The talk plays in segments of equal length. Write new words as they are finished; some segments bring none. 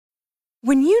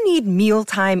When you need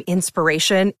mealtime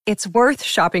inspiration, it's worth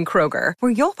shopping Kroger,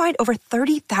 where you'll find over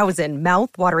 30,000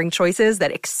 mouth-watering choices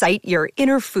that excite your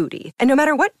inner foodie. And no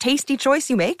matter what tasty choice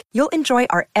you make, you'll enjoy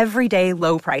our everyday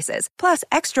low prices, plus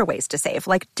extra ways to save,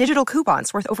 like digital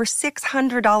coupons worth over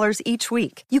 $600 each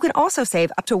week. You can also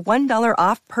save up to $1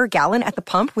 off per gallon at the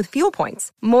pump with fuel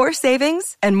points. More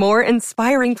savings and more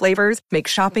inspiring flavors make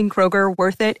shopping Kroger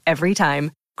worth it every time.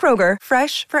 Kroger,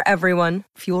 fresh for everyone.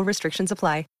 Fuel restrictions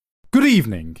apply. Good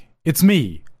evening, it's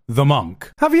me, the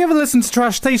Monk. Have you ever listened to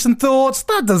Trash Taste and thought,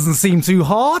 that doesn't seem too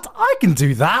hard, I can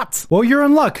do that? Well, you're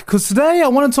in luck, because today I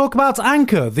want to talk about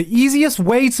Anchor, the easiest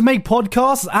way to make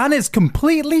podcasts, and it's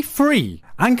completely free.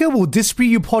 Anchor will distribute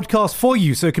your podcast for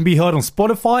you so it can be heard on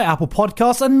Spotify, Apple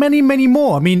Podcasts, and many, many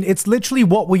more. I mean, it's literally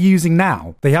what we're using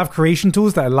now. They have creation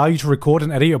tools that allow you to record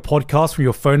and edit your podcast from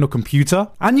your phone or computer.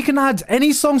 And you can add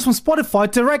any songs from Spotify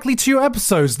directly to your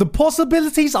episodes. The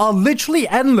possibilities are literally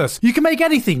endless. You can make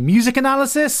anything, music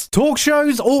analysis, talk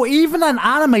shows, or even an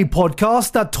anime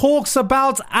podcast that talks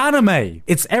about anime.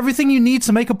 It's everything you need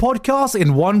to make a podcast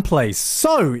in one place.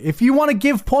 So, if you want to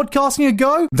give podcasting a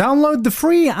go, download the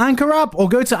free Anchor app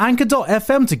or go to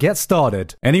anchor.fm to get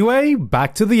started. Anyway,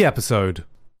 back to the episode.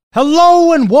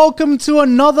 Hello and welcome to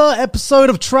another episode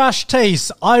of Trash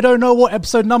Taste. I don't know what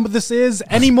episode number this is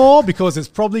anymore because it's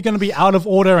probably going to be out of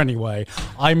order anyway.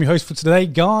 I'm your host for today,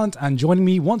 Gant, and joining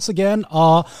me once again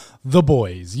are the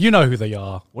boys. You know who they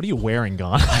are. What are you wearing,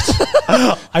 Gant?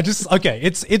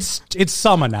 It's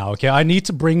summer now, okay? I need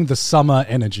to bring the summer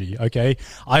energy, okay?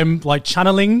 I'm like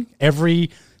channeling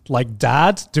every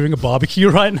dad doing a barbecue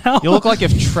right now. You look like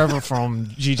if Trevor from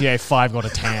GTA 5 got a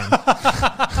tan. look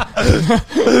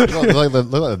like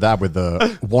the dad with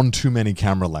the one too many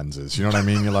camera lenses. You know what I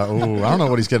mean? You're like, oh, I don't know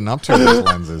what he's getting up to with his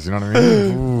lenses. You know what I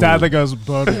mean? Ooh. Dad that goes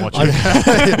bird watching.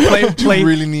 Do you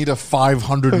really need a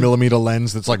 500mm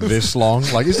lens that's like this long?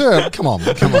 Like, is there? Come on.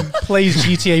 Plays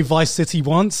GTA Vice City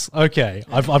once. Okay,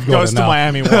 I've got Goes it to now.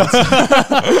 Miami once.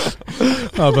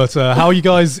 But how are you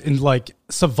guys in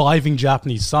surviving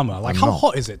Japanese summer? How not.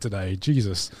 hot is it today?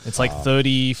 Jesus. It's like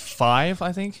 35,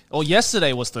 I think. Or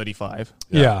yesterday was 35.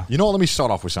 Yeah. You know what? Let me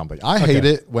start off with something. I hate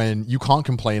it when you can't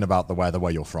complain about the weather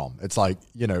where you're from. It's like,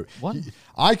 What?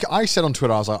 I said on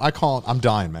Twitter, I was like, I'm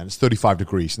dying, man. It's 35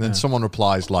 degrees. And then someone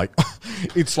replies like,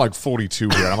 it's like 42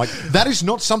 here. And I'm like, that is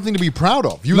not something to be proud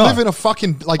of. You live in a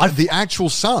fucking, the actual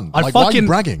sun. Why are you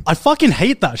bragging? I fucking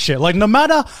hate that shit. No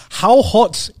matter how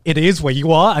hot it is where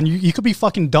you are, and you could be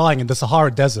fucking dying in the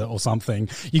Sahara Desert or something,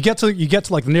 you get to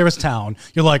the nearest town,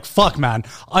 you're like, fuck, man,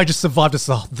 I just survived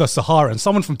the Sahara. And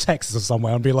someone from Texas or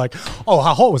somewhere and be like, oh,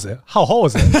 how hot was it? You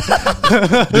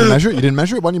didn't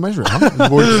measure it? Why didn't you measure it? Huh?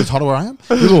 It's hotter where I am?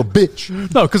 You little bitch.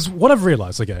 No, because what I've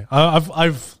realized, okay,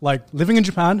 I've living in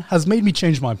Japan has made me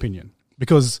change my opinion.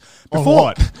 Because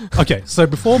before, so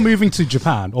before moving to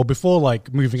Japan or before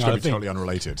moving out of totally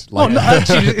unrelated.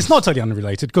 Actually, it's not totally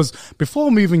unrelated because before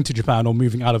moving to Japan or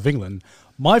moving out of England,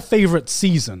 my favorite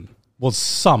season was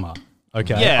summer.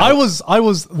 Okay, Yeah. I was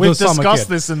We've the summer discussed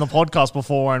kid. this in the podcast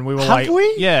before, and we were Have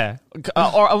we? yeah,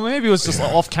 or maybe it was just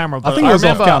off camera. But I think it was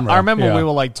off camera. I remember yeah. we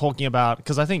were talking about,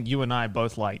 because I think you and I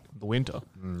both like the winter,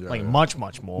 much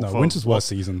more. No, winter's worst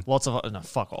season. Lots of no,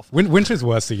 fuck off. Winter's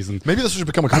worst season. Maybe this should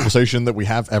become a conversation that we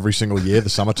have every single year. The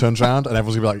summer turns around and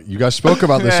everyone's gonna be like, you guys spoke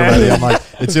about this already. I'm like,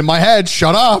 it's in my head.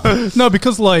 Shut up. No,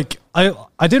 because I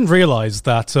didn't realize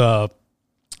that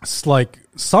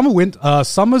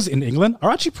summers in England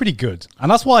are actually pretty good, and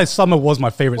that's why summer was my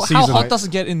favorite season. How hot does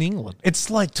it get in England? It's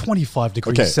 25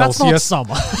 degrees Okay. Celsius. That's not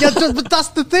summer. Yeah, but that's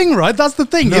the thing, right? That's the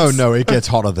thing. No, it gets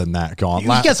hotter than that. Gone.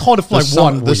 It gets hotter for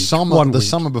 1 week. The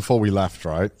summer before we left,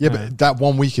 right? Yeah, but that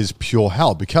 1 week is pure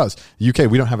hell because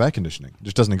UK, we don't have air conditioning. It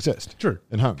just doesn't exist. True.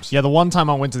 In homes. Yeah, the one time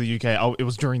I went to the UK, it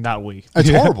was during that week. It's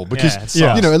horrible because it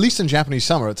sucks. at least in Japanese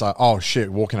summer, it's like, oh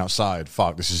shit, walking outside,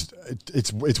 fuck,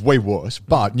 it's way worse.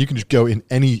 But you can just go in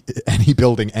any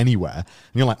building anywhere, and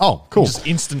you're like, oh, cool. Just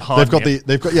instant hard. They've got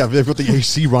the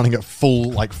AC running at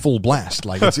full blast.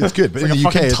 It's good. But It's in like the a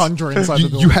UK, fucking tundra inside the you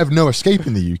building. have no escape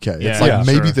in the UK. Yeah, it's like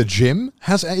maybe sure. the gym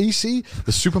has AC,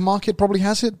 the supermarket probably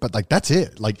has it, but that's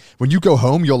it. Like when you go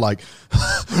home, you're like,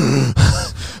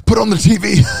 put on the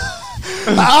TV.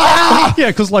 Yeah,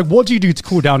 because what do you do to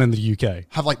cool down in the UK?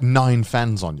 Have 9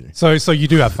 fans on you. So you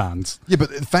do have fans. Yeah, but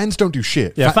fans don't do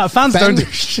shit. Yeah, fans don't do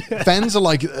shit. Fans are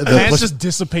like Fans just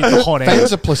dissipate the hot air.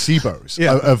 fans are placebos.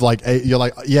 You're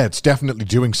like, yeah, it's definitely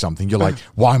doing something. You're like,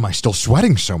 why am I still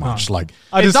sweating so much? I It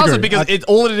disagree. doesn't, because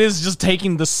all it is just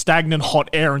taking the stagnant hot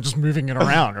air and just moving it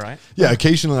around, right? yeah.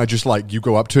 Occasionally, I just you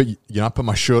go up to it. I put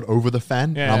my shirt over the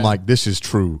fan. Yeah. And I'm like, this is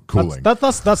true cooling.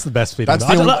 That's the best feeling. That's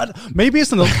the Maybe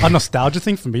it's a nostalgia nostalgia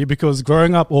thing for me because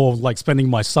growing up or like spending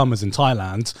my summers in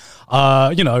Thailand,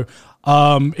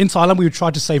 in Thailand, we would try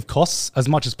to save costs as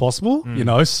much as possible,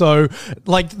 so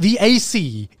like the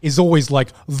AC is always like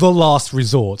the last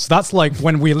resort. So that's like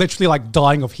when we're literally like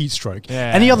dying of heat stroke.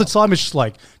 Yeah. Any other time, it's just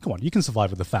like, come on, you can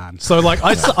survive with a fan. So like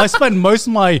I spent most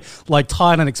of my like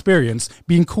Thailand experience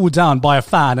being cooled down by a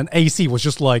fan, and AC was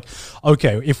just like,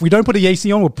 okay, if we don't put the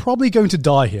AC on, we're probably going to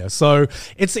die here. So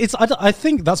I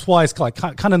think that's why it's like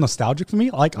kind of nostalgic for me.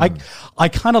 Like I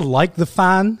kind of like the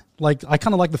fan. Like, I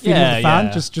kind of like the feeling of the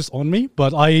fan just on me,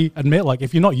 but I admit, like,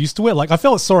 if you're not used to it, like, I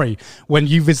felt sorry when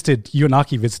you and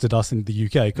Aki visited us in the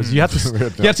UK because you had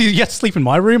to sleep in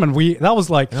my room, and that was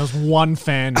like... There was one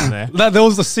fan in there. There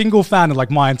was a single fan in,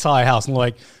 like, my entire house, and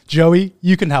like, Joey,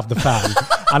 you can have the fan.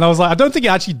 And I was like, I don't think it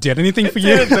actually did anything for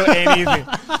you. Didn't do anything.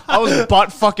 I was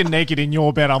butt fucking naked in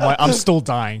your bed. I'm like, I'm still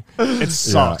dying. It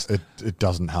sucks. Yeah, it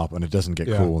doesn't help, and it doesn't get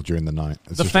cool during the night.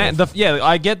 It's the fan,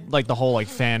 I get like the whole like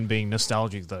fan being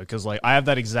nostalgic though, because like I have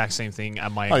that exact same thing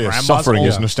at my grandma's. Suffering old,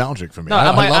 is nostalgic for me. No,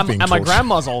 at my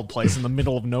grandma's old place in the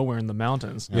middle of nowhere in the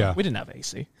mountains. Yeah. We didn't have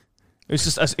AC. It was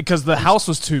just because the house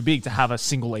was too big to have a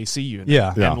single AC unit.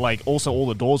 Yeah. And like also all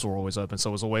the doors were always open, so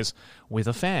it was always with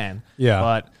a fan. Yeah.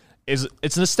 But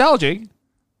it's nostalgic.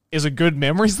 Is it good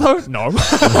memories though? No.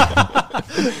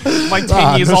 Like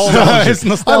 10 years old. It's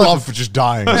nostalgic. I love just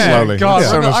dying slowly. God,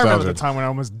 So I remember the nostalgic. time when I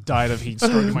almost died of heat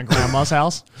stroke in my grandma's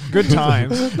house. Good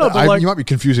times. No, but like, you might be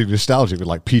confusing nostalgic with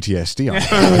like PTSD.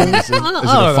 Is it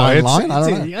a fine line? I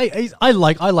don't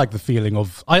know. I like the feeling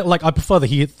of I prefer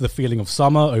the feeling of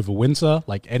summer over winter,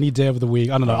 like any day of the week.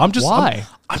 I don't know. I'm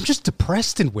just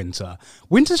depressed in winter.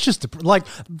 Winter's just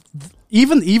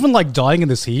even like dying in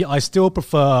this heat. I still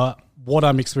prefer what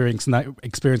I'm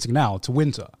experiencing now to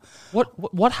winter.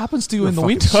 What happens to you in the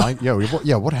winter?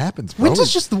 What happens, bro?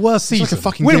 Winter's just the worst season. It's like a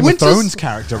fucking Game of Thrones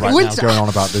character now going on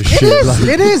about this shit.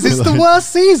 It is. It's the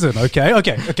worst season. Okay.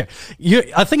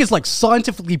 I think it's like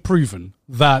scientifically proven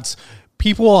that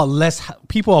people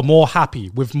are more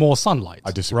happy with more sunlight.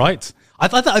 I disagree. Right?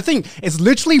 I think it's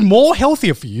literally more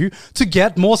healthier for you to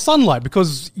get more sunlight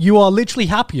because you are literally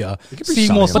happier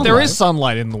seeing more sunlight. But there is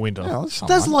sunlight in the winter. Yeah,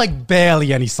 There's like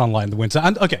barely any sunlight in the winter.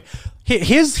 And okay,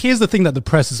 here's the thing that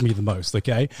depresses me the most,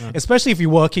 okay? Especially if you're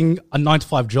working a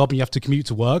 9-to-5 job and you have to commute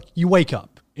to work, you wake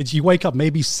up. You wake up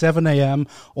maybe 7 a.m.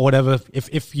 or whatever.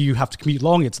 If you have to commute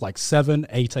long, it's like 7,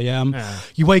 8 a.m. Yeah.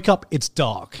 You wake up, it's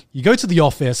dark. You go to the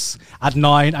office at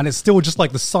 9 and it's still just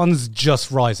like the sun's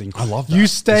just rising. I love that. You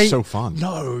stay... It's so fun.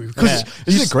 No. Because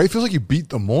Isn't it great? It feels like you beat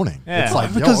the morning. Yeah. It's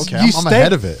like, because I'm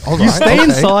ahead of it. All You right, stay okay.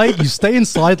 inside. You stay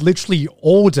inside literally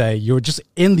all day. You're just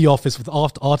in the office with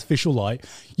artificial light.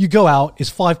 You go out. It's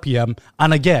 5 p.m.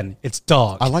 and again it's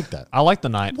dark. I like that. I like the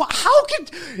night. How can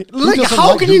doesn't like the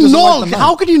night?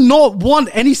 how can you not want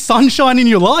any sunshine in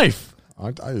your life?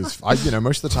 Most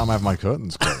of the time I have my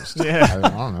curtains closed. Yeah. I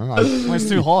don't know. When it's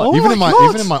too hot. Oh even my in God.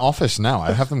 even in my office now,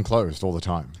 I have them closed all the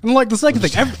time. And like the second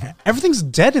thing, everything's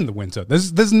dead in the winter.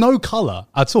 There's no color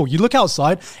at all. You look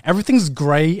outside, everything's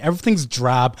gray, everything's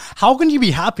drab. How can you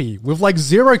be happy with like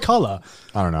zero color?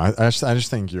 I don't know. I just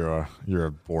think you're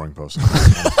a boring person.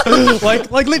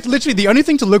 literally, the only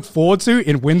thing to look forward to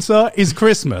in winter is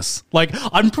Christmas. Like,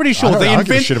 I'm pretty sure I don't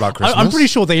give a shit about Christmas. I'm pretty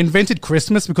sure they invented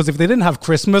Christmas because if they didn't have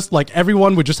Christmas, like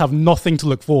everyone would just have nothing to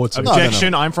look forward to.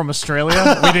 Objection! I'm from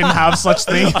Australia. We didn't have such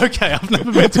thing. Okay, I've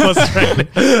never been to Australia.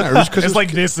 It's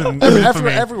like this and for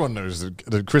me. Everyone knows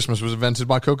that Christmas was invented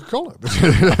by Coca-Cola. Of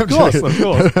course.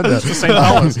 It's the same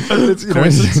colors.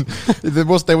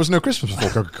 There was no Christmas before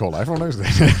Coca-Cola. Everyone knows that.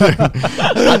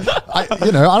 I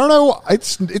don't know.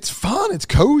 It's fun. It's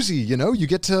cozy. You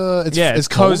get to. It's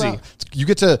cozy. cold out. You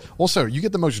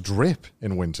get the most drip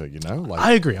in winter. Like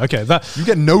I agree. Okay, you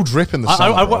get no drip in the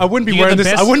summer. I wouldn't be You get wearing the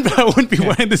this. best- I wouldn't be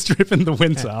wearing this drip in the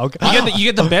winter.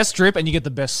 You get the best drip and you get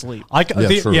the best sleep.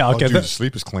 True. Yeah. Okay. Dude, the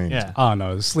sleep is clean. Yeah. Oh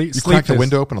no, sleep. You crack the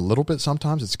window open a little bit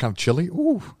sometimes. It's kind of chilly.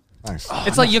 Ooh, nice.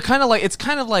 It's like you're kind of like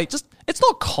it's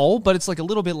not cold, but it's like a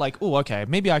little bit like, oh, okay,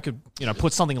 maybe I could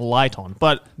put something light on.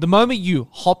 But the moment you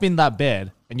hop in that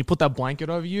bed and you put that blanket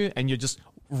over you and you're just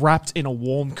wrapped in a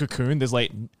warm cocoon, there's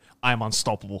like, I'm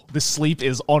unstoppable. This sleep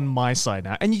is on my side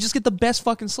now, and you just get the best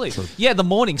fucking sleep. Yeah, the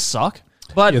mornings suck.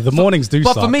 But the mornings do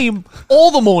But suck. for me,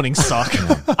 all the mornings suck.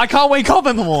 I can't wake up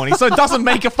in the morning, so it doesn't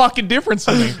make a fucking difference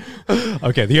for me.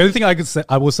 Okay, the only thing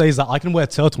I will say is that I can wear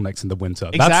turtlenecks in the winter.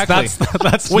 Exactly.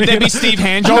 That's Would there be Steve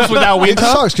Handjobs without It winter?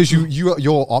 sucks because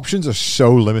your options are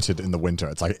so limited in the winter.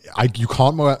 It's like you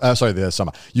can't wear the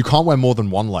summer. You can't wear more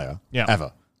than one layer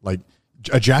ever. Like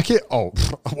a jacket. Oh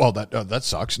well, that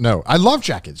sucks. No, I love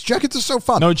jackets. Jackets are so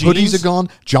fun. No jeans? Hoodies are gone.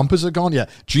 Jumpers are gone. Yeah,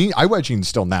 I wear jeans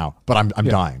still now, but I'm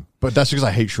dying. But that's because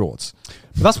I hate shorts.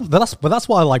 But that's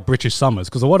why I like British summers,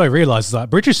 because what I realized is that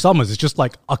British summers is just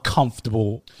like a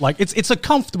comfortable, like it's a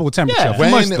comfortable temperature for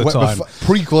most of the time.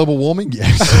 Pre-global warming,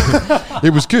 yes,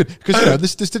 it was good because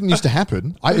this didn't used to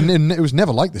happen. And it was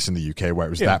never like this in the UK where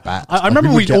it was that bad. I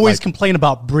remember we always complain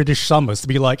about British summers to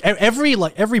be like every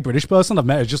British person I've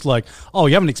met is just like, oh,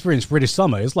 you haven't experienced British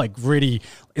summer. It's like really,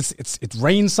 it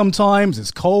rains sometimes,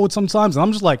 it's cold sometimes, and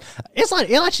I'm just like, it's like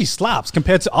it actually slaps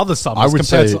compared to other summers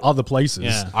compared to other places.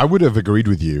 Yeah. I would have agreed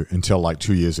with you until like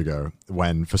 2 years ago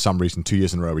when for some reason 2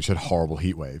 years in a row we just had horrible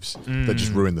heat waves that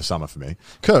just ruined the summer for me,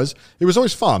 because it was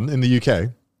always fun in the UK.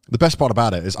 The best part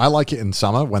about it is I like it in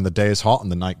summer when the day is hot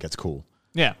and the night gets cool,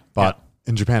 but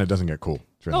in Japan it doesn't get cool.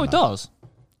 No, it does.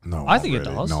 No, I think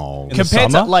really. it does. No,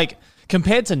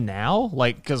 Compared to now,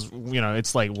 like, because,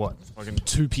 it's like, what, fucking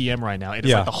 2 p.m. right now. It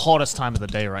is like the hottest time of the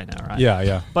day right now, right?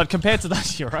 Yeah. But compared to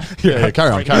that, you're right. Yeah,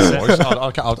 carry on, boys.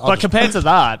 But compared to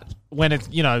that, when it's,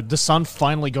 the sun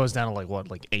finally goes down to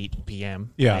like 8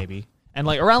 p.m. maybe. And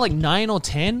like around like 9 or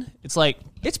 10, it's like,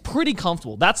 it's pretty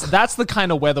comfortable. That's the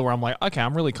kind of weather where I'm like, okay,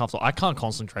 I'm really comfortable. I can't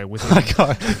concentrate with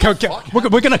it.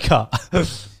 We're going to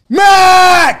cut.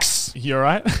 Max! You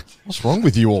alright? What's wrong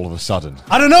with you all of a sudden?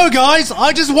 I don't know, guys.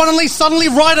 I just want to suddenly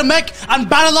ride a mech and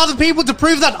battle other people to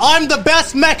prove that I'm the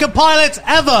best mecha pilot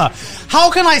ever. How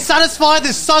can I satisfy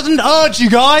this sudden urge, you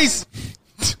guys?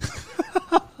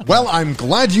 Well, I'm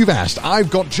glad you've asked. I've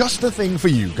got just the thing for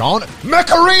you, Garn. Mech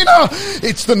Arena!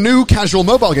 It's the new casual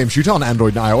mobile game shooter on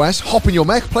Android and iOS. Hop in your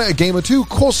mech, play a game or two,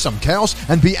 cause some chaos,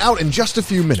 and be out in just a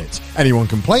few minutes. Anyone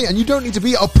can play, and you don't need to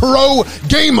be a pro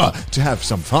gamer to have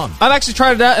some fun. I've actually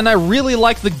tried it out, and I really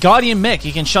like the Guardian mech.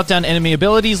 You can shut down enemy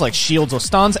abilities like shields or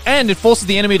stuns, and it forces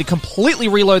the enemy to completely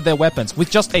reload their weapons.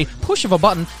 With just a push of a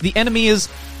button, the enemy is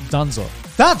donezo.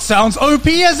 That sounds OP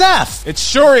as F! It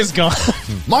sure is gone.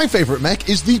 My favorite mech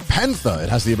is the Panther. It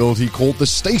has the ability called the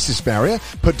Stasis Barrier.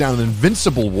 Put down an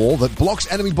invincible wall that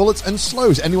blocks enemy bullets and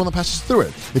slows anyone that passes through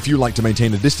it. If you like to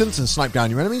maintain a distance and snipe down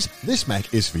your enemies, this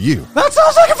mech is for you. That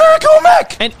sounds like a very cool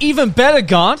mech! And even better,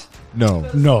 Gaunt, No.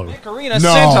 Karina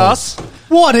sent us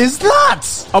What is that?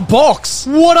 a box.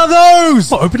 What are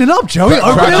those? Open it up, Joey.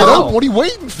 Open Crack it it up. up. What are you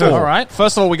waiting for? All right.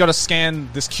 First of all, we got to scan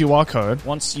this QR code.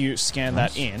 Once you scan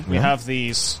that in, we have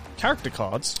these character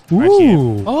cards right here.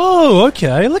 Ooh. Oh,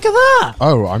 okay. Look at that.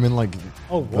 Oh, I'm in like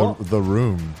what? the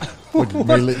room.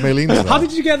 Maylene's How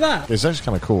did you get that? It's actually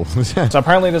kind of cool. So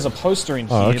apparently there's a poster in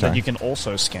here okay. that you can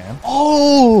also scan.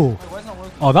 Oh,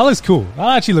 that looks cool.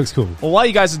 That actually looks cool. Well, while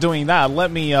you guys are doing that,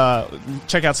 let me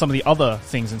check out some of the other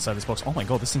things inside this box. Oh my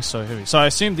god, this thing's so heavy. So I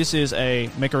assume this is a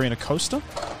Mech Arena coaster.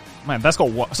 Man, that's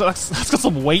got what? So that's got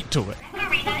some weight to it.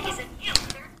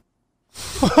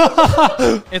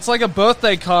 It's like a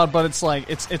birthday card, but it's like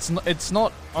it's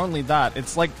not only that.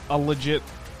 It's like a legit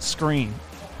screen.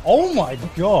 Oh my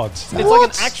god. It's like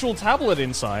an actual tablet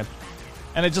inside,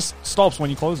 and it just stops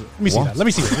when you close it. Let me see that. Let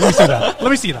me see that.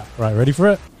 Let me see that. Right, ready for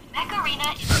it?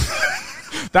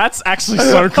 That's actually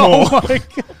so cool. Oh my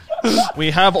god. We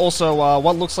have also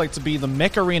what looks like to be the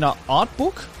Mech Arena art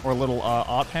book, or a little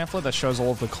art pamphlet that shows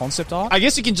all of the concept art. I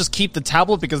guess you can just keep the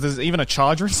tablet because there's even a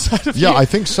charger inside of it. Yeah, I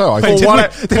think so. For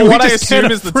what I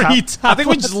assume is the tablet. I think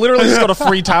we just literally just got a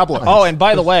free tablet. Oh, and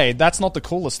by the way, that's not the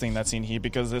coolest thing that's in here,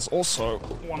 because there's also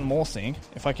one more thing,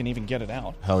 if I can even get it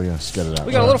out. Hell yes, get it out.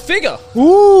 We got a little figure.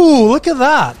 Ooh, look at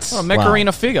that. A Mech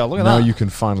Arena figure. Look at now that. you can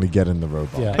finally get in the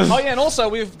robot. Yeah. Oh yeah, and also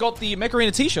we've got the Mech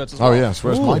Arena t-shirts as well. Oh yes,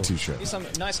 where's my t-shirt? Here's some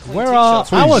nice clean Where are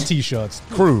t-shirts. our t-shirts?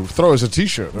 Crew, throw us a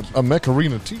t-shirt, a Mech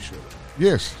Arena t-shirt.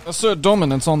 Yes, Assert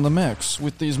dominance on the mechs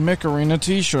with these Mech Arena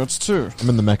t-shirts too. I'm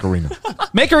in the Mech Arena.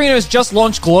 Mech Arena has just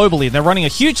launched globally. They're running a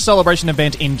huge celebration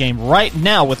event in-game right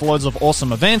now with loads of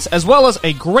awesome events, as well as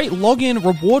a great login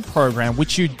reward program,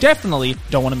 which you definitely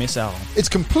don't want to miss out on. It's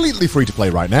completely free to play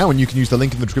right now, and you can use the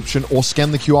link in the description or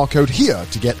scan the QR code here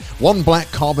to get 1 black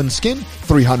carbon skin,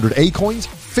 300 A coins,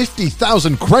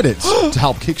 50,000 credits to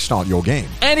help kickstart your game.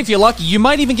 And if you're lucky, you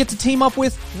might even get to team up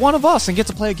with one of us and get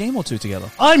to play a game or two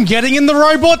together. I'm getting in the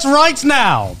robots right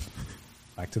now.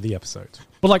 Back to the episode.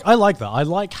 But like, I like that. I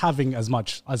like having as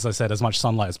much, as I said, as much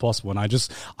sunlight as possible. And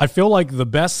I feel like the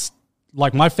best,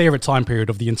 like my favorite time period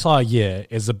of the entire year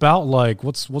is about like,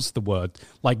 what's the word?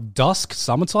 Like dusk,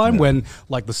 summertime, when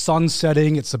like the sun's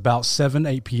setting, it's about 7,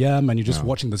 8 p.m. and you're just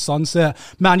watching the sunset.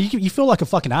 Man, you feel like a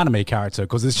fucking anime character,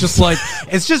 because it's just like,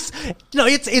 it's just,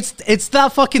 it's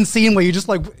that fucking scene where you just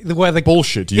like, where the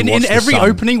bullshit. In every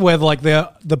opening where like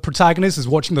the protagonist is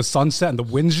watching the sunset and the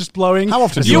wind's just blowing. How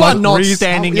often You are not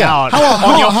standing out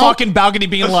on your fucking balcony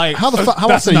being like, how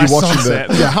often are you watching the?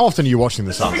 Yeah, how often are you watching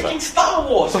the sunset? Star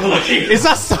Wars. I'm like, Is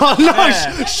that Star? No,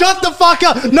 shut the fuck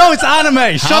up. No, it's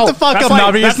anime. Shut the fuck That's up, like,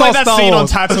 Navi. that's It's like not that Star scene on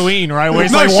Wars. Tatooine, right? Where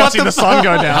he's No, like shut watching the the sun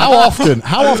go down.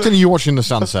 How often are you watching the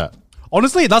sunset?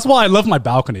 Honestly, that's why I love my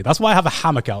balcony. That's why I have a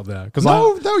hammock out there. Because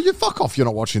No, you fuck off. You're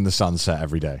not watching the sunset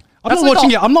every day. I'm not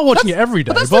watching it. I'm not watching it every day.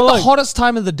 But that's but like the hottest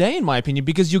time of the day, in my opinion,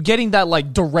 because you're getting that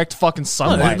like direct fucking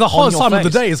sunlight. the hottest on your time of the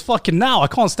face. day is fucking now. I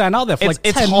can't stand out there for like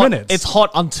 10 hot. minutes. It's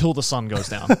hot until the sun goes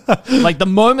down. Like the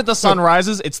moment the sun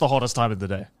rises, it's the hottest time of the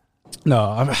day. No,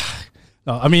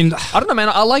 I mean, I don't know, man.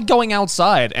 I like going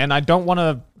outside, and I don't want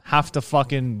to have to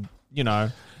fucking,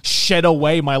 shed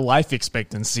away my life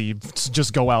expectancy to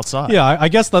just go outside. yeah, I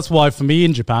guess that's why for me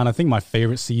in Japan, I think my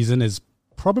favorite season is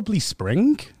probably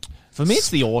spring, For me, it's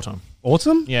the autumn.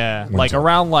 autumn. Yeah, like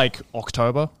around like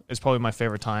October is probably my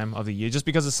favorite time of the year, just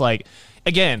because it's like,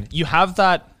 again, you have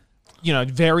that,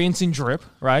 variance in drip,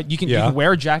 right? You can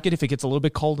wear a jacket if it gets a little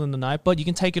bit cold in the night, but you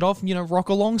can take it off and, rock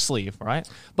a long sleeve, right?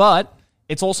 But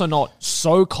it's also not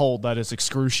so cold that it's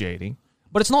excruciating,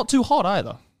 but it's not too hot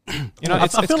either.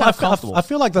 It's kind of comfortable. I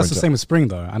feel like that's the same as spring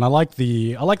though, and I like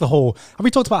the whole. Have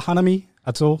we talked about hanami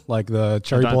at all? Like the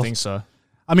cherry I don't blossom? think so.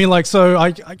 I mean, like, so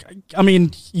I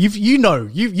mean,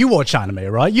 you watch anime,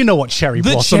 right? You know what cherry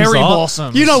blossoms cherry are.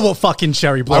 blossoms. You know what fucking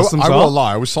cherry blossoms I are. won't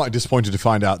lie. I was slightly disappointed to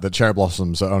find out that cherry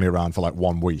blossoms are only around for like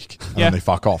 1 week and Yeah. then they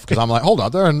fuck off. Because I'm like, hold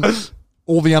on, they're in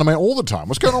all the anime all the time.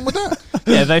 What's going on with that?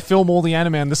 Yeah, they film all the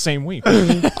anime in the same week.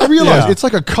 I realize Yeah. it's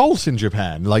like a cult in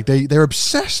Japan. Like they're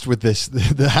obsessed with this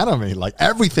the anime. Like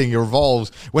everything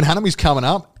revolves when anime's coming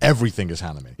up. Everything is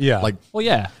anime. Yeah. like Well,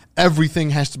 yeah. everything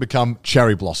has to become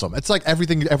cherry blossom. It's like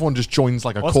everything. Everyone just joins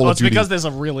like a Well, Call of it's Duty. because there's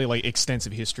a really like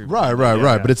extensive history. Right.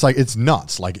 Yeah. But it's like it's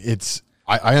nuts. Like it's.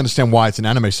 I understand why it's an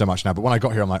anime so much now. But when I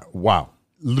got here, I'm like, wow.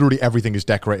 Literally everything is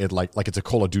decorated like it's a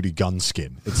Call of Duty gun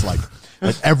skin. It's like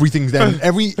everything's then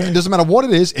it doesn't matter what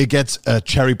it is, it gets a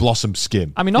cherry blossom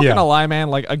skin. I mean, not Yeah. gonna lie, man.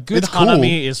 Like a good It's cool.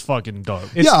 hanami is fucking dope.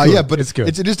 It's yeah, good. yeah, but It's good.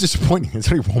 It is disappointing.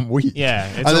 It's only 1 week. Yeah,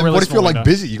 it's and a then really what if you're small like window.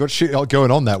 busy? You got shit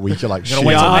going on that week. You're like, shit. gotta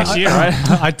wait till next year,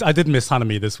 right? I did miss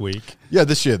hanami this week. Yeah,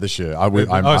 this year. Sorry, this I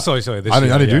year,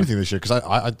 didn't do yeah. anything this year because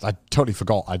I totally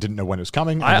forgot. I didn't know when it was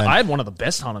coming. And then, I had one of the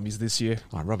best hanamis this year.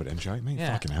 I rub it in, Joey. Man,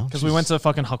 Yeah, fucking hell. because we went to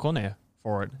fucking Hakone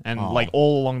for it, and like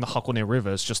all along the Hakone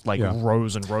River, it's just like Yeah.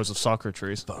 rows and rows of sakura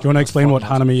trees. Do you want to explain what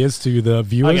hanami is to the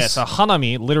viewers? Okay, so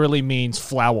hanami literally means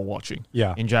flower watching.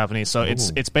 Yeah. in Japanese. So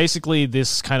it's basically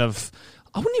this kind of.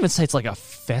 I wouldn't even say it's like a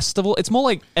festival. It's more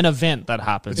like an event that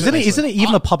happens. Isn't it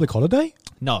even a public holiday?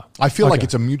 No. I feel like Okay.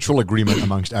 it's a mutual agreement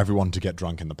amongst everyone to get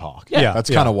drunk in the park. Yeah. that's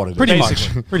kind of what it is. Pretty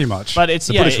Basically. much. Pretty much. But it's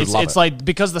The British would love it's it. like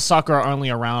because the sakura are only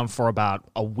around for about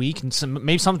a week and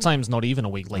maybe sometimes not even a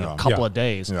week, like a couple Yeah. of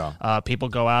days. Yeah. People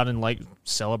go out and like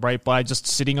celebrate by just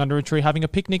sitting under a tree, having a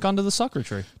picnic under the sakura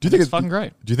tree. Do you think it's fucking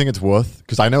great? Do you think it's worth?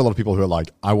 Because I know a lot of people who are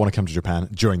like, I want to come to Japan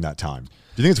during that time.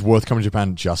 Do you think it's worth coming to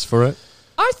Japan just for it?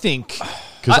 I think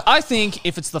 'Cause- I think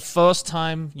if it's the first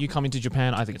time you come into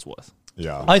Japan, I think it's worth.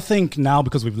 Yeah. I think now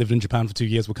because we've lived in Japan for 2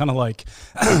 years, we're kind of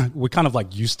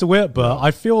like used to it. But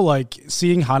I feel like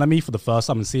seeing hanami for the first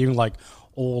time and seeing like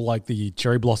all like the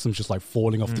cherry blossoms just like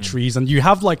falling off the trees, and you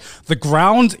have like the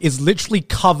ground is literally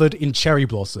covered in cherry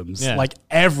blossoms Yeah. like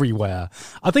everywhere.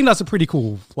 I think that's a pretty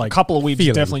cool like A couple of weebs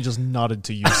feeling. definitely just nodded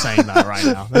to you saying that right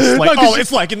now. It's like, No, 'cause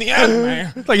it's like in the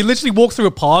anime. Like you literally walk through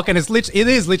a park and it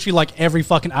is literally like every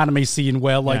fucking anime scene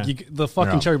where like Yeah. the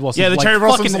fucking Yeah. cherry blossoms Yeah, the like, cherry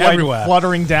blossoms fucking are like everywhere.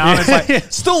 fluttering down. It's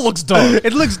like still looks dope.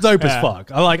 It looks dope as Yeah.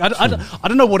 fuck. I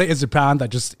don't know what it is in Japan that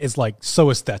just is like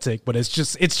so aesthetic, but it's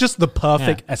just the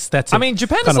perfect Yeah. aesthetic. I mean,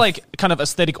 Japan kind is of- like kind of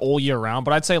aesthetic all year round,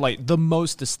 but I'd say like the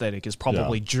most aesthetic is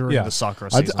probably during Yeah. the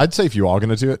sakura I'd, season. I'd say if you are going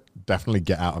to do it, definitely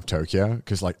get out of Tokyo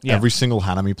because like Yeah. every single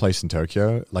hanami place in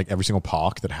Tokyo, like every single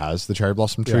park that has the cherry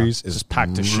blossom trees is Just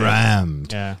packed to shit.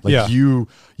 rammed. Yeah. Like Yeah. you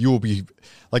will be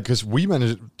like because we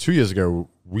managed 2 years ago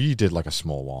we did like a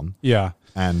small one. yeah.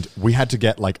 And we had to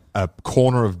get like a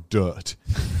corner of dirt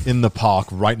in the park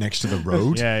right next to the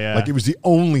road. Yeah, yeah. Like it was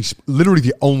literally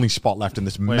the only spot left in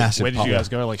this massive Where did park. you guys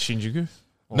go? Like Shinjuku?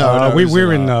 No, it we was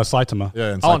were in, in Saitama.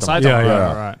 Yeah, in Oh, in Saitama. Saitama. Yeah,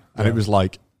 yeah. Right. And it was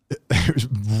like it was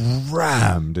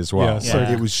rammed as well. Yeah, So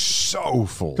Yeah. it was so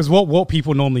full. Because what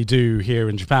people normally do here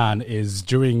in Japan is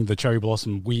during the cherry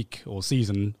blossom week or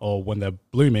season or when they're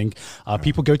blooming,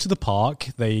 people go to the park.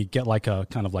 They get like a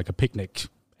kind of like a picnic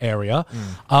area,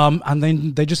 and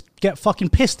then they just get fucking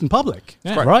pissed in public.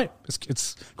 Right?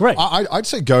 It's great. I'd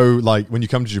say go like when you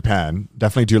come to Japan,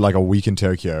 definitely do like a week in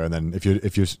Tokyo, and then if it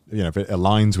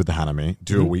aligns with the Hanami,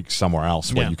 do a week somewhere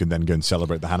else where you can then go and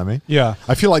celebrate the Hanami. Yeah.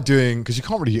 I feel like because you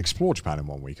can't really explore Japan in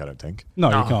 1 week. I don't think. No,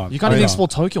 you can't. You can't even explore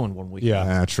Tokyo in 1 week.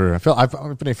 Yeah. True. I feel I've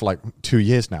been here for like 2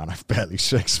 years now, and I've barely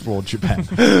explored Japan.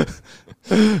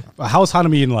 How's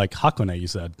Hanami in like Hakone? You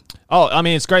said. Oh, I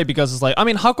mean, it's great because it's like, I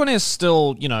mean, Hakone is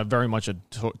still, very much a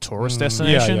tourist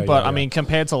destination, but I mean,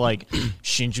 compared to like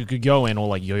Shinjuku Gyoen or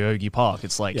like Yoyogi Park,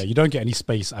 it's like... Yeah, you don't get any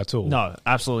space at all. No,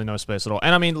 absolutely no space at all.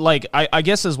 And I mean, like, I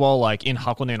guess as well, like in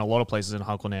Hakone and a lot of places in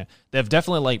Hakone, they've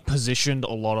definitely like positioned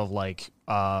a lot of like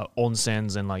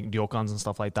onsens and like ryokans and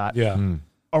stuff like that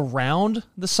around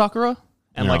the Sakura.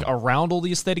 And like around all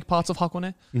the aesthetic parts of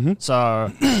Hakone.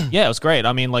 So yeah, it was great.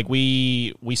 I mean, like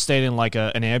we stayed in like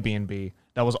an Airbnb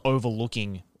that was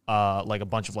overlooking like a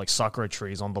bunch of like sakura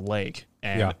trees on the lake,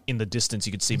 and in the distance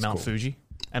you could see Mount Fuji,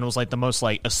 and it was like the most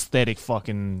like aesthetic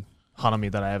fucking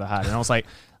Hanami that I ever had. And I was like,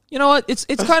 you know what? It's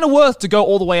kind of worth to go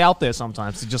all the way out there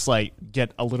sometimes to just like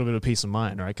get a little bit of peace of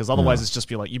mind, right? Because otherwise, it's just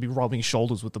be like you'd be rubbing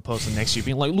shoulders with the person next to you,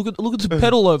 being like, look at the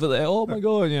pedal over there. Oh my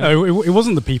god! Yeah. No, it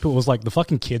wasn't the people. It was like the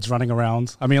fucking kids running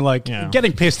around. I mean, like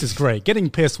getting pissed is great. Getting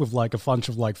pissed with like a bunch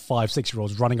of like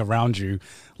 5-6-year-olds running around you,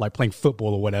 like playing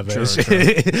football or whatever.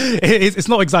 It's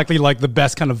not exactly like the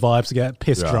best kind of vibes to get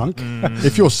pissed drunk.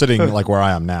 If you're sitting like where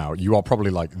I am now, you are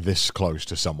probably like this close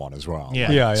to someone as well.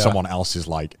 Yeah. Someone else's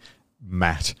like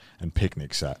mat and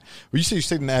picnic set. Well, you say you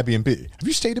stayed in an Airbnb. Have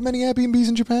you stayed in many Airbnbs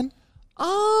in Japan?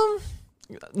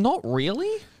 Not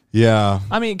really. Yeah.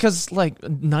 I mean, because like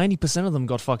 90% of them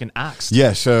got fucking axed.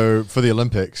 Yeah, so for the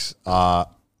Olympics,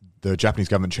 the Japanese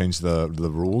government changed the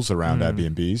rules around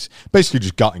Airbnbs, basically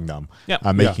just gutting them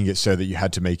and making it so that you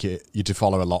had to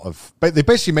follow a lot of... They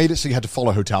basically made it so you had to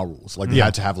follow hotel rules. Like you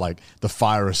had to have like the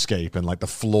fire escape and like the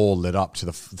floor lit up to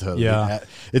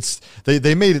the...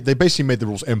 They basically made the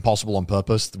rules impossible on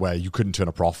purpose where you couldn't turn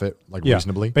a profit like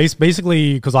reasonably.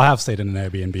 Basically, because I have stayed in an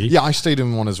Airbnb. Yeah, I stayed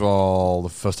in one as well the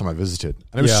first time I visited.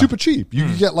 And it was super cheap. You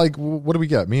could get like... What do we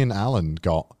get? Me and Alan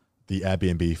got the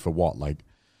Airbnb for what? Like...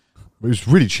 It was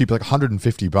really cheap, like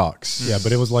 $150. Yeah,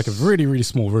 but it was like a really, really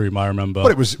small room, I remember.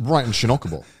 But it was right in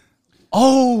Shinokubo.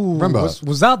 Oh, remember?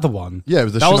 Was that the one? Yeah, it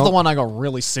was that was the one I got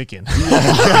really sick in.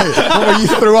 What you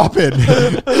threw up in?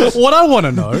 What I want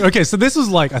to know. Okay, so this was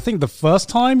like I think the first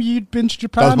time you'd been to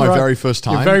Japan. That was my very first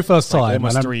time. Your very first time.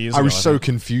 Almost 3 years ago. I was so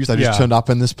confused. I just turned up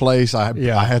in this place. I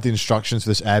Yeah. had the instructions for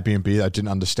this Airbnb that I didn't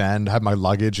understand. I had my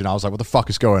luggage, and I was like, "What the fuck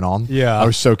is going on?" Yeah. I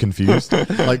was so confused.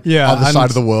 Like, Yeah, other side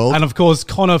of the world. And of course,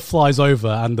 Connor flies over,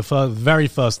 and the very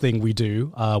first thing we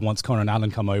do once Connor and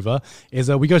Alan come over is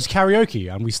we go to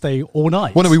karaoke and we stay all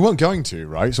night. Well, no, we weren't going to,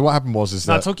 right? So what happened was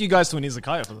I that... took you guys to an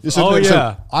izakaya for the first Oh, So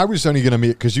yeah. I was only going to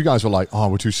meet... Because you guys were like, oh,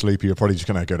 we're too sleepy. You're probably just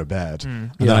going to go to bed.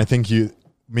 And then I think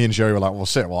me and Jerry were like, well,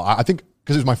 sit. Well, I think...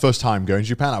 Because it was my first time going to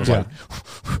Japan, I was like...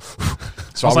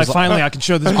 So I was like, finally, I can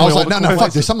show this boy I was all like, the no, cool fuck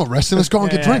places. this. I'm not resting. Let's go and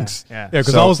get drinks. Yeah. Yeah,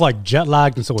 because So- I was like jet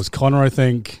lagged, and so was Connor. I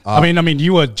think. I mean,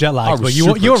 you were jet I lagged, was but you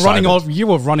were super running excited. off. You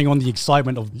were running on the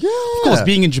excitement of course,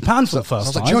 being in Japan for the I first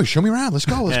was time. like, Joey, show me around. Let's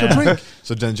go. Let's go drink.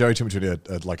 So then Jerry took me to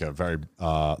a very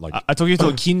I took you to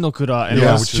a Kinnokura, and Yeah,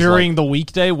 it was which is during the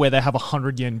weekday where they have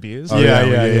 100 yen beers.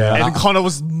 yeah. And Connor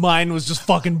mine was just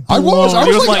fucking I was blown.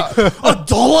 He was like- like,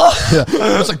 $1?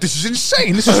 I was like, this is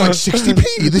insane. This is like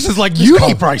 60p. This is like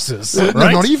uni prices, No,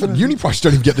 right? not even. Uni price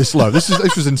don't even get this low. This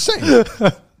was insane.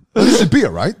 This is beer,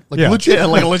 right? Like Yeah. legit. Yeah,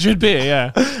 like a legit beer,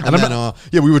 yeah. And then,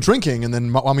 we were drinking, and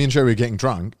then while me and Jerry were getting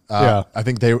drunk, I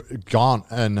think they were gone,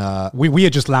 and We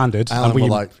had just landed, Alan and we were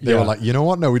like, they were like, you know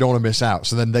what? No, we don't want to miss out.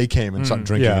 So then they came and started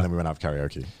drinking, Yeah. and then we went out for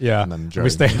karaoke. Yeah, and then Jerry. we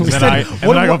stayed. And then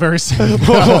I got very sick.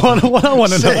 What I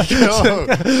want to know,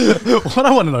 Sick. what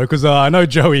I want to know, because I know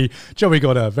Joey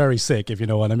got very sick, if you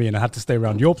know what I mean. I had to stay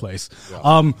around your place.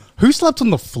 Who slept on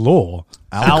the floor?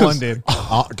 Alan did.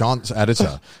 Gaunt's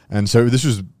editor, and so this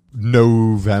was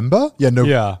November.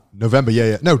 November.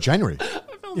 No, January. I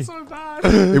felt so bad.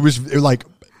 It was like.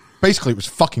 Basically, it was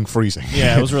fucking freezing.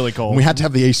 Yeah, it was really cold. And we had to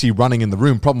have the AC running in the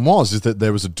room. Problem is that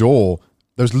there was a door.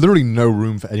 There was literally no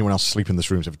room for anyone else to sleep in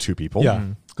this room except for two people. Yeah.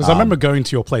 Because I remember going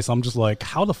to your place. I'm just like,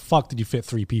 how the fuck did you fit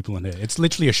 3 people in here? It's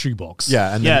literally a shoebox.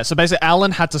 Yeah, and Yeah, then, so basically,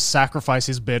 Alan had to sacrifice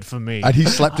his bed for me. and he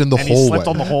slept in the And hallway. he slept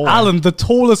on the hallway. Alan, the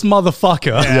tallest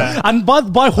motherfucker. Yeah. And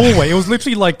by hallway, it was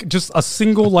literally like just a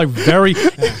single, like very,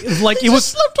 like it was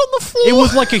slept on the floor. It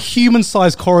was like a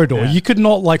human-sized corridor. Yeah. You could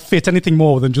not like fit anything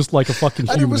more than just like a fucking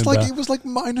And human. it was in like there. it was like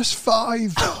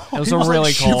 -5. It was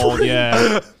really cold,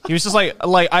 yeah. He was just like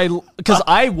because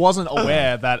I wasn't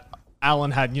aware that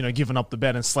Alan had, given up the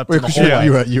bed and slept Wait, in the 'cause hallway.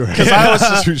 you were Because I was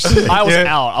I was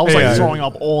Yeah. out. I was Yeah. throwing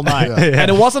up all night.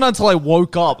 And it wasn't until I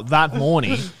woke up that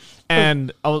morning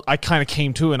and I kind of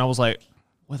came to and I was like,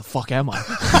 where the fuck am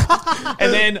I?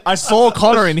 And then I saw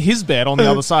Connor in his bed on the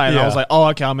other side. And I was like, oh,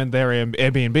 okay, I'm in their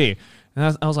Airbnb.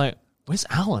 And I was like, where's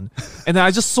Alan? And then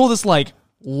I just saw this like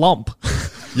lump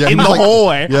Yeah, in he the was like-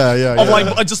 hallway. Yeah. Of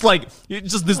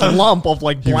just this lump of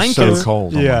like He was blankets. so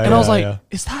cold. Yeah. And I was like,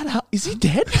 is he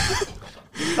dead?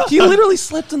 He literally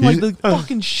slept in like the He's-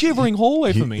 fucking shivering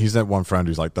hallway for me. He's that one friend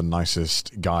who's like the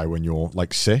nicest guy when you're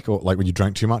like sick or like when you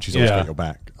drank too much. He's always Yeah. got your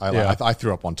back. Yeah. I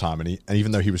threw up one time, and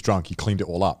even though he was drunk, he cleaned it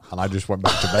all up, and I just went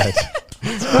back to bed.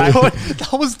 that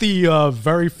was the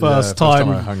very first time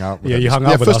I hung out with Yeah, him. you hung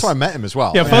out with first us. time I met him as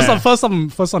well. Yeah, first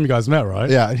time you guys met, right?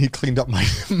 Yeah, and he cleaned up me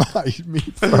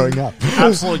throwing up.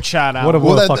 Absolute chat out. What a-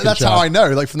 Well, fucking that's chat. how I know.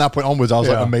 Like from that point onwards, I was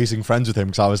Yeah. like amazing friends with him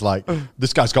because I was like,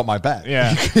 this guy's got my back.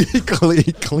 Yeah. he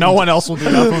cleaned. No one else will do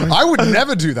that for me. I would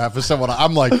never do that for someone.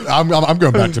 I'm like, I'm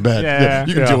going back to bed. Yeah.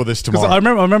 You can deal with this 'Cause tomorrow. I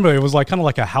remember it was like kind of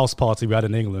like a house party we had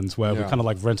in England where we Yeah. kind of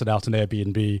like rented out an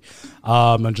Airbnb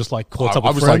and just like caught I- up I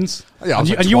with was like- friends. yeah, I was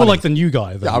and, like you were 20. like the new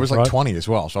guy. Then, Yeah, I was like right? 20 as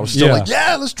well, so I was still Yeah. like,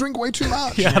 yeah, let's drink way too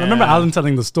much. Yeah, and I remember Alan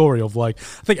telling the story of like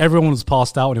I think everyone was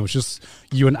passed out and it was just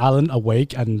you and Alan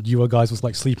awake and you guys was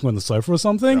like sleeping on the sofa or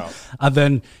something. And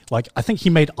then like I think he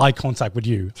made eye contact with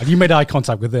you and you made eye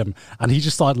contact with him and he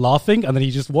just started laughing and then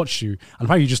he just watched you and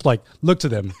how you just like looked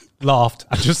at him, laughed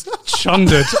and just chunned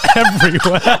it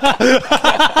everywhere.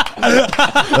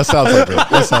 That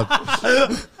sounds like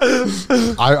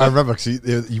it. I remember because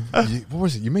you what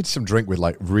was it? You made some drink with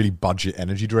like really budget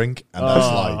energy drink, and that's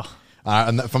like.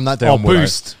 From that day onward,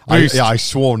 Boost. I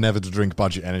swore never to drink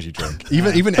budget energy drink.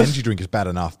 Even energy drink is bad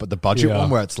enough, but the budget Yeah. one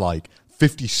where it's like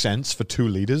 50 cents for 2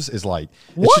 liters is like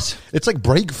What? It's like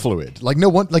brake fluid. Like no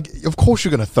one like. Of course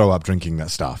you're gonna throw up drinking that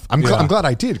stuff. I'm glad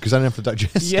I did because I didn't have to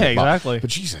digest. Yeah, it, but- exactly. But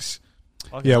Jesus.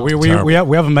 Yeah, we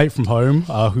have a mate from home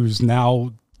who's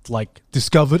now like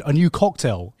discovered a new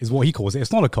cocktail is what he calls it.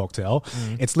 It's not a cocktail.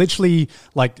 It's literally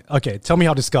like, okay, tell me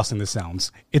how disgusting this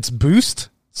sounds. It's Boost.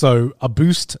 So a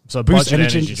Boost, So Boost budget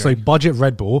energy so drink. budget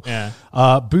Red Bull, Yeah.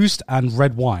 Boost and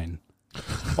red wine.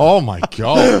 Oh my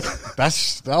god.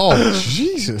 That's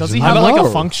Jesus. Does he I have like know. a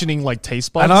functioning like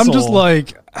taste buds? And I'm just or-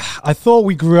 like, I thought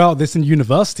we grew out this in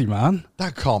university, man.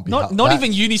 That can't be. not that-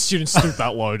 even uni students stoop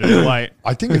that low, dude. Like,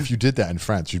 I think if you did that in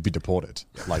France, you'd be deported.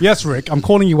 Like, Yes, Rick, I'm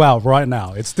calling you out right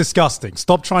now. It's disgusting.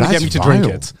 Stop trying to that's get me to vile.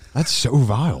 drink it. That's so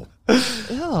vile.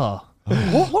 ugh.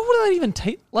 What would that even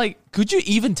taste like? Could you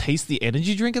even taste the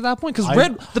energy drink at that point?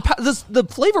 Because the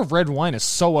flavor of red wine is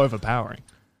so overpowering.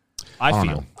 I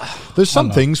feel There's some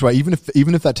things where even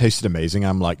if that tasted amazing,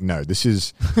 I'm like, no, this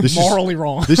is morally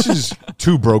wrong. This is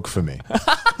too broke for me.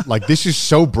 Like this is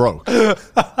so broke,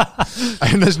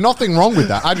 and there's nothing wrong with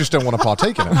that. I just don't want to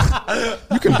partake in it.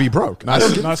 You can be broke. Nice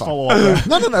Fine. follow up there.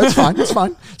 No, it's fine. It's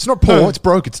fine. It's not poor. It's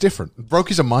broke. It's different.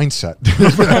 Broke is a mindset.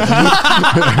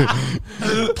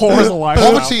 Poor is a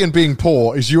lifestyle. Poverty and being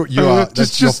poor is your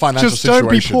that's your financial just situation.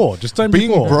 don't be poor. Just don't be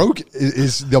being poor. broke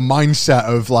is the mindset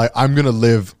of like I'm gonna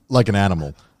live like an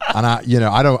animal, and I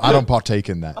don't partake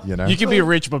in that. You know, You can be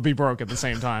rich but be broke at the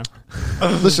same time.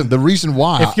 listen. The reason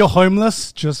why If you're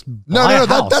homeless, just no, buy a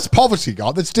house. that's poverty,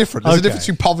 God. That's different. There's a Okay. difference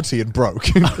between poverty and broke.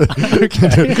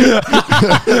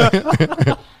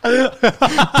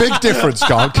 Big difference,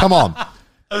 God. Come on.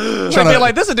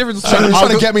 Like, there's a difference. Trying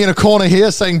to get me in a corner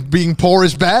here saying being poor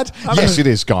is bad? Yes, it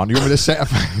is, Gone. You want me to say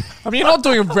I mean, you're not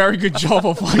doing a very good job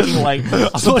of fucking like I'm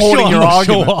not supporting sure- your I'm not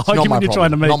sure argument. what argument you're trying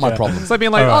to make. Not my here. problem. It's like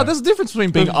being like, All right. there's a difference between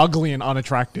being ugly and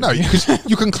unattractive. No, because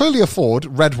you can clearly afford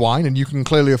red wine and you can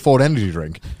clearly afford energy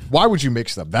drink. Why would you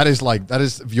mix them? That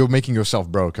is you're making yourself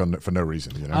broke for no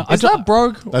reason. You know, Is that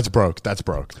broke? that's broke. That's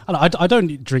broke. I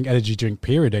don't drink energy drink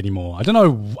period anymore. I don't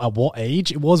know at what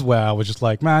age it was where I was just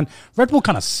like, man, Red Bull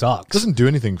kind of sucks. Doesn't do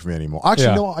anything for me anymore. Actually, Yeah.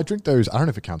 you know what? I drink those. I don't know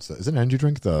if it counts. Is it an energy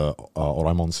drink? The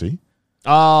Oraimon C.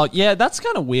 Yeah, that's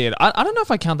kind of weird. I don't know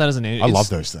if I count that as an. I love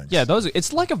those things. Yeah, those.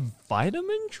 It's like a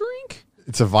vitamin drink,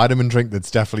 It's a vitamin drink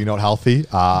that's definitely not healthy.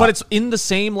 but it's in the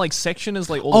same like section as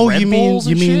like all Oh, the Red you mean Bulls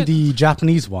and shit? the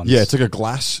Japanese ones? yeah, it's like a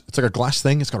glass. It's like a glass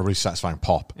thing. It's got a really satisfying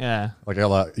pop. Yeah. Like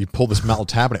you pull this metal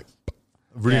tab and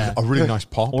a really nice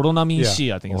pop. Oronami Yeah.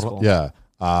 Shi, I think it's called. Yeah.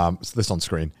 It's this on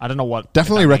screen. I don't know what.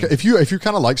 Definitely that recommend means. if you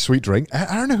kind of like sweet drink.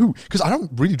 I don't know who because I don't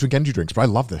really drink energy drinks, but I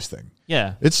love this thing.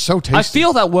 Yeah. It's so tasty. I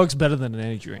feel that works better than an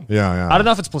energy drink. Yeah. I don't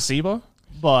know if it's placebo,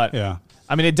 but Yeah.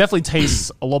 I mean, it definitely tastes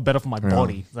a lot better for my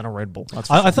body than a Red Bull. That's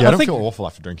for I sure. don't feel awful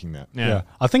after drinking that. Yeah.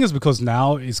 I think it's because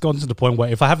now it's gotten to the point where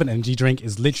if I have an energy drink,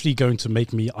 it's literally going to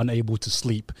make me unable to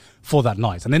sleep for that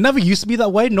night. And it never used to be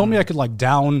that way. Normally I could like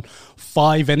down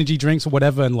 5 energy drinks or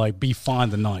whatever and like be fine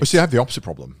the night. But see, I have the opposite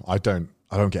problem. I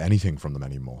don't get anything from them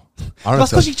anymore.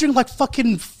 That's because you drink like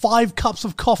fucking 5 cups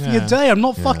of coffee a day. I'm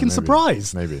not fucking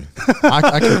surprised. Maybe.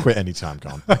 I can quit anytime,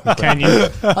 Con. Can you?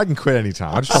 I can quit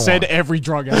anytime. I just don't Said want. every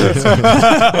drug addict.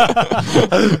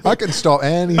 I can stop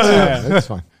anytime. It's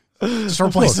fine. Just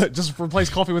replace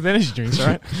coffee with energy drinks,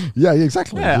 right? Yeah,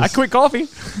 exactly. Yeah, I quit coffee.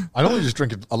 I normally just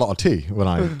drink a lot of tea when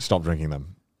I stop drinking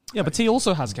them. Yeah, but tea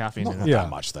also has caffeine in it. Not that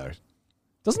much, though.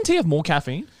 Doesn't tea have more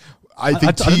caffeine? I think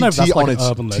I don't know if that's like an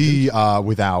urban tea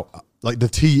without like the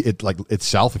tea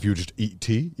itself. If you just eat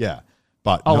tea,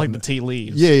 but Like the tea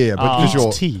leaves. yeah. But because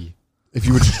you're tea. if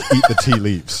you would just eat the tea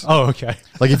leaves, Oh, okay.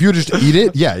 like if you would just eat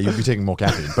it, you'd be taking more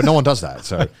caffeine. But no one does that,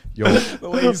 so you're The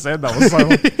way you said that was so.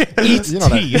 Eat you know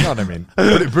tea. you know what I mean.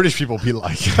 British people be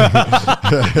like It's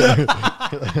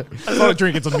not a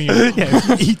drink, it's a meal.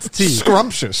 Yeah, eat tea.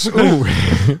 scrumptious.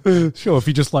 Ooh. Sure, if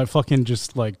you just like fucking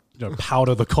just like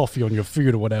powder the coffee on your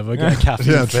food or whatever, get a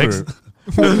caffeine Yeah, fix. true.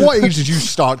 Well, what age did you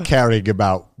start caring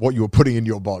about what you were putting in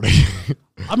your body?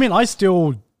 I mean, I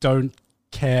still don't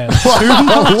care.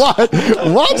 What?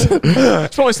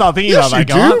 Probably start thinking Yes, about you that,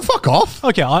 guy. do. Fuck off.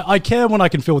 Okay, I care when I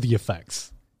can feel the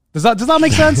effects. Does that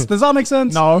make sense? Does that make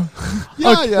sense? No.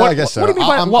 Yeah, I guess so. What do you mean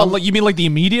by I'm- what? I'm- Like, you mean like the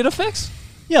immediate effects?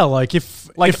 Yeah, like if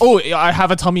I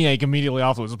have a tummy ache immediately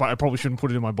afterwards, but I probably shouldn't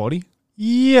put it in my body.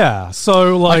 yeah.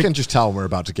 So I like can just tell we're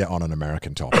about to get on an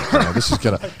American topic. This is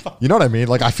gonna, you know what I mean?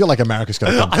 Like, I feel like America's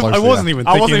gonna come close. I wasn't even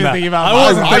I thinking wasn't even that. thinking about I that.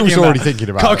 wasn't I was thinking already that. thinking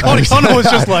about it. Connor was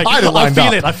just like, I had it I lined feel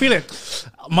up. it. I feel it.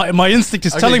 My instinct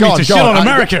is Okay, telling go me on, to go shit on. on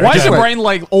America. Why is again. your brain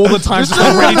like all the time just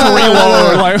like, ready to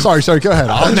reload? Like, Sorry, go ahead.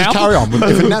 I'll Now? just carry on.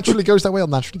 If it naturally goes that way, I'll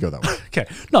naturally go that way. Okay.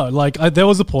 No, like there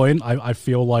was a point I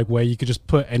feel like where you could just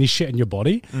put any shit in your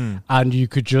body and you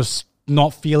could just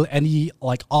not feel any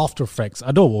like after effects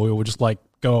at all. Or it would just like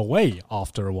go away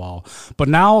after a while. But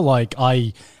now like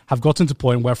I have gotten to a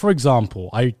point where, for example,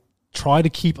 I try to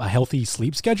keep a healthy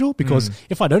sleep schedule because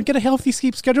if I don't get a healthy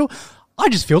sleep schedule, I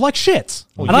just feel like shit.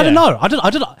 I don't know.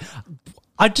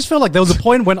 I just feel like there was a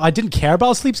point when I didn't care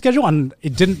about a sleep schedule and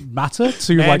it didn't matter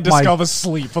to man like my discovers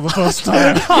sleep for the first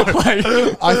time. Like,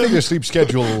 I think your sleep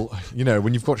schedule,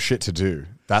 when you've got shit to do,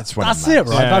 that's when That's it it, matters.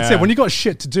 right? Yeah, That's yeah. it. When you got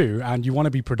shit to do and you want to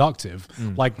be productive,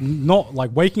 like not like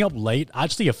waking up late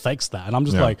actually affects that. And I'm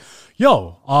just Yeah. like,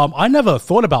 I never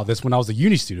thought about this when I was a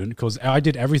uni student because I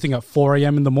did everything at 4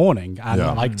 a.m. in the morning and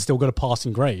Yeah. I still got a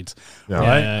passing grade, Yeah.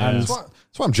 right? Yeah. And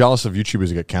That's why I'm jealous of YouTubers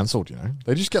who get cancelled.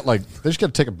 They just get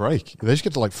to take a break. They just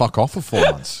get to like fuck off for 4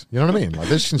 months. You know what I mean? Like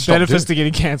they just can stop. benefits doing- to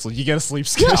getting cancelled. You get a sleep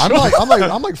schedule. Yeah,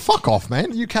 I'm like, fuck off,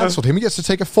 man. You cancelled him. He gets to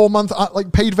take a 4-month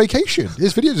like paid vacation.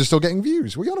 His videos are still getting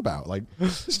views. What are you on about? Like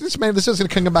this man, this is going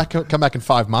to come back in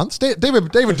 5 months.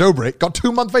 David Dobrik got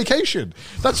 2-month vacation.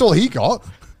 That's all he got.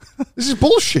 This is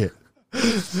bullshit.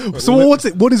 so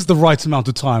what is the right amount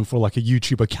of time for like a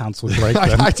YouTuber cancelled break?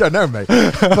 Then? I don't know, mate.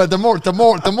 But the more,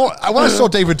 when I saw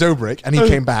David Dobrik and he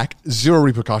came back, 0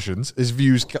 repercussions. His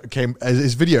views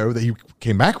his video that he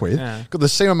came back with got the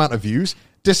same amount of views.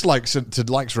 Dislikes to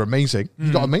likes are amazing.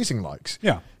 He got amazing likes.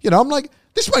 Yeah. I'm like,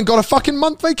 this man got a fucking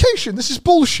month vacation. This is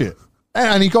bullshit.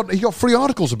 And he got free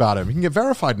articles about him. He can get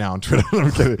verified now on Twitter.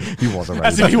 I'm kidding. He was already.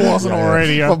 As if he wasn't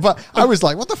already, yeah. But I was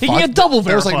like, what the He fuck? can get double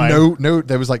There was like verified.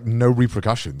 there was like no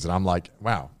repercussions, and I'm like,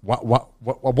 wow.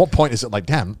 What point is it like?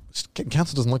 Damn, getting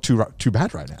cancelled doesn't look too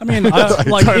bad right now. I mean,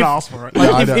 like Don't ask for it. Yeah, I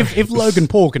like know. if Logan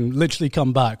Paul can literally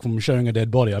come back from showing a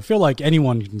dead body, I feel like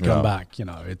anyone can come Yeah. back.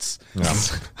 It's, Yeah.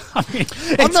 I mean,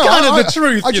 it's no, kind of I- the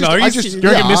truth. I just- I He's- just- You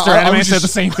reckon Yeah, Mr. I Anime was said just- the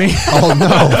same thing? Oh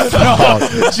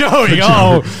no! Joey,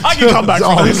 I can come back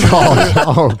from this.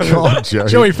 Oh god, Joey.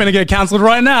 Joey finna get cancelled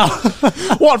right now.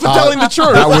 What, for telling the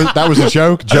truth? That was a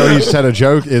joke. Joey said a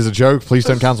joke is a joke. Please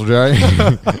don't cancel Joey.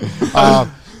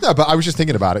 No, but I was just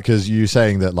thinking about it because you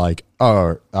saying that like,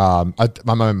 my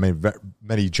mum made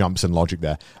many jumps in logic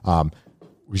there.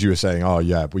 Because you were saying, well,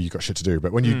 you got shit to do.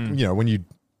 But when you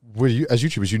as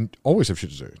YouTubers, you always have shit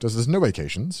to do. There's no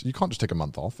vacations. You can't just take a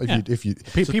month off. If you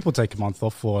People take a month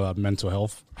off for a mental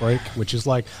health break, which is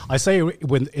like, I say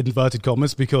with inverted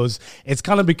commas because it's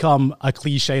kind of become a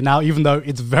cliche now, even though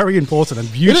it's very important and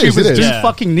YouTubers it is. do Yeah.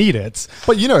 fucking need it.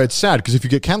 But it's sad because if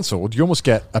you get cancelled, you almost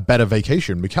get a better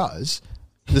vacation because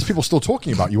there's people still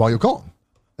talking about you while you're gone.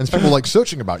 And there's people like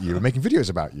searching about you and making videos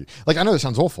about you. Like, I know that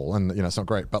sounds awful and it's not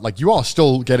great, but like you are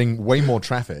still getting way more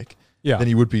traffic than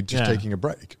you would be just taking a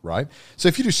break, right? So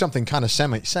if you do something kind of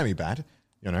semi bad,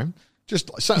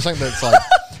 just something that's like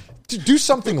do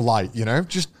something light, you know?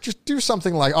 Just do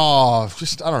something like, I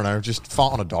don't know, just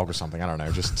fart on a dog or something. I don't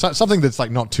know. Just something that's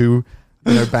like not too,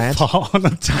 bad. Fart on a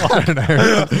dog.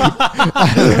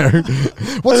 I don't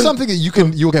know. What's something that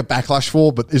you'll get backlash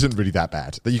for, but isn't really that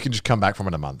bad, that you can just come back from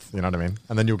in a month, you know what I mean?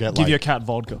 And then you'll get Give your cat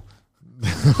vodka.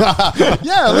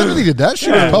 yeah, I literally did that.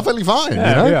 Shit, was perfectly fine, you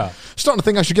know? Yeah. Starting to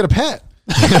think I should get a pet.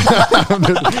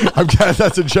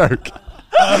 That's a joke.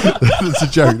 That's a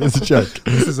joke.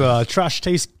 This is a Trash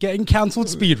Taste getting cancelled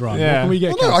speedrun. Yeah. What can we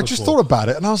get Well, no, I cancelled just for? thought about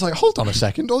it and I was like, hold on a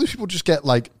second. All these people just get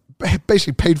like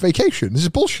basically paid vacation. This is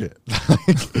bullshit. I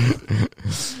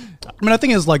mean, I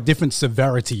think it's like different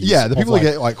severities. Yeah, the of, people like,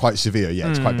 that get like quite severe, yeah,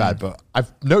 it's quite bad. But I'm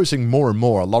noticing more and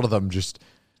more, a lot of them just,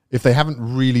 if they haven't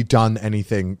really done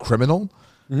anything criminal,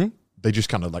 they just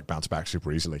kind of like bounce back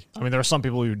super easily. I mean, there are some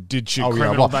people who did shoot Oh,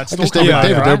 criminal. yeah, well, That's I still guess coming out,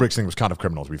 David right? Dobrik's thing was kind of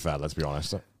criminal, to be fair, let's be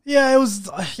honest. Yeah, it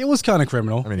was kind of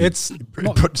criminal. I mean, it's it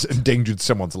not, endangered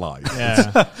someone's life.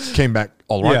 Yeah. Came back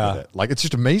all right Yeah. with it. Like, it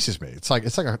just amazes me. It's like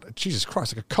a, Jesus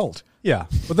Christ, like a cult. yeah.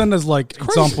 But then there's like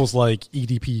examples like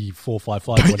EDP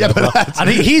 455 Yeah, whatever. but and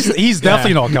he's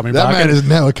definitely not coming That back. man is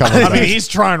never coming I back. mean, he's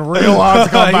trying real hard to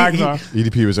come back, though.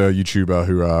 EDP was a YouTuber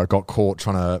who got caught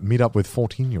trying to meet up with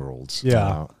 14-year-olds.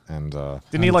 Yeah.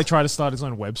 Didn't he like try to start his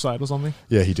own website or something?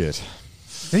 Yeah, he did.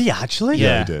 Did he actually?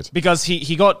 Yeah, he did. Because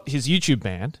he got his YouTube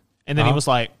banned, and then he was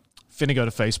like, finna go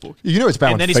to Facebook. You know it's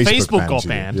bad And when then his Facebook bans got you.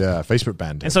 banned. Yeah, Facebook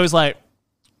banned him. And so he's like,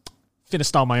 finna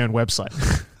start my own website.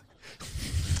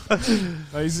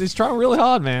 he's trying really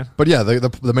hard, man. But yeah,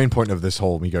 the main point of this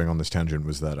whole me going on this tangent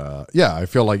was that I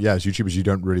feel like as YouTubers you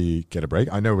don't really get a break.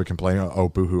 I know we're complaining, oh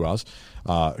boo-hoo us.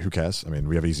 Who cares? I mean,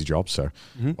 we have easy jobs, so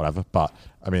whatever. But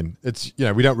I mean, it's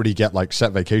we don't really get like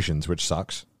set vacations, which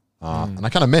sucks. And I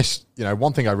kind of miss,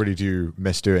 one thing I really do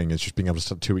miss doing is just being able to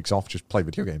take 2 weeks off, just play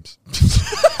video games.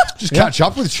 Just catch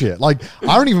up with shit. Like,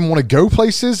 I don't even want to go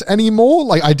places anymore.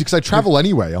 Like, because I travel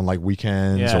anyway on like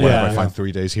weekends or whatever. I find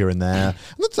 3 days here and there.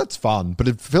 And that's fun, but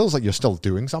it feels like you're still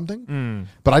doing something.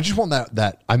 But I just want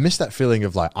that I miss that feeling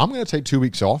of like, I'm going to take 2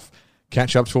 weeks off,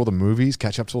 catch up to all the movies,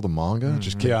 catch up to all the manga,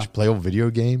 just play all video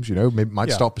games, maybe might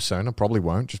start Persona, probably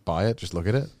won't, just buy it, just look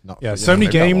at it. So many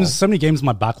games in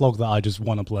my backlog that I just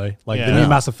want to play. Like the new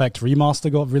Mass Effect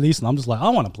remaster got released and I'm just like, I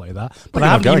want to play that. But I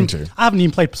haven't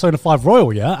even played Persona 5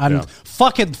 Royal yet, and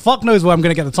fuck knows where I'm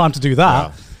going to get the time to do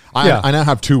that. I now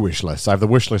have 2 wish lists. I have the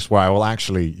wish list where I will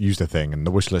actually use the thing, and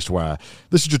the wish list where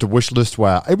this is just a wish list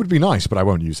where it would be nice, but I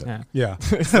won't use it. Yeah.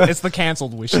 It's the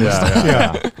cancelled wish list.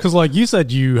 Yeah. Because like you said,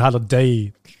 you had a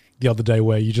day the other day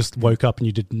where you just woke up and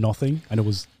you did nothing, and it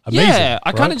was amazing. Yeah,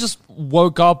 I kind of right? just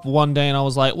woke up one day and I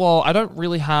was like, well, I don't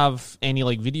really have any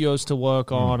like videos to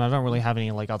work on. I don't really have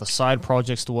any like other side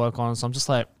projects to work on. So I'm just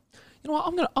like, you know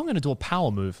what? I'm gonna do a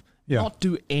power move. Yeah. Not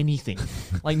do anything.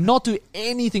 Like, not do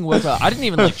anything work. I didn't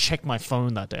even like check my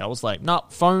phone that day. I was like, nah,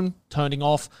 phone turning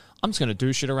off. I'm just gonna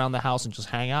do shit around the house and just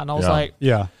hang out. And I was like,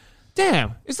 Yeah.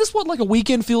 damn, is this what like a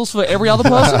weekend feels for every other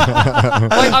person?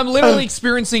 Like, I'm literally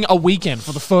experiencing a weekend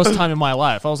for the first time in my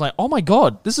life. I was like, oh my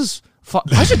God, this is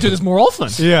I should do this more often.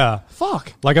 Yeah.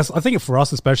 Fuck. Like, I think for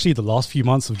us, especially, the last few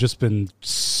months have just been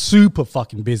super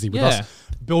fucking busy with us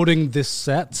building this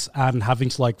set and having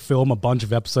to like film a bunch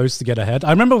of episodes to get ahead.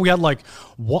 I remember we had like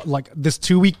this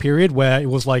 2 week period where it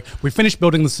was like we finished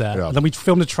building the set and then we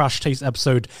filmed a Trash Taste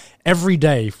episode every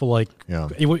day for like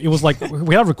it was like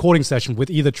we had a recording session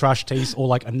with either Trash Taste or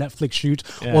like a Netflix shoot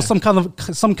or some kind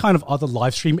of other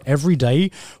live stream every day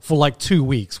for like 2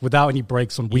 weeks without any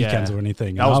breaks on weekends or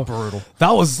anything. That was brutal.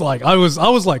 That was like I was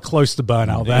like close to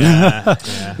burnout then.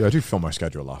 Yeah, I do fill my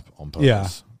schedule up on purpose. Yeah.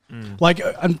 Like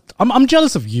I'm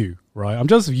jealous of you, right? I'm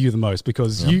jealous of you the most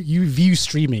because you view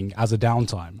streaming as a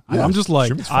downtime. And I'm just like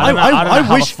I don't know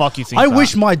how the fuck you think I that.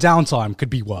 wish my downtime could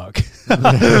be work.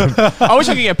 I wish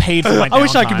I could get paid for my downtime. I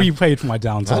wish I could be paid for my I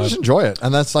just downtime. enjoy it,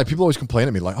 and that's like people always complain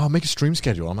at me like, "Oh, make a stream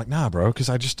schedule." I'm like, "Nah, bro," because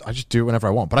I just do it whenever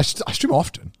I want. But I stream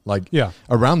often, like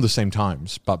around the same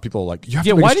times. But people are like, "You have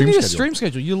to make why a do you need a schedule." stream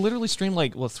schedule? You literally stream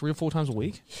like 3 or 4 times a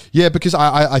week. Yeah, because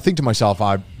I think to myself,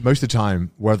 most of the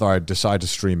time whether I decide to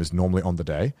stream is normally on the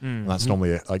day, and that's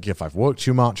normally like if I've worked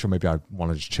too much or maybe I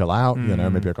want to just chill out.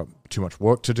 Maybe I've got too much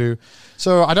work to do.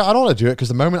 So I don't want to do it because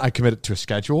the moment I commit it to a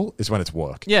schedule is when it's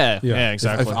work. Yeah,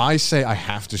 exactly. If I say I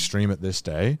have to stream it this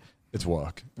day, it's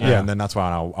work. And then that's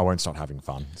why I won't start having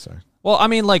fun. So Well, I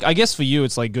mean, like, I guess for you,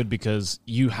 it's like good because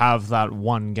you have that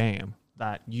one game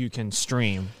that you can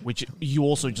stream, which you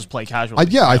also just play casually.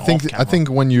 I think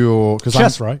when you're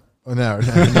Chess, right? No.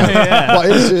 Well,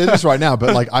 it is right now,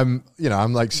 but like I'm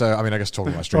like, so I mean, I guess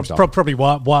talking about stream stuff. Probably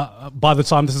by the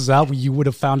time this is out, you would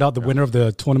have found out the winner of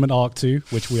the tournament Arc 2,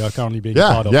 which we are currently being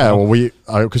part of. Yeah, well,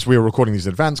 because we were recording these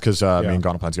in advance because me and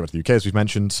Garner plan to go to the UK, as we've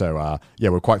mentioned. So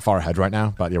we're quite far ahead right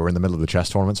now, but we're in the middle of the chess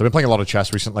tournament. So I've been playing a lot of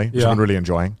chess recently, which I've been really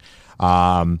enjoying.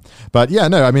 But yeah,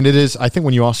 no, I mean, I think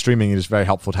when you are streaming, it is very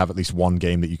helpful to have at least one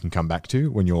game that you can come back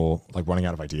to when you're like running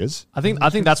out of ideas. I think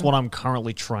that's what I'm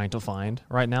currently trying to find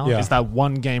right now. Is that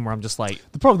one game where I'm just like,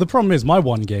 the problem is my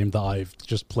one game that I've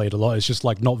just played a lot is just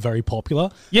like not very popular.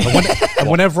 Yeah. And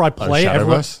whenever I play,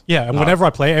 Shadowverse? I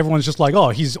play, everyone's just like, oh,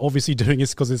 he's obviously doing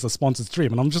this because it's a sponsored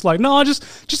stream, and I'm just like, no, I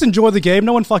just enjoy the game.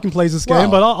 No one fucking plays this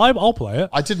game, but I'll play it.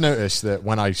 I did notice that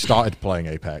when I started playing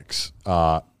Apex,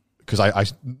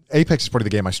 because Apex is probably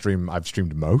the game I've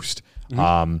streamed most.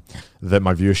 That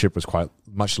my viewership was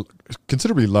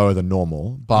considerably lower than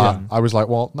normal, but I was like,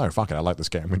 well, no, fuck it, I like this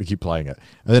game, I'm going to keep playing it.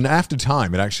 And then after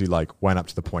time, it actually like went up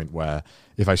to the point where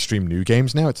if I stream new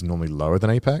games now, it's normally lower than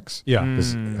Apex.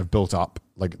 Because I've built up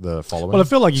like the following. Well, I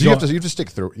feel like you have to stick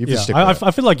through.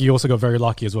 I feel like you also got very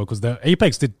lucky as well because the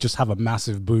Apex did just have a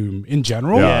massive boom in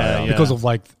general because of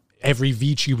like every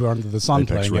VTuber under the sun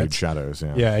Apex playing Raid it. Shadows,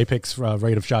 Apex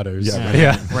Raid of Shadows.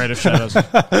 Raid of Shadows.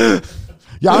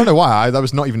 Yeah, I don't know why. That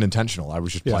was not even intentional. I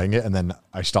was just playing it, and then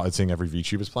I started seeing every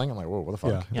VTubers playing. I'm like, whoa, what the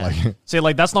fuck? Yeah. Like, see,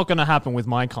 like that's not going to happen with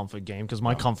my comfort game because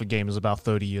my comfort game is about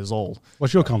 30 years old.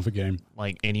 What's your comfort game?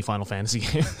 Like any Final Fantasy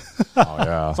game. Oh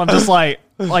yeah. So I'm just like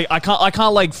I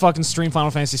can't like fucking stream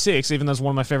Final Fantasy 6, even though it's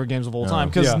one of my favorite games of all time,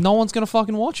 because no one's going to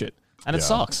fucking watch it, and it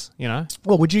sucks. You know.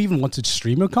 Well, would you even want to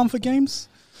stream your comfort games?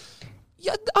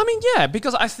 Yeah, I mean, yeah,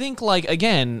 because I think like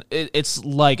again, it's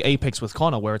like Apex with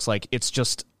Connor, where it's like it's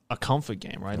just a comfort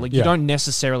game, right? Like you don't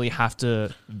necessarily have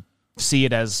to see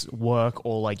it as work,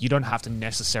 or like you don't have to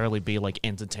necessarily be like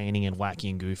entertaining and wacky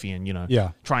and goofy and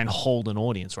try and hold an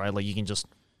audience, right? Like you can just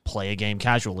play a game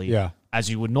casually as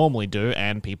you would normally do,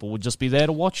 and people would just be there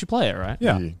to watch you play it, right?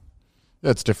 Yeah,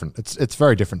 it's different. It's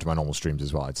very different to my normal streams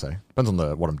as well, I'd say. Depends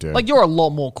on what I'm doing. Like you're a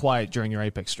lot more quiet during your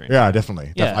Apex stream. Yeah,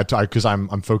 definitely. Yeah. Because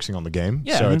I'm focusing on the game,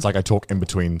 so it's like I talk in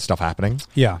between stuff happening.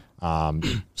 Yeah.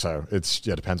 So it's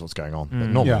depends what's going on. But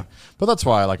normally, but that's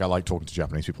why I like talking to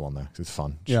Japanese people on there because it's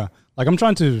fun. Yeah, like I'm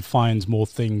trying to find more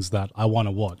things that I want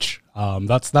to watch.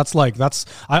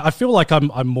 I feel like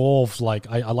I'm more of like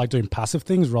I like doing passive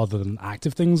things rather than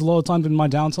active things a lot of times in my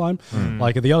downtime.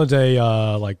 Like the other day,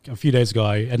 like a few days ago,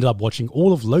 I ended up watching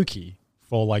all of Loki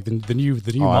for like the new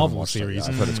Marvel series.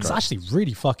 It's actually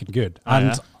really fucking good.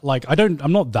 And like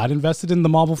I'm not that invested in the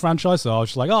Marvel franchise, so I was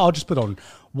just like, I'll just put on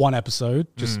one episode,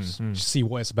 just see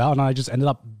what it's about, and I just ended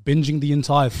up binging the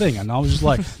entire thing, and I was just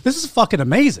like, this is fucking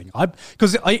amazing.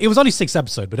 Because it was only 6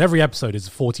 episodes, but every episode is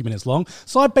 40 minutes long,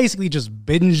 so I basically just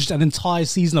binged an entire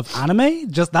season of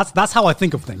anime. Just that's how I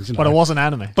think of things. You know? But it wasn't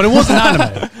anime.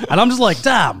 And I'm just like,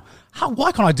 damn.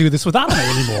 Why can't I do this with anime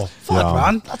anymore? Fuck,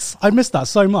 man. I miss that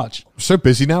so much. I'm so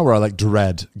busy now where I like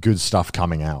dread good stuff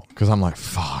coming out because I'm like,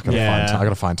 fuck, I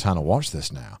gotta find time to watch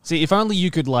this now. See, if only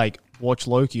you could like watch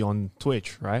Loki on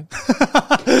Twitch, right?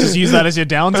 Just use that as your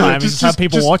downtime and just have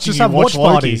people watching you watch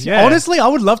parties. Yeah. Honestly, I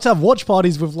would love to have watch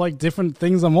parties with like different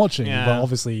things I'm watching, but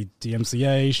obviously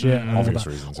DMCA shit,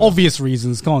 obvious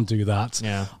reasons can't do that.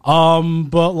 Yeah.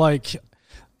 But like.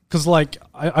 Because, like,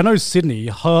 I know Sydney,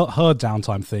 her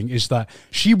downtime thing is that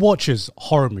she watches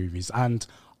horror movies, and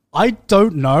I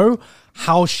don't know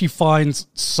how she finds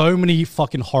so many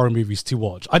fucking horror movies to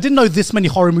watch. I didn't know this many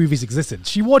horror movies existed.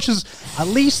 She watches at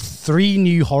least 3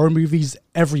 new horror movies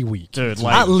every week. Dude,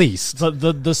 like, at least.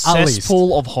 The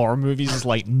cesspool of horror movies is,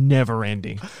 like, never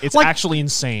ending. It's like, actually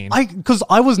insane. Because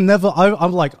I was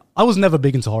never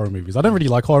big into horror movies. I don't really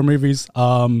like horror movies.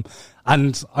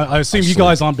 And I assume you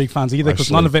guys aren't big fans either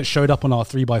because none of it showed up on our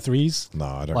 3x3s. No,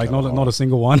 I don't. Like not a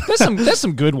single one. There's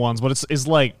some good ones, but it's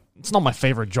like it's not my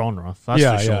favorite genre. That's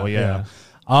for sure. Yeah.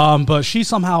 But she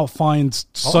somehow finds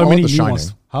so many new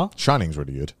ones. Huh? Shining's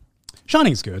really good.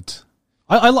 Shining's good.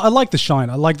 I like The Shine.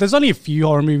 There's only a few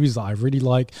horror movies that I really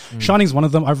like. Shining's one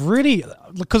of them.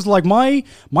 Because like my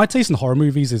taste in horror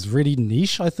movies is really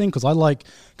niche, I think, because I like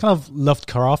kind of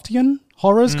Lovecraftian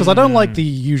horrors, because I don't like the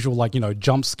usual, like, you know,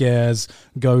 jump scares,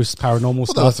 ghosts, paranormal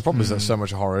stuff. That's the problem, is that so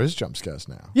much horror is jump scares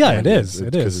now. Yeah, it is.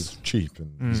 Because it's cheap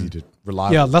and easy to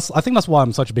reliable. Yeah, I think that's why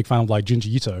I'm such a big fan of like Junji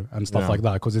Ito and stuff like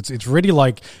that, because it's really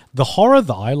like the horror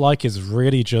that I like is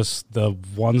really just the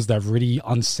ones that really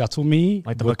unsettle me,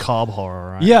 like the macabre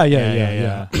horror, right?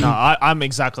 Yeah. No, I'm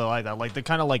exactly like that. Like the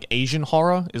kind of like Asian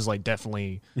horror is like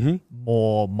definitely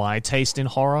more my taste in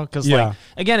horror, because like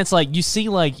again, it's like you see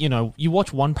like you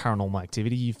watch one Paranormal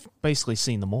Activity, you've basically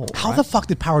seen them all. How the fuck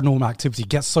did Paranormal Activity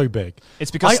get so big?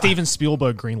 It's because Steven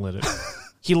Spielberg greenlit it.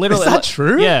 He literally. Is that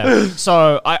true? Yeah.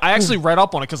 So I actually read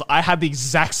up on it because I had the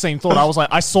exact same thought. I was like,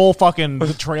 I saw fucking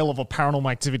the trailer of a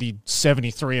Paranormal Activity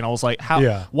 73, and I was like,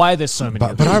 why are there so many?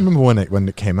 But I remember when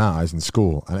it came out, I was in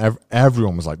school, and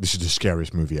everyone was like, "This is the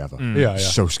scariest movie ever."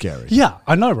 So scary. Yeah,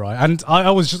 I know, right? And I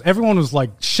was just everyone was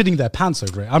like shitting their pants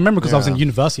over it. I remember because I was in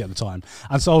university at the time,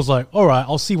 and so I was like, "All right,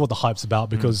 I'll see what the hype's about."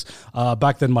 Because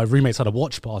back then my roommates had a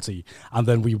watch party, and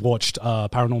then we watched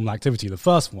Paranormal Activity, the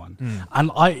first one,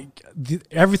 and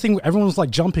everyone was like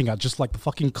jumping at just like the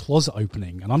fucking closet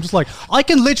opening, and I'm just like, I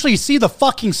can literally see the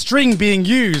fucking string being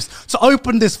used to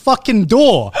open this fucking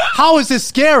door. How is this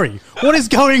scary? What is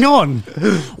going on?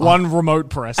 One remote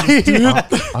press.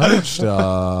 I watched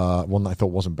one that I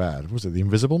thought wasn't bad. What was it The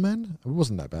Invisible Man? It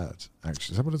wasn't that bad,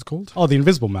 actually. Is that what it's called? Oh, The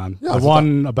Invisible Man. Yeah, the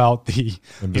one about the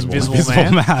Invisible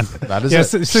Man. That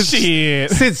is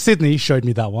Shit. Sydney showed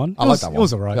me that one. I like that one. It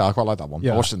was alright. Yeah, I quite like that one.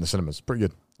 Yeah. I watched it in the cinemas. Pretty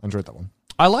good. I enjoyed that one.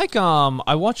 I like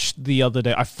I watched the other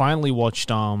day. I finally watched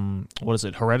what is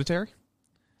it? Hereditary.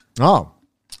 Oh,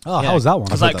 how was that one?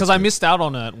 Because I missed out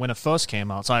on it when it first came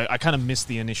out, so I kind of missed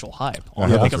the initial hype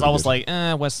on it because I was like,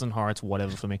 Western horror, it's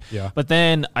whatever for me. Yeah. But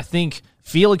then I think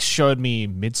Felix showed me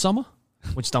Midsummer,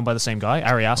 which is done by the same guy,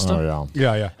 Ari Aster. Oh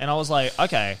yeah. Yeah. And I was like,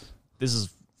 okay, this is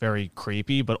very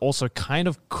creepy, but also kind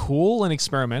of cool and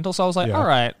experimental. So I was like, all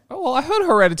right, well, I heard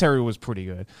Hereditary was pretty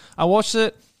good. I watched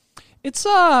it.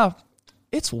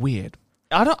 It's weird.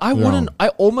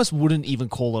 I almost wouldn't even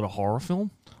call it a horror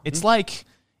film. It's like,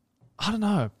 I don't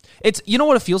know. It's, you know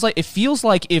what it feels like? It feels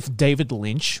like if David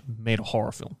Lynch made a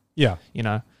horror film. Yeah.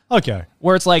 Okay.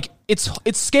 Where it's like, it's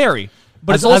scary.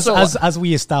 But as, it's also as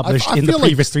we established I in the feel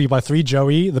previous 3x3,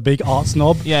 Joey, the big art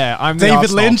snob. yeah, I'm David the art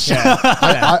snob. Lynch.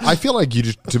 Yeah. I feel like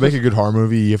to make a good horror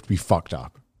movie, you have to be fucked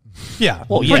up. Yeah.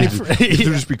 Well, You yeah. have to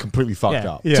just be completely fucked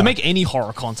Yeah. up. Yeah. To make any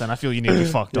horror content, I feel you need to be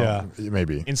fucked up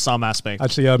Maybe. in some aspect.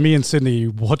 Actually, me and Sydney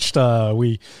watched.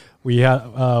 We had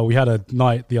a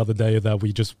night the other day that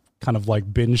we just kind of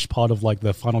like binged part of like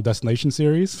the Final Destination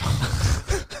series.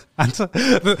 And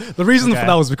the reason for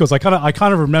that was because I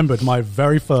kind of remembered my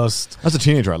very first. As a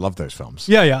teenager, I loved those films.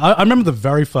 Yeah. I remember the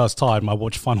very first time I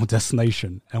watched Final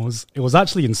Destination, and it was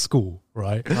actually in school,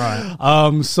 right?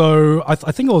 Right. So I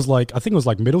think it was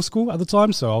like middle school at the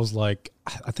time. So I was like,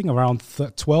 I think around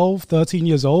 12, 13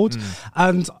 years old,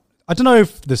 and I don't know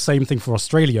if the same thing for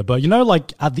Australia, but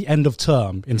like at the end of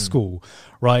term in school,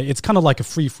 right? It's kind of like a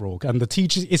free for all, and the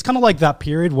teachers. It's kind of like that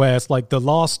period where it's like the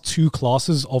last 2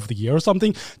 classes of the year or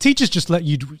something. Teachers just let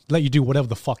you do whatever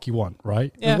the fuck you want,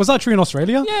 right? Yeah. Was that true in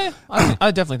Australia? Yeah,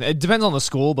 I definitely think it depends on the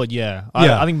school, but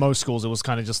I think most schools it was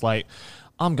kind of just like,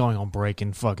 I'm going on break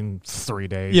in fucking 3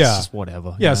 days. Yeah. Just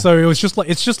whatever. Yeah. So it was just like,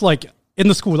 it's just like in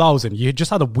the school I was in, you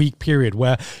just had a week period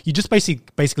where you just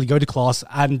basically go to class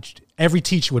and every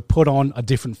teacher would put on a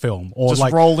different film or just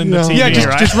like roll in the TV. Yeah,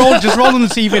 right? just roll in the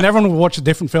TV and everyone would watch a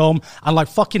different film, and like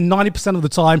fucking 90% of the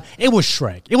time it was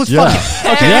Shrek. It was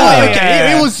fucking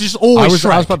okay. It was just always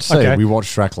Shrek. I was about to say okay. we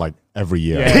watched Shrek like every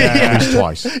year, Yeah. at least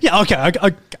twice. Yeah,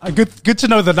 okay. Good to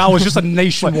know that was just a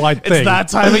nationwide thing. It's that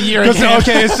time of year again.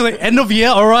 Okay, it's the end of year.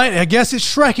 All right, I guess it's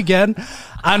Shrek again.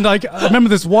 And I remember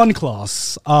this one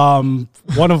class, one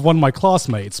of my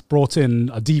classmates brought in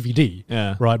a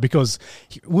DVD, right? Because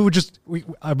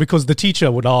because the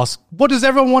teacher would ask, "What does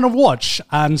everyone want to watch?"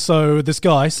 And so this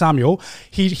guy Samuel,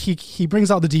 he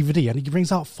brings out the DVD and he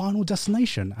brings out Final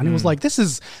Destination, and he was like, "This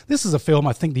is a film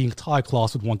I think the entire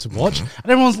class would want to watch."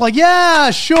 And everyone's like, "Yeah,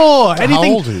 sure." How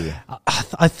old are you?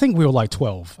 I think we were like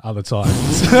 12 at the time.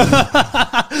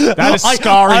 That is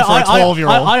scarring for a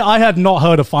 12-year-old. I had not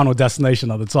heard of Final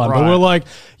Destination at the time, but Right. we were like,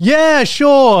 yeah,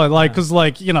 sure, like because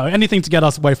like anything to get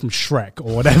us away from Shrek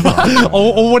or whatever,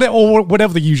 or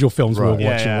whatever the usual films we were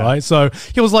watching, Yeah. right? So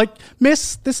he was like,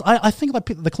 "Miss, this I think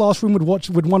the classroom would want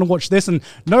to watch this," and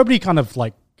nobody kind of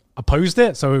like opposed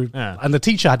it. So and the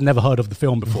teacher had never heard of the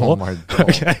film before. Oh my God.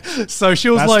 Okay, so she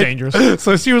was That's like, dangerous.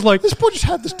 So she was like, This boy just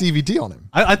had this DVD on him.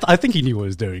 I think he knew what he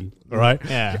was doing, right?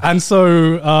 Yeah. And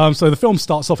so so the film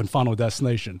starts off in Final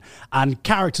Destination, and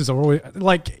characters are always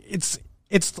like it's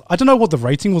I don't know what the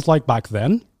rating was like back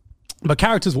then, but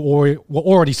characters were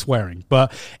already swearing.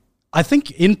 But I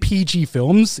think in PG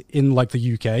films in like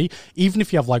the UK, even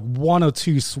if you have like 1 or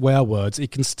 2 swear words,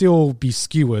 it can still be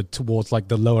skewered towards like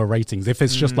the lower ratings if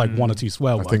it's just like 1 or 2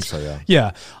 swear words. I think so, yeah.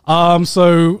 Yeah.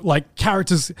 So like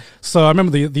characters. So I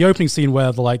remember the opening scene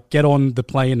where they like get on the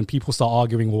plane and people start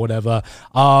arguing or whatever.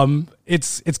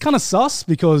 It's kind of sus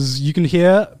because you can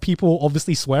hear people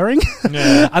obviously swearing,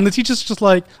 and the teacher's just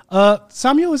like,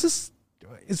 Samuel, is this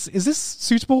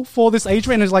suitable for this age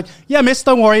range? And it's like, yeah, miss,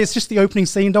 don't worry. It's just the opening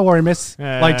scene. Don't worry, miss.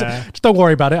 Like, just don't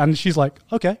worry about it. And she's like,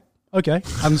 okay.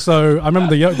 And so I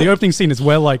remember the opening scene is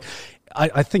where like,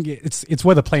 I think it's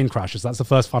where the plane crashes. That's the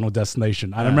first Final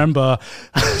Destination. And I remember,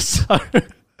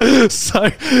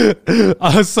 so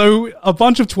a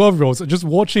bunch of 12-year-olds are just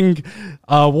watching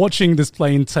this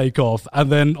plane take off,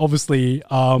 and then obviously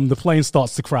the plane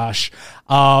starts to crash.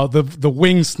 The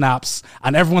wing snaps,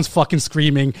 and everyone's fucking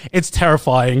screaming. It's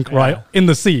terrifying, right? In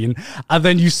the scene, and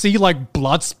then you see like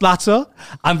blood splatter,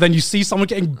 and then you see someone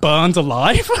getting burned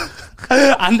alive,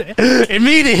 and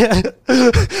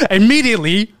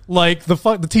immediately, like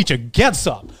the teacher gets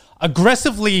up.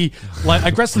 Aggressively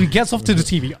gets off to the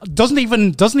TV, doesn't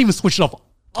even switch it off,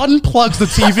 unplugs the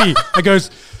TV and goes,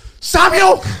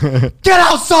 Samuel, get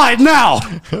outside now.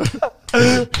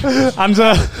 And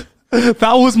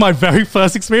that was my very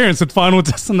first experience with Final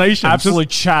Destination.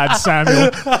 Absolute Chad Samuel.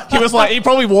 He was like, he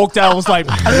probably walked out and was like,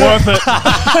 worth it.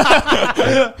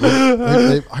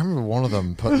 I remember one of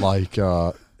them put like,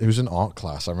 it was an art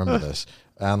class, I remember this.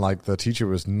 And like the teacher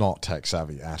was not tech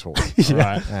savvy at all.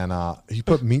 Right. And he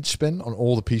put meat spin on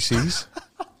all the PCs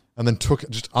and then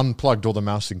just unplugged all the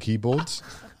mouse and keyboards.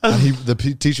 And the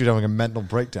teacher was having a mental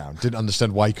breakdown. Didn't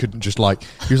understand why he couldn't just like,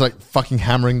 he was like fucking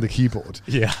hammering the keyboard.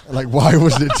 Yeah. Like, why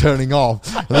wasn't it turning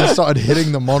off? And then started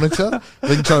hitting the monitor,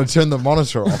 then trying to turn the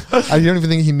monitor off. And you don't even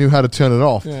think he knew how to turn it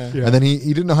off. Yeah. And then he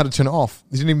didn't know how to turn it off.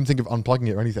 He didn't even think of unplugging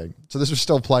it or anything. So this was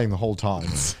still playing the whole time.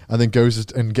 And then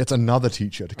goes and gets another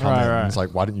teacher to come in. And it's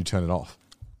like, why didn't you turn it off?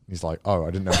 He's like, oh,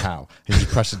 I didn't know how. He just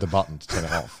presses the button to turn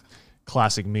it off.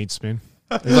 Classic meat spin.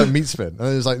 It was like meat spin. And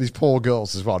there's like these poor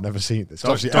girls as well. I've never seen this.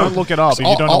 Don't look it up if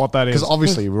you don't know what that is. Because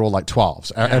obviously we're all like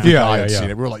 12s. Every guy had seen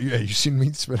it. We were like, yeah, you've seen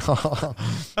meat spin.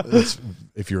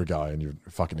 If you're a guy and you're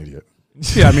a fucking idiot.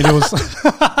 Yeah, I mean, it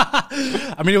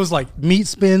was like meat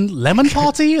spin, lemon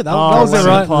party. That was it,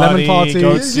 right? Lemon party.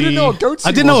 You didn't know what Goatsy was.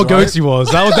 I didn't know what Goatsy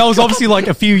was. That was obviously like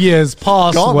a few years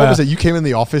past. God, what was it? You came in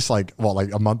the office like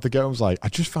a month ago. I was like, I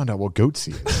just found out what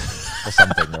Goatsy is. Or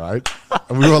something, right?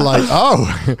 And we were like, oh,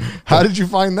 how did you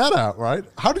find that out, right?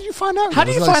 How did you find out? How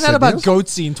did you find out about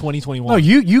Goatsy in 2021? No,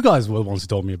 you guys were the ones who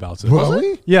told me about it.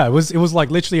 Really? Yeah, it was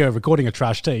like literally recording a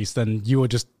Trash Taste, and you were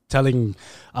just telling.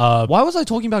 Why was I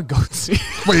talking about Goatsy?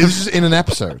 Wait, this was in an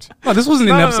episode. No, this wasn't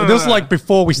in an episode. This was like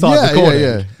before we started recording.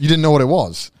 Yeah. You didn't know what it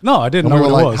was. No, I didn't know what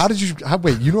it was. How did you?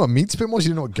 Wait, you know what meat spin was?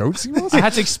 You didn't know what Goatsy was? I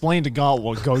had to explain to Gart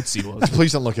what Goatsy was.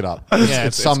 Please don't look it up.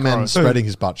 It's some man spreading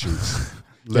his butt cheeks.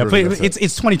 Yeah, but it's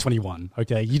 2021.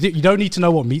 Okay, you don't need to know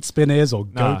what meat spin is or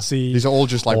Goatsy. These are all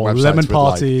just like websites lemon with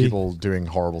party. like people doing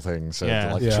horrible things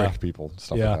to trick people.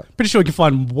 Stuff like that. Pretty sure you can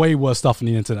find way worse stuff on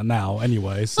the internet now.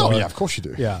 Anyway, so yeah, of course you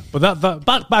do. Yeah, but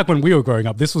that back when we were growing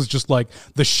up, this was just like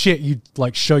the shit you'd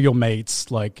like show your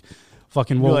mates like.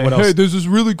 Fucking what else? Hey, there's this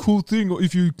really cool thing.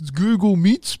 If you Google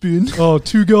meat spin. Oh,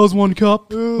 2 girls, 1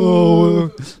 cup. I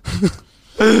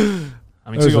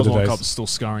mean, 2 Girls, 1 Cup is still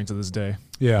scarring to this day.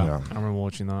 Yeah. I remember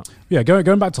watching that. Yeah,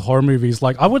 going back to horror movies,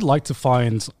 like I would like to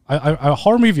find a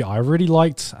horror movie I really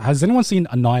liked. Has anyone seen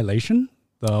Annihilation?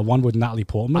 The one with Natalie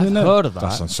Portman in it? I've heard of that.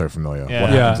 That sounds so familiar. Yeah. What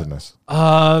happens in this? There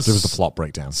was the plot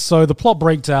breakdown. So the plot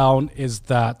breakdown is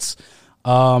that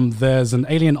there's an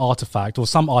alien artifact or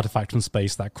some artifact from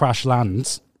space that crash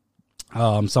lands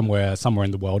somewhere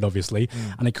in the world, obviously,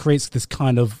 and it creates this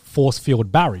kind of force field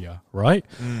barrier, right?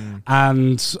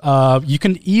 And you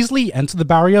can easily enter the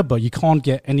barrier, but you can't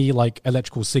get any like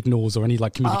electrical signals or any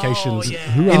like communications.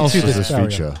 Who else does this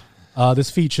feature? This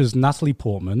features Natalie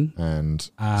Portman and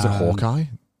is it Hawkeye?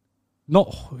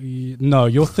 No,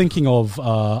 you're thinking of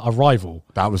Arrival.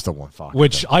 That was the one.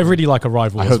 Which I really like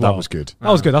Arrival. I heard that was good. That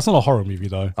was good. That's not a horror movie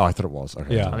though. Oh, I thought it was.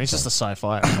 Okay. Yeah, I mean, it's just a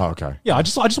sci-fi. Oh, okay. Yeah, I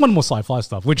just wanted more sci-fi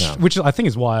stuff, which I think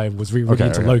is why I was really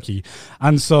into Loki,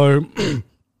 and so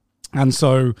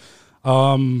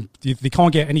they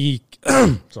can't get any.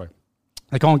 Sorry.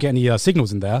 They can't get any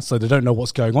signals in there, so they don't know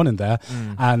what's going on in there.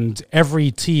 And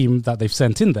every team that they've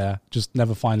sent in there just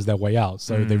never finds their way out.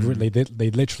 So they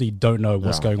literally don't know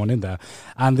what's going on in there.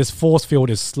 And this force field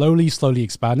is slowly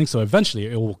expanding. So eventually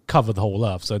it will cover the whole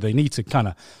Earth. So they need to kind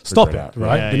of stop it,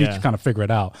 right? They need to kind of figure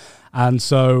it out. And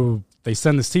so they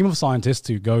send this team of scientists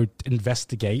to go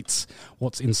investigate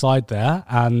what's inside there,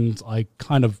 and I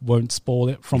kind of won't spoil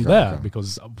it from there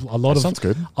because a lot of sounds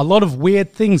good. A lot of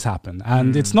weird things happen,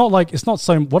 and it's not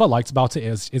so. What I liked about it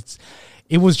is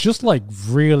it was just like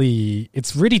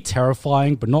it's really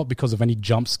terrifying, but not because of any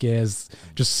jump scares.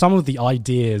 Just some of the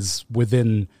ideas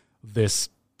within this.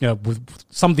 With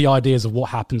some of the ideas of what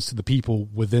happens to the people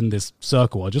within this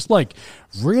circle are just like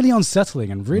really unsettling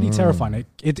and really terrifying.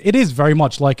 It is very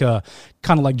much like a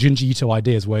kind of like Junji Ito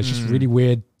ideas, where it's just really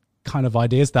weird kind of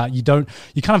ideas that you kind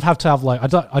of have to have like,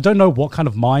 I don't know what kind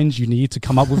of mind you need to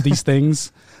come up with these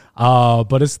things.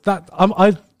 But it's that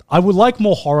I would like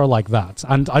more horror like that,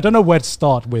 and I don't know where to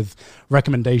start with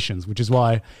recommendations, which is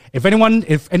why if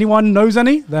anyone knows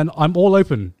any, then I'm all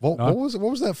open. What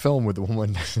was that film with the one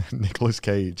when Nicolas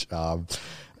Cage and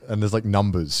there's like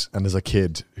numbers and there's a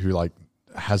kid who like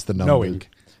has the number. Knowing?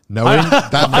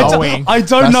 I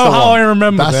don't know how I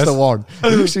remember this. That's the one.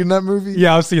 Have you seen that movie?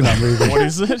 Yeah, I've seen that movie. What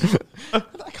is it? I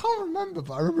can't remember,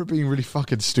 but I remember it being really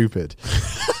fucking stupid.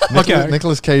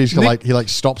 Nicolas Cage, he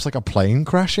stops like a plane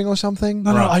crashing or something.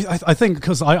 No, I think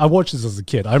because I watched this as a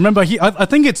kid. I remember I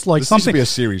think it's like this something. This be a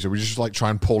series where we just like try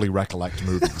and poorly recollect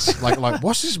movies. like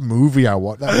what's this movie I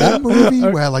watched? That one movie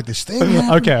where like this thing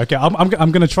happened? Okay.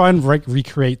 I'm gonna try and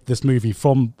recreate this movie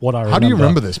from what I remember. How do you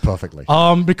remember this perfectly?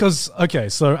 Because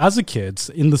so as a kid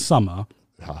in the summer.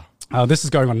 This is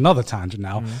going on another tangent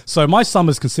now. So my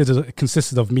summers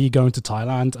consisted of me going to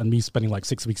Thailand and me spending like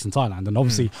 6 weeks in Thailand. And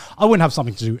obviously I wouldn't have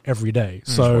something to do every day.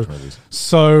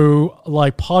 So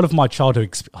like part of my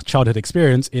childhood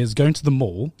experience is going to the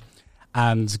mall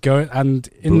and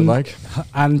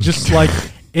just like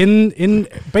in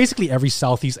basically every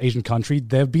Southeast Asian country,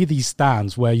 there'll be these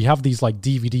stands where you have these like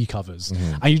DVD covers,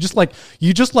 and you just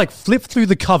like flip through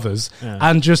the covers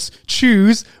and just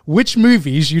choose which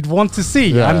movies you'd want to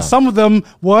see. And some of them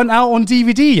weren't out on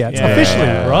DVD yet officially,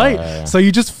 right? So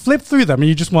you just flip through them and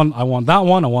you just I want that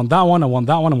one, I want that one, I want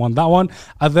that one, I want that one,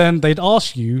 and then they'd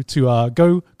ask you to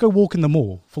go walk in the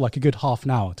mall for like a good half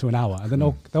an hour to an hour, and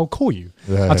then they'll call you.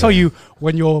 I'll tell you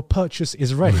when your purchase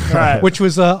is ready, which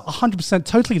was 100%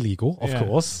 totally legal, of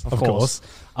course.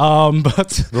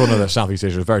 But we all know that Southeast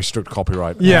Asia is very strict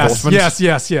copyright. Yes.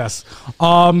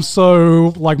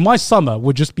 So like my summer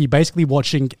would just be basically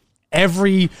watching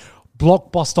every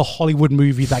blockbuster Hollywood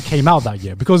movie that came out that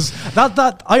year, because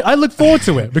I look forward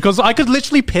to it because I could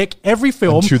literally pick every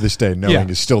film. And to this day, Knowing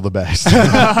is still the best.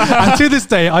 And to this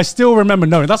day, I still remember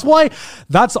Knowing.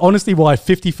 That's honestly why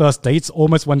 50 First Dates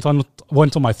almost went on my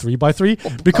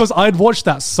 3x3, because I'd watched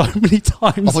that so many times.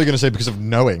 I thought you were going to say because of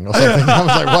Knowing or something. I was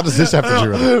like, what does this have to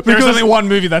do with it? There's only one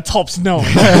movie that tops Knowing.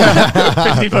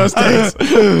 50 First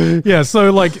Dates. Yeah, so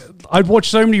like I'd watch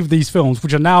so many of these films,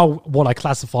 which are now what I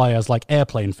classify as like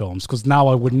airplane films, because now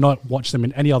I would not watch them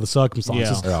in any other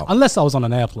circumstances unless I was on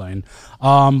an airplane.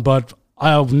 But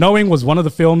Knowing was one of the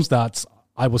films that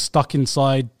I was stuck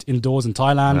indoors in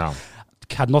Thailand. Yeah.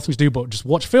 Had nothing to do but just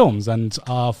watch films. And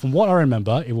from what I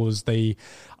remember,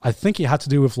 I think it had to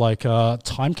do with like a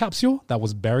time capsule that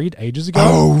was buried ages ago.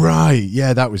 Oh, right.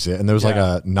 Yeah, that was it. And there was like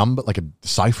a number, like a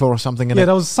cipher or something in it. Yeah,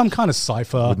 there was some kind of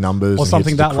cipher with numbers or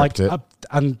something that like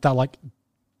that like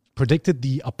predicted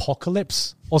the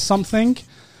apocalypse or something.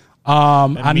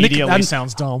 Immediately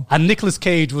sounds dumb. And Nicolas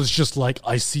Cage was just like,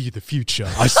 I see the future.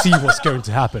 I see what's going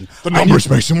to happen. The numbers,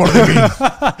 Mason, what do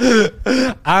they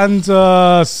mean? And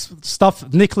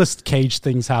Nicolas Cage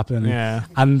things happen. Yeah.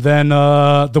 And then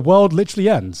the world literally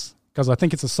ends, because I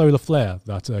think it's a solar flare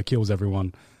that kills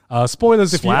everyone.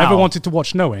 Spoilers if you ever wanted to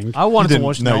watch Knowing. I wanted to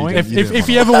watch Knowing. If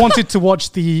you ever wanted to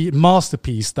watch the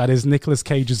masterpiece that is Nicolas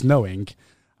Cage's Knowing.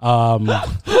 How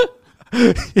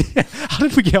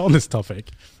did we get on this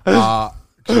topic?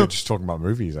 We're just talking about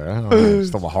movies,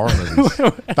 Just talking about horror movies.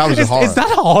 That was a horror. Is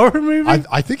that a horror movie?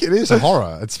 I think it is a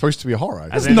horror. It's supposed to be a horror.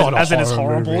 It's not as in it's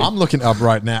horrible. Movie. I'm looking up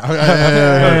right now.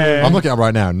 I'm looking up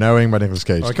right now. Knowing by Nicolas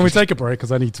Cage. Right, can we take a break?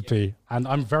 Because I need to pee, and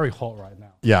I'm very hot right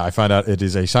now. Yeah, I found out it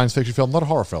is a science fiction film, not a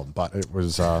horror film, but it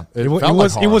was. It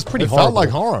was pretty. It felt like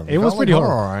horror. It was pretty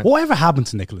horror. Right? Whatever happened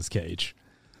to Nicolas Cage?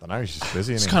 I don't know, he's just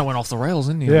busy. Just kind of went off the rails,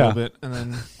 didn't he? A little bit, and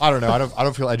then I don't know. I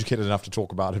don't feel educated enough to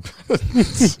talk about it.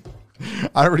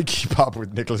 I don't really keep up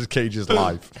with Nicolas Cage's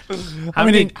life. How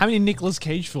many Nicolas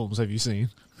Cage films have you seen?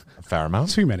 A fair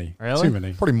amount. Too many. Really? Too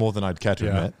many. Probably more than I'd care to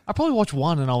admit. I probably watched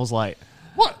one, and I was like,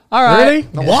 "What? All right,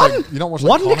 really? One? You don't watch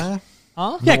like Con Air?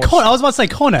 Huh? Yeah, I was about to say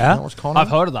Con Air. I've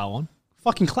heard of that one.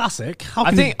 Fucking classic.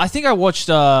 I think I watched.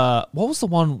 What was the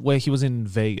one where he was in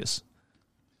Vegas?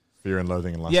 Fear and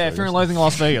Loathing in Las Vegas. Yeah, Fear and Loathing in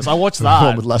Las Vegas. I watched The one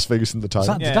that. with Las Vegas in the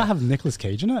title. Did that have Nicolas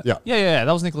Cage in it? Yeah. Yeah,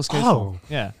 that was Nicolas Cage. Oh.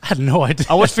 Yeah. I had no idea.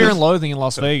 I watched Fear and Loathing in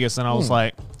Las Vegas, and I was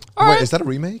like, all Wait, is that a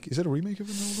remake? Is it a remake of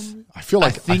an older movie? I feel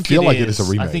like it is a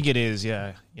remake. I think it is.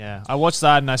 Yeah, yeah. I watched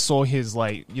that and I saw his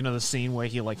like, you know, the scene where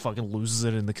he like fucking loses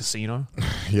it in the casino.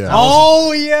 Yeah.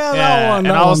 Oh yeah, that one.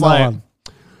 And I was like,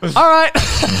 all right.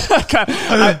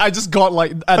 I just got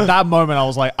like, at that moment, I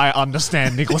was like, I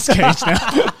understand Nicolas Cage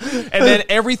now. And then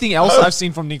everything else I've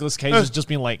seen from Nicolas Cage has just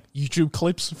been like YouTube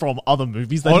clips from other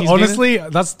movies that he's honestly,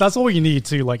 that's all you need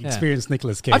to like experience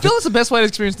Nicolas Cage. I feel that's the best way to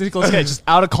experience Nicolas Cage, just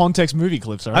out of context movie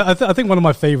clips. Right? I think one of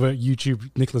my favorite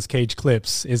YouTube Nicolas Cage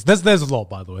clips is there's a lot,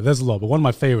 by the way. There's a lot, but one of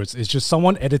my favorites is just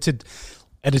someone edited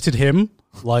him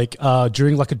like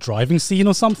during like a driving scene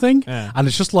or something, and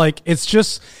it's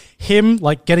just him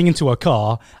like getting into a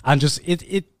car and just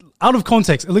it out of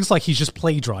context, it looks like he's just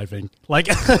play driving. Like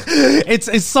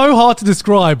it's so hard to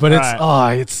describe, but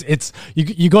it's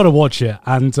you got to watch it.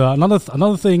 And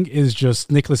another thing is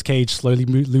just Nicolas Cage slowly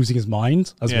losing his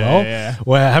mind as well. Yeah.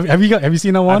 Where have you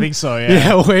seen that one? I think so. Yeah.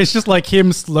 Yeah, where it's just like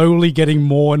him slowly getting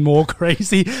more and more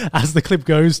crazy as the clip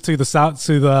goes to the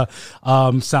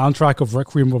soundtrack of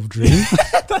Requiem of a Dream.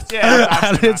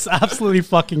 And it's absolutely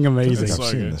fucking amazing. I've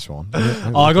seen this one.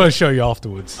 I got to show you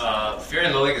afterwards. Fear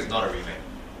and Loathing is not a remake.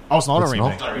 Oh, it's not a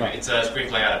remake. It's not a remake. It's a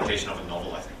screenplay adaptation of a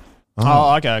novel, I think.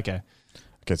 Oh, okay. Okay,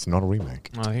 it's not a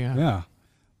remake. Oh, yeah. Yeah.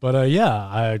 But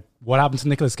what happened to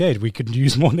Nicolas Cage? We could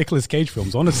use more Nicolas Cage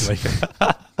films, honestly.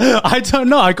 I don't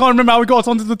know. I can't remember how we got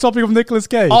onto the topic of Nicolas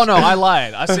Cage. Oh, no, I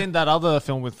lied. I seen that other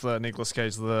film with Nicolas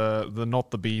Cage, the Not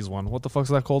the Bees one. What the fuck's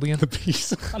that called again? The Bees.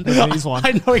 The Bees one.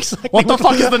 I know exactly. What the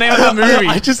fuck is the name of that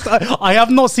movie? I have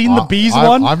not seen the Bees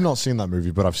one. I've not seen that movie,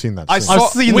 but I've seen that. I've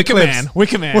seen Wicker the Man. clips.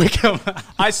 Wicker Man.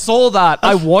 I saw that.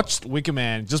 I watched Wicker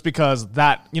Man just because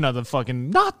that, you know, the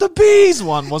fucking Not the Bees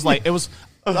one was like, it was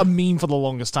a meme for the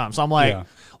longest time. So I'm like,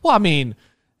 well, I mean,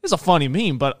 it's a funny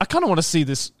meme, but I kind of want to see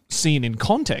this scene in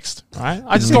context, right?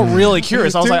 I just got really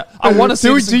curious. I was like, I want to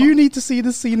see this. Do you need to see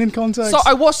this scene in context? So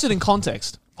I watched it in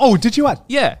context. Oh, did you?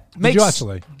 Yeah. Did you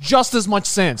actually? Just as much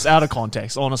sense out of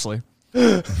context, honestly.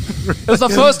 It was the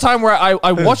first time where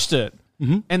I watched it,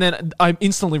 and then I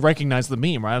instantly recognized the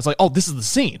meme, right? I was like, oh, this is the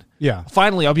scene. Yeah.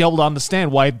 Finally, I'll be able to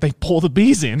understand why they pour the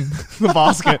bees in the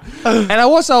basket. And I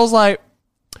was like,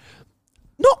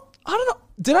 no, I don't know.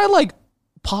 Did I like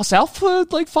pass out for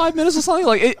like 5 minutes or something?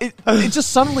 Like it just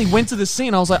suddenly went to this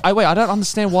scene. I was like, wait, I don't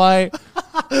understand why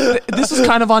this is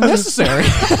kind of unnecessary.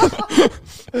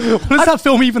 What is that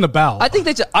film even about? I think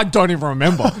I don't even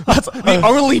remember. That's the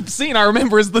only scene I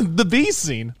remember is the bee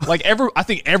scene. Like I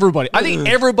think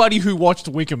everybody who watched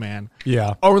Wicker Man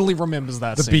only remembers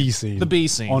that the bee scene. The bee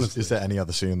scene. Honestly. Is there any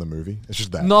other scene in the movie? It's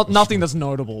just that. Nothing that's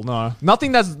notable, no.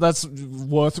 Nothing that's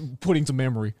worth putting to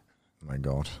memory. Oh my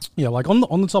God. Yeah, like on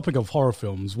the topic of horror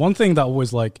films, one thing that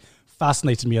always like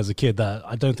fascinated me as a kid that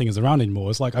I don't think is around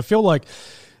anymore is like I feel like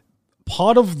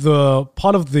part of the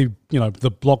you know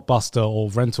the Blockbuster or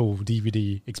rental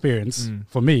DVD experience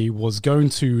for me was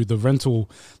going to the rental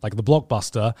like the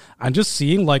Blockbuster and just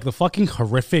seeing like the fucking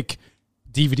horrific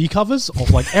DVD covers of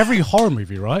like every horror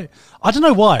movie, right? I don't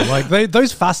know why. Like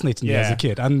those fascinated me as a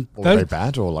kid. And were they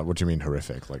bad or like what do you mean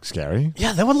horrific? Like scary?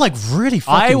 Yeah, they were like really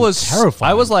fucking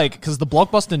terrifying. I was like, because the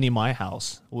Blockbuster near my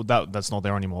house, well, that's not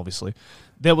there anymore, obviously.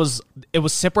 It was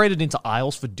separated into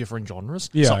aisles for different genres.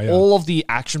 Yeah, so all of the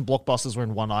action blockbusters were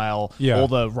in one aisle. Yeah. All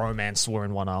the romance were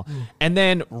in one aisle. And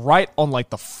then right on like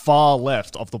the far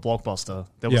left of the Blockbuster,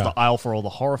 there was the aisle for all the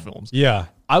horror films. Yeah.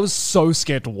 I was so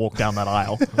scared to walk down that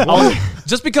aisle.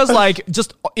 Just because, like,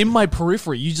 just in my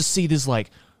periphery, you just see this, like,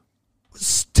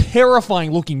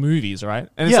 terrifying looking movies, right?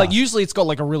 And it's like, usually it's got,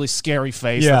 like, a really scary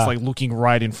face that's, like, looking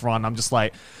right in front. I'm just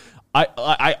like,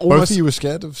 I almost... Both of you were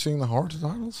scared of seeing the horror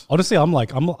titles? Honestly, I'm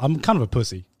kind of a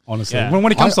pussy. Honestly,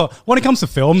 when it comes to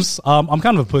films, I'm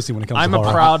kind of a pussy when it comes to horror. I'm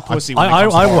a proud pussy when it I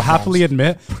comes to will horror happily films.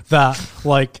 admit that,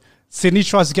 like... Sydney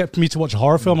tries to get me to watch a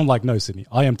horror film. I'm like, no, Sydney,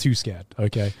 I am too scared.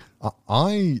 Okay.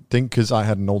 I think because I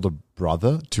had two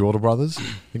older brothers, I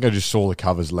think I just saw the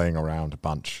covers laying around a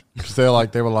bunch. Because they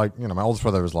were like, you know, my oldest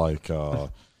brother was like, I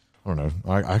don't know.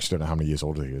 I actually don't know how many years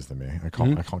older he is than me. I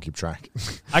can't keep track.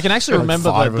 I can actually remember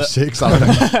like 5 or 6. I don't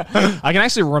know. I can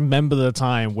actually remember the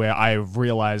time where I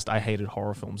realized I hated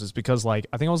horror films. It's because like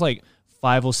I think I was like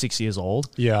 5 or 6 years old.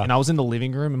 Yeah. And I was in the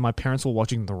living room and my parents were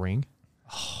watching The Ring.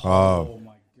 Oh.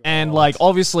 And like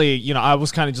obviously, you know, I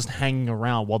was kind of just hanging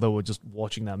around while they were just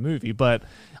watching that movie. But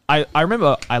I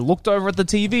remember I looked over at the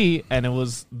TV and it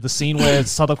was the scene where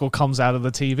Sadako comes out of the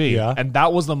TV. Yeah. And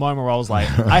that was the moment where I was like,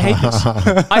 I hate this.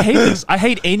 I hate this. I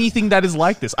hate anything that is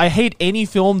like this. I hate any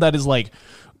film that is like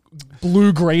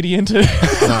blue gradient.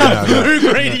 No. Blue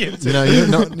gradient. You know,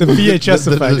 the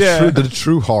VHS effect. The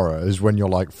true horror is when you're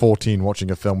like 14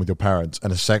 watching a film with your parents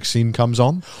and a sex scene comes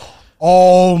on.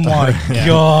 Oh my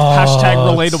god! Hashtag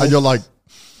relatable. And you're like,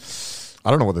 I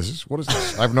don't know what this is. What is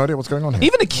this? I have no idea what's going on here.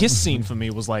 Even a kiss scene for me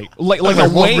was like a What,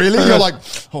 way. really? You're like,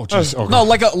 oh jeez. Oh, No,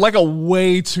 God. like a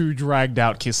way too dragged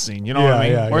out kiss scene. You know what I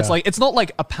mean? Yeah, Where it's yeah. like it's not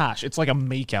like a pash. It's like a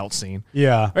make out scene.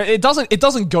 Yeah. It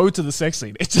doesn't go to the sex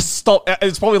scene. It just stop.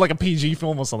 It's probably like a PG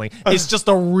film or something. It's just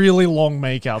a really long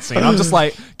make out scene. I'm just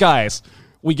like, guys,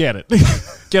 we get it.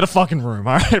 Get a fucking room,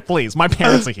 all right? Please, my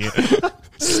parents are here.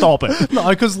 Stop it. No,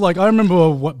 because like I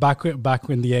remember back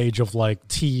in the age of like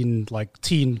teen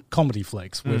comedy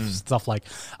flicks with stuff like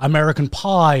American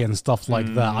Pie and stuff like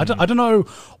that. I don't know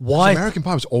why. American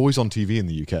Pie was always on TV in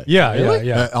the UK.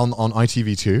 Yeah. On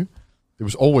ITV2, it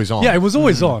was always on. Yeah, it was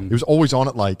always on. It was always on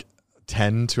at like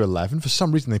 10 to 11. For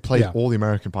some reason, they played all the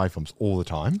American Pie films all the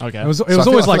time. Okay. It was So I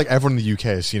always feel like everyone in the UK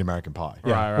has seen American Pie.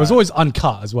 It was always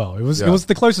uncut as well. It was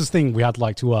the closest thing we had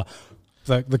like to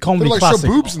the They comedy like show classic.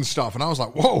 boobs and stuff, and I was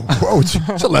like, whoa,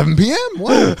 it's 11 p.m.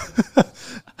 Whoa.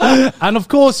 And of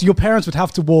course, your parents would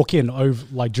have to walk in over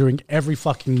like during every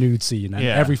fucking nude scene and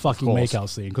Yeah, every of fucking course. makeout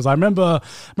scene. Because I remember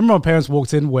my parents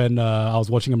walked in when I was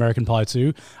watching American Pie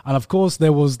 2, and of course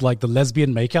there was like the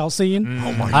lesbian makeout scene.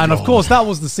 Oh my god! And of course that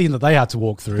was the scene that they had to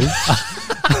walk through.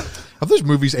 Have those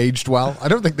movies aged well? I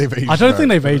don't think they've aged I don't think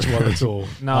very they've aged well at all.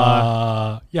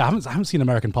 No. Yeah, I haven't seen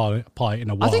American Pie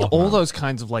in a while. I think all those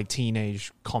kinds of like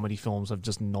teenage comedy films have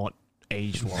just not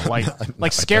aged well.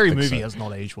 Like Scary think Movie so. has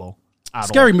not aged well. At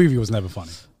Scary all. Movie was never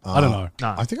funny. I don't know.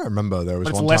 No. I think I remember there was But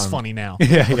it's one less time, funny now.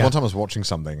 Yeah, One time I was watching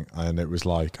something, and it was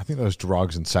like, I think there was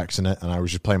drugs and sex in it, and I was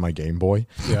just playing my Game Boy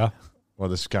yeah. while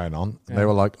this is going on. And they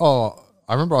were like, oh,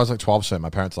 I remember I was like 12, so my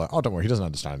parents were like, oh, don't worry, he doesn't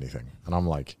understand anything. And I'm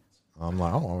like,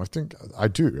 oh, I think I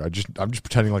do. I'm just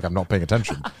pretending like I'm not paying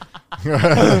attention. They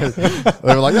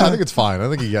were like, yeah, I think it's fine. I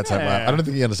think he gets it. I don't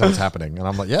think he understands what's happening. And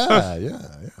I'm like, yeah.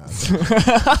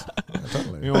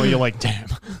 Totally. You're like, damn.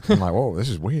 I'm like, whoa, this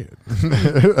is weird.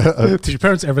 Did your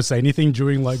parents ever say anything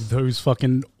during like those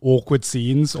fucking awkward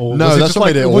scenes? Or No, was it that's just what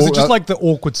like made it was it all- just like the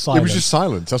awkward silence? It was just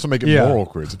silence. That's what make it Yeah. more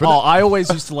awkward. But Oh, I always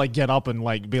used to like get up and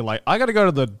like be like, I gotta go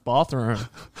to the bathroom.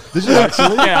 did you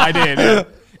actually? Yeah, I did. Yeah.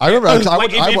 I remember.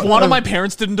 If one of my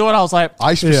parents didn't do it, I was like,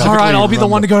 I specifically all right, I'll be the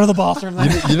one to remember- go to the bathroom.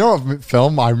 Then. You know what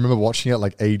film I remember watching at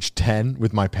like age 10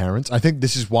 with my parents? I think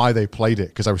this is why they played it,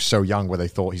 because I was so young where they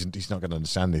thought he's not going to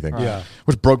understand anything. Yeah.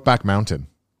 Was Brokeback Mountain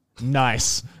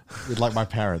Nice. with like my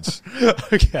parents.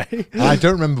 okay. And I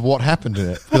don't remember what happened in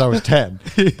it because I was 10,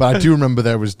 but I do remember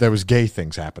there was gay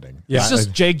things happening. Yeah. It's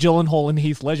just Jake Gyllenhaal and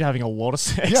Heath Ledger having a lot of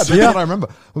sex. Yeah, that's what I remember.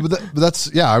 But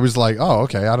that's I was like, oh,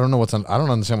 okay. I don't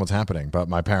understand what's happening. But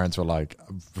my parents were like,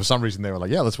 for some reason, they were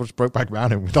like, yeah, let's watch Brokeback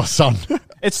Mountain with our son.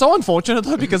 It's so unfortunate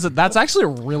though because that's actually a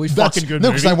really fucking good no,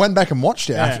 movie. because I went back and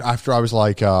watched it Yeah. after I was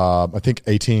like, I think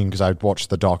 18, because I'd watched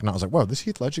The Dark Knight. I was like, whoa, this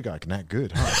Heath Ledger guy can act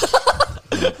good. Huh?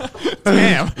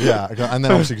 Damn. Yeah, and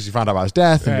then obviously because you found out about his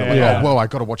death, and you're like, Yeah. oh, whoa, I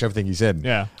got to watch everything he's in.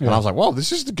 Yeah. And I was like, whoa,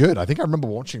 this is good. I think I remember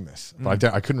watching this, but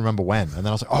I couldn't remember when. And then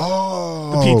I was like,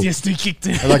 oh, PTSD kicked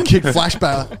in. and like kick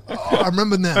flashback. Oh, I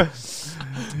remember now.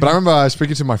 But I remember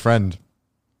speaking to my friend,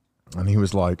 and he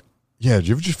was like, yeah, do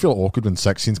you ever just feel awkward when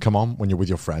sex scenes come on when you're with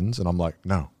your friends? And I'm like,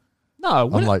 no. No,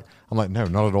 I'm like, no,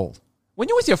 not at all. when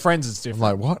you're with your friends, it's I'm different.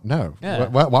 like, what? No. Yeah.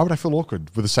 Why would I feel awkward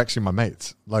with a sex scene with my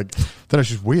mates? Like, then it's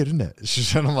just weird, isn't it? It's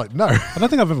just, and I'm like, no. I don't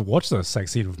think I've ever watched a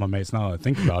sex scene with my mates now that I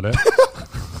think about it.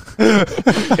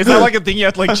 Is that like a thing you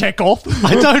have to like check off?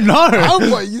 I don't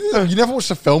know. You never watched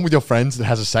a film with your friends that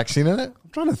has a sex scene in it? I'm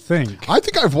trying to think. I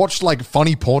think I've watched like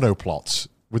funny porno plots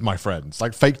with my friends,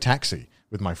 like Fake Taxi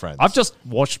with my friends. I've just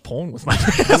watched porn with my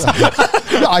friends.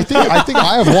 Yeah, I think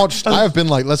I have watched. I have been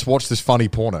like, let's watch this funny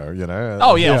porno. You know?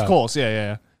 Oh yeah, Yeah. of course,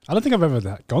 yeah. I don't think I've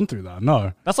ever gone through that.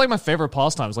 No. That's like my favorite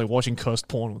pastime is like watching cursed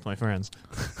porn with my friends.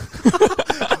 You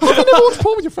never watched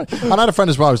porn with your friend. And I had a friend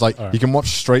as well. Who was like, you can watch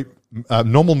straight,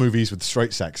 normal movies with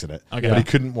straight sex in it, Okay. but he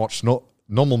couldn't watch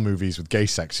normal movies with gay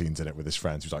sex scenes in it with his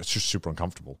friends. He was like, it's just super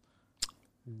uncomfortable.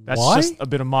 That's Why? just a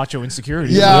bit of macho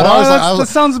insecurity. Yeah, and I was that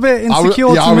sounds a bit I was-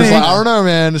 insecure to I was me. like, I don't know,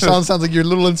 man. It sounds like you're a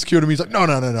little insecure to me. He's like, no,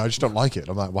 I just don't like it.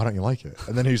 I'm like, why don't you like it?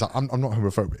 And then he's like, I'm not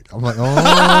homophobic. I'm like, oh,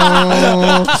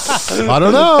 I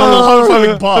don't know.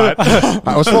 Homophobic,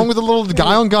 but What's wrong with a little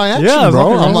guy on guy action, Yeah, there's bro?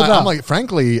 nothing wrong with that. I'm like,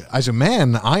 frankly, as a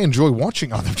man, I enjoy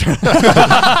watching other.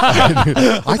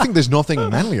 I think there's nothing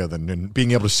manlier than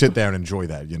being able to sit there and enjoy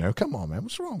that. You know, come on, man.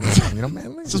 What's wrong with that? You know,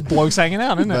 manly. it's just blokes hanging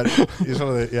out, isn't it? But it's one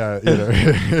of the, yeah, you know.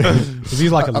 Is he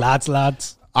like a lads?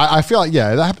 I feel like,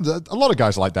 yeah, that happens. A lot of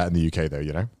guys are like that in the UK, though.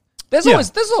 You know. There's Yeah.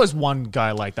 always one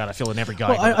guy like that. I feel in every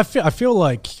guy. Well, I feel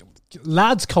like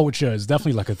lads culture is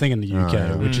definitely like a thing in the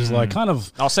UK, which is like kind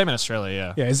of. Oh, same in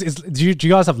Australia. Yeah, do you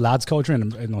guys have lads culture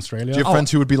in Australia? Do you have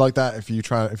friends who would be like that if you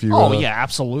try? If you Oh yeah,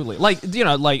 absolutely. Like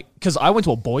because I went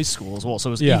to a boys' school as well, so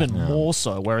it was even more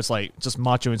so. Where it's like just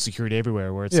macho insecurity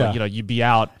everywhere. Where it's like you'd be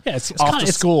out after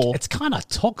school. It's kind of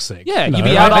toxic. Yeah, you'd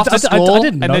be out after school,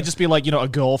 and there'd just be like a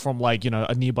girl from like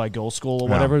a nearby girls' school or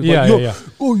whatever. Yeah.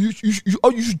 Oh, you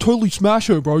should totally smash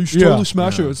her, bro. You should totally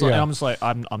smash her. It's like, and I'm just like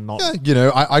I'm not.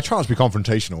 Yeah, I try not to be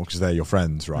confrontational because they're your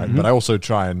friends, right? But I also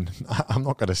try and I'm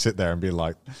not going to sit there and be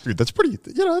like, dude, that's pretty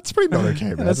not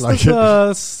okay, man.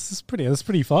 That's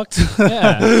pretty fucked.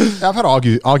 Yeah. I've had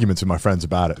arguments with my friends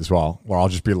about it as well, where I'll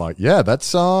just be like, yeah,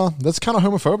 that's kind of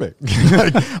homophobic.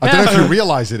 I don't know if you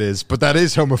realize it is, but that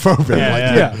is homophobic.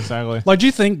 Yeah, exactly. Like, do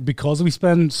you think because we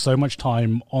spend so much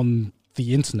time on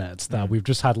the internet that we've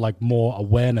just had like more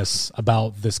awareness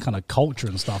about this kind of culture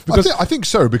and stuff? Because I think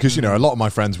so, because a lot of my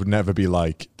friends would never be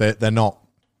like they're not.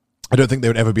 I don't think they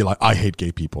would ever be like, I hate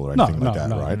gay people or anything like that,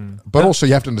 right? But also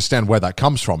you have to understand where that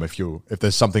comes from. If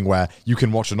there's something where you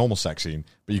can watch a normal sex scene,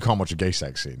 but you can't watch a gay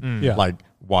sex scene. Yeah. Like,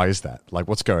 why is that? Like,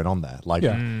 what's going on there? Like,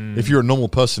 if you're a normal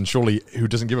person, surely who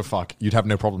doesn't give a fuck, you'd have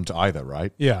no problem to either,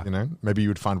 right? Yeah. Maybe you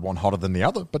would find one hotter than the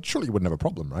other, but surely you wouldn't have a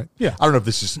problem, right? Yeah. I don't know if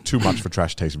this is too much for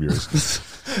Trash Taste viewers.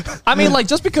 I mean, like,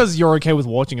 just because you're okay with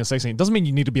watching a sex scene doesn't mean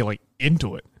you need to be like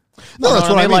into it. No, that's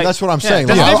what I mean. Like, that's what I'm saying.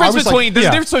 There's Like, a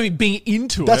difference I between being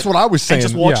into it. That's what I was saying. And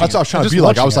just watching That's what I was trying to Just be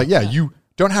like. I watching was it. like, yeah, you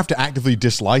don't have to actively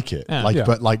dislike it,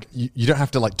 but like you don't have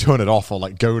to like turn it off or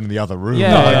like go in the other room.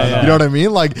 Yeah. You know what I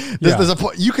mean? Like there's a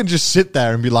you can just sit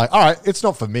there and be like, all right, it's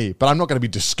not for me, but I'm not going to be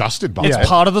disgusted by it. It's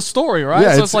part of the story, right?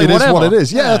 Yeah, So it's like it is whatever. what it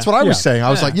is. Yeah, that's what I was saying.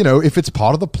 I was Yeah. like, if it's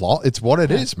part of the plot, it's what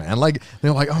it is, man. Like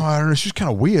they're like, oh, I don't know, it's just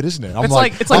kind of weird, isn't it? I'm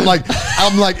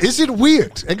like, is it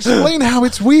weird? Explain how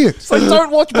it's weird. It's like,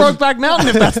 don't watch Brokeback Mountain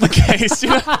if that's the case.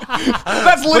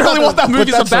 That's literally what that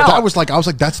movie's about. I was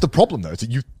like, that's the problem though. It's that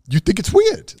you think it's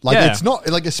weird. Like it's not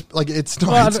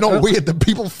not weird that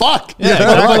people fuck. Yeah,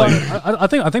 Well, I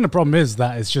think the problem is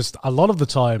that it's just a lot of the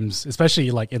times,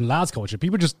 especially like in lads culture,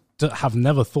 people just have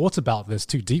never thought about this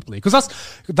too deeply, because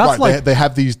that's right, like they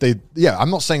have these. I'm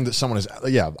not saying that someone is.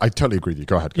 Yeah, I totally agree with you.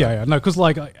 Go ahead. No, because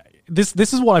like this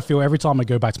is what I feel every time I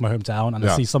go back to my hometown and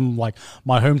I see some like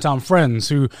my hometown friends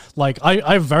who like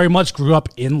I very much grew up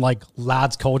in like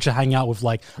lads culture, hang out with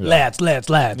like lads,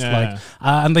 like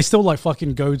and they still like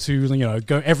fucking go to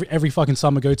go every fucking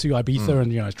summer, go to Ibiza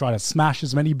and try to smash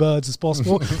as many birds as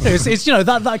possible. it's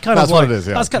that kind That's of like what it is,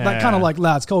 yeah. that's that kind of like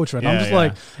lads culture, and I'm just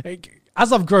like.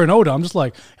 As I've grown older, I'm just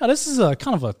like, this is a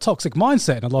kind of a toxic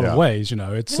mindset in a lot of ways.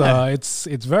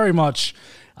 It's very much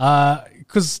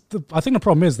because I think the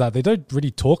problem is that they don't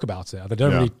really talk about it. They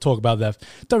don't really talk about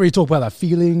their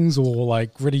feelings or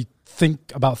like really think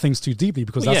about things too deeply,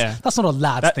 because that's not a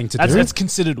lad's thing to do. That's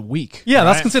considered weak. Yeah, right?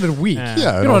 that's considered weak.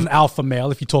 Yeah, you're not an alpha male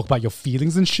if you talk about your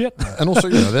feelings and shit. And also,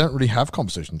 they don't really have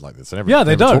conversations like this. They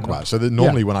don't talk about it. So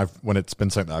normally when it's been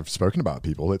something that I've spoken about with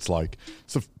people, it's like,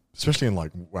 especially in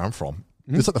like where I'm from,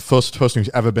 it's like the first person who's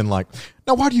ever been like,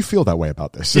 now why do you feel that way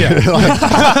about this? Yeah.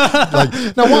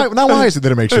 now why is it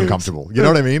that it makes you uncomfortable? You know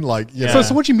what I mean? Like,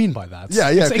 So what do you mean by that?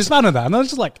 Expand on that. And I was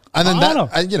just like, and then I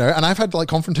don't know. And I've had like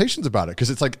confrontations about it, because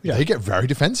it's like they get very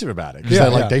defensive about it,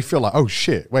 because they feel like, oh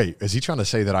shit, wait, is he trying to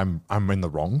say that I'm in the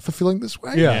wrong for feeling this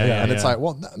way? And it's like,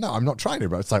 well, no, I'm not trying to.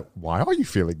 But it's like, why are you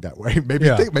feeling that way? Maybe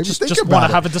think about just want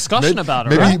to have a discussion about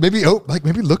it. Maybe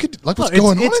look at like what's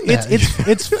going on.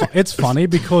 It's funny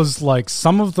because like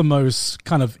some of the most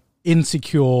kind of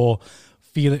insecure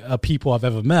people I've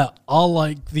ever met are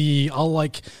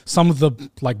like some of the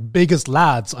like biggest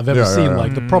lads I've ever seen,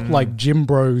 like the proper like gym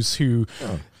bros who.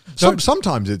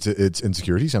 Sometimes it's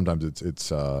insecurity. Sometimes it's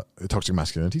toxic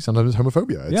masculinity. Sometimes it's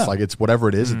homophobia. It's like it's whatever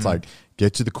it is. It's like,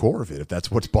 get to the core of it if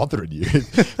that's what's bothering you.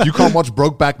 If you can't watch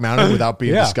Brokeback Mountain without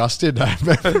being disgusted.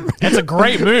 It's a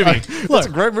great movie. Look, it's a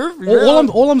great movie.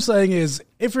 All I'm saying is,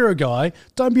 if you're a guy,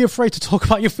 don't be afraid to talk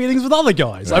about your feelings with other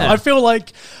guys. I feel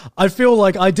like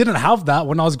I didn't have that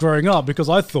when I was growing up, because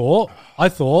I thought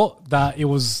that it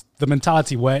was the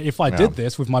mentality where if I did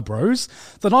this with my bros,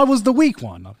 then I was the weak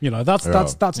one.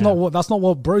 That's not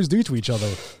what bros do to each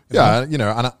other. Yeah, and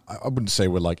I wouldn't say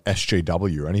we're like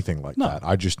SJW or anything like that.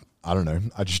 I don't know.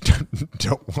 I just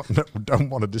don't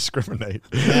want to discriminate.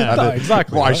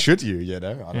 Exactly. Why should you? I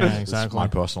don't know. Exactly. It's my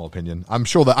personal opinion. I'm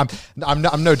sure that I'm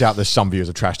no doubt there's some viewers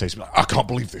of Trash Taste like, I can't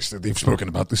believe this, that they've spoken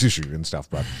about this issue and stuff.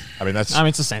 But I mean, it's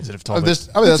a sensitive topic. There's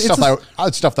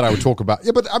stuff that I would talk about.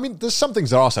 Yeah, but I mean, there's some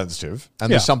things that are sensitive,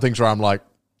 and there's some things where I'm like,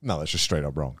 no, that's just straight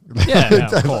up wrong.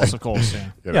 Of course.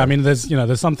 I mean,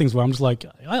 there's some things where I'm just like,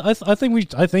 I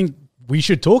think we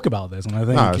should talk about this, and I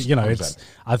think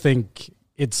I think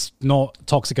it's not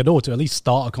toxic at all to at least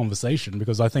start a conversation,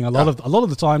 because I think a lot of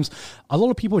the times, a lot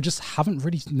of people just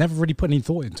never really put any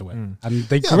thought into it, and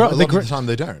they grew up. A lot of the time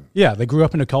they don't. Yeah, they grew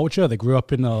up in a culture, they grew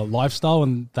up in a lifestyle,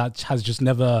 and that has just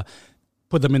never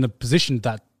put them in a position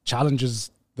that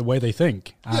challenges the way they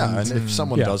think. And if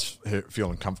someone does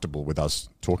feel uncomfortable with us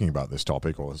talking about this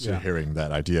topic, or hearing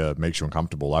that idea makes you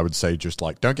uncomfortable, I would say just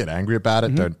like, don't get angry about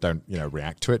it. Don't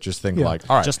react to it. Just think like,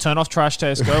 all right, just turn off Trash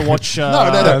Taste. Go watch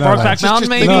Brokeback Mountain.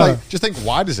 Maybe just think,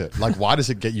 why does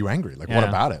it get you angry? Like, what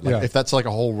about it? Like, if that's like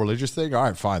a whole religious thing, all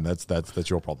right, fine, that's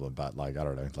your problem. But like, I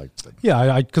don't know, like,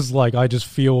 because I just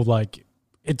feel like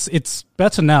it's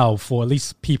better now for at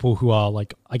least people who are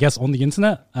like, I guess, on the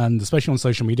internet, and especially on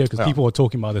social media, because people are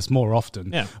talking about this more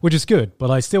often, which is good.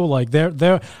 But I still like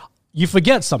you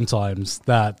forget sometimes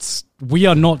that we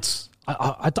are not.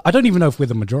 I don't even know if we're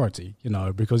the majority,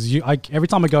 because every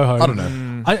time I go home, I don't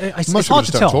know. It's hard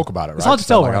to tell. Talk about it, right? It's hard to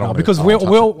tell right now because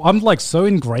I'm like so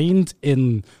ingrained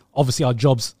in. Obviously, our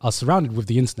jobs are surrounded with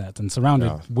the internet and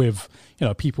surrounded with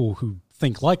people who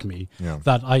think like me.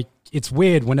 That it's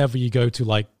weird whenever you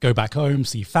go back home,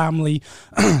 see family,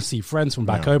 see friends from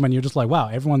back home, and you're just like, wow,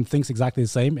 everyone thinks exactly the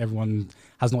same. Everyone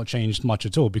has not changed much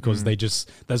at all, because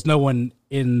there's no one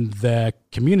in their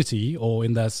community or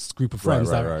in their group of friends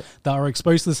that are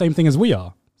exposed to the same thing as we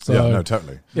are. So, no,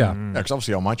 totally. Yeah. Because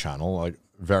obviously on my channel, like,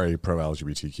 very pro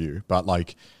LGBTQ, but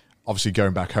like, obviously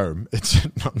going back home, it's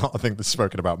not a thing that's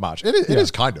spoken about much. It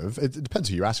is kind of. It depends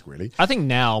who you ask, really. I think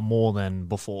now more than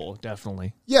before,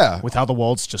 definitely. Yeah. With how the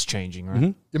world's just changing,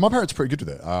 right? Yeah, my parents are pretty good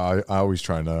with it. I always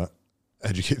try and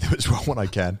educate them as well when I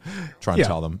can. Try and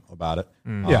tell them about it.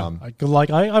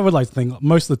 I would like to think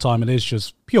most of the time it is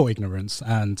just pure ignorance.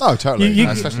 And totally.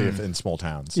 Especially if in small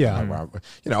towns. Yeah. Where,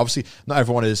 obviously not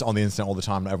everyone is on the internet all the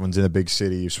time. Not everyone's in a big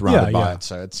city surrounded by it.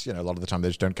 So it's, a lot of the time they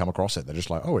just don't come across it. They're just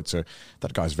like,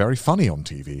 that guy's very funny on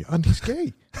TV and he's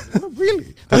gay.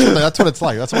 Really? That's what it's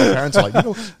like. That's what my parents are like.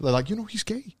 They're like, he's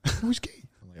gay. He's gay.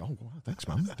 I'm like, oh, wow, thanks,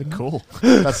 man. Cool.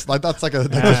 That's like a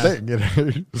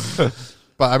thing,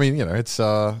 But I mean, it's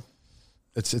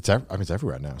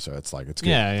everywhere now, so it's like, it's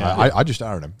good. I just,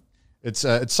 I don't know. It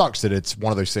sucks that it's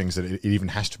one of those things that it even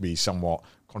has to be somewhat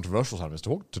controversial sometimes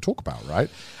to talk about, right?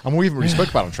 And we even already spoke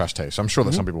about it on Trash Taste, so I'm sure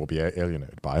that some people will be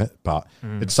alienated by it, but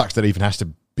it sucks that it even has to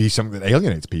be something that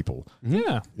alienates people.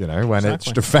 Yeah. When it's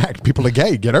just a fact. People are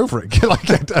gay. Get over it.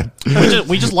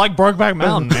 we just like Brokeback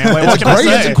Mountain, man. It's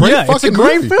a great fucking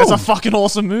movie. Film. It's a fucking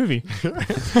awesome movie.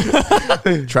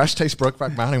 Trash Taste,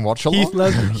 Brokeback Mountain, watch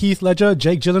along. Heath Ledger,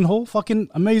 Jake Gyllenhaal, fucking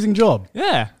amazing job.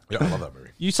 Yeah. Yeah, I love that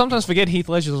movie. You sometimes forget Heath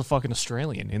Ledger's a fucking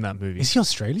Australian in that movie. Is he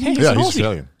Australian? Yeah, he's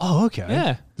Australian. Oh, okay.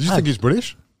 Yeah. Did you think he's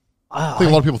British? I think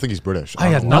a lot of people think he's British. I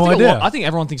had no idea. I think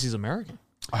everyone thinks he's American.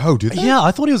 Oh, did they? Yeah,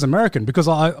 I thought he was American because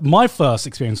my first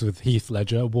experience with Heath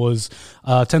Ledger was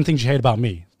 10 Things You Hate About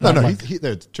Me. Heath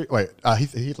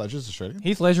Ledger's Australian?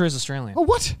 Heath Ledger is Australian. Oh,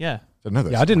 what? Yeah.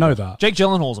 I didn't know that. Jake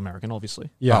Gyllenhaal's American, obviously.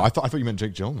 Yeah. Oh, I thought you meant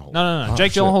Jake Gyllenhaal. No. Oh,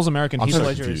 Jake Gyllenhaal's American. Heath so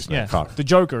Ledger confused, is... man. Yeah. The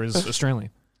Joker is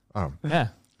Australian. Oh. Yeah.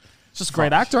 It's just a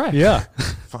great actor, right? Yeah.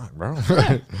 Fine, bro.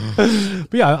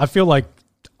 But yeah, I feel like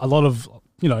a lot of,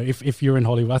 if you're in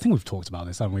Hollywood, I think we've talked about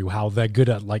this, haven't we? How they're good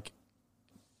at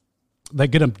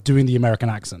doing the American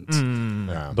accent.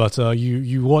 Yeah. But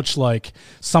you watch like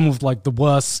some of like the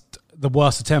worst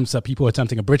attempts at people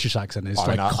attempting a British accent is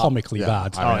comically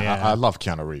bad. I love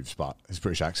Keanu Reeves, but his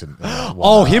British accent.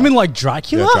 Him in like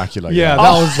Dracula? Yeah, Dracula. Yeah,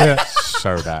 that was it.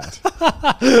 So bad.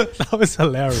 That was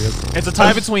hilarious. It's a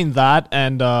tie between that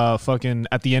and fucking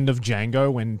at the end of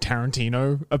Django when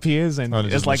Tarantino appears and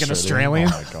is like an Australian.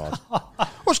 Oh my god.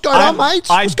 What's going on, mate?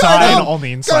 I died on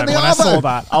the inside when I saw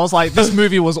that. I was like, this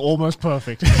movie was almost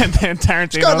perfect. And then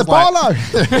Tarantino was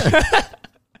like...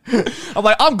 I'm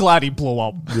like, I'm glad he blew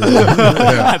up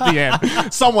at the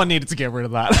end. Someone needed to get rid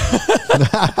of that.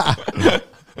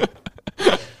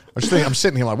 I'm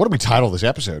sitting here like, what do we title this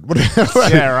episode? What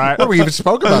right. What do we even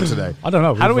spoke about today? I don't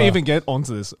know. How do we even get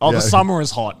onto this? Oh, the summer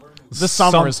is hot. The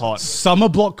summer is hot.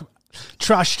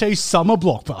 Trash Taste summer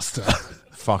blockbuster.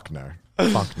 Fuck no.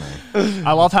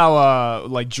 I love how,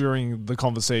 during the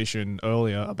conversation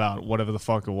earlier about whatever the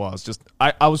fuck it was, just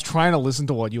I was trying to listen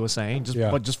to what you were saying,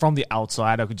 but just from the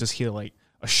outside, I could just hear like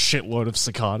a shitload of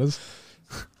cicadas.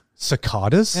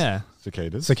 Cicadas? Yeah.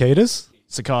 Cicadas?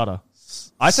 Cicada.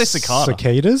 I say cicada.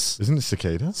 Cicadas? Isn't it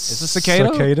cicada? Is it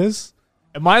cicada? Cicadas?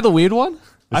 Am I the weird one?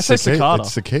 I say cicada.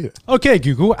 It's cicada. Okay,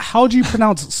 Google, how do you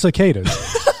pronounce cicadas?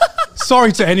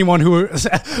 Sorry to anyone who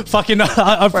fucking...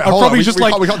 I've probably we just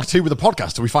can't continue with the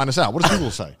podcast till we find this out. What does Google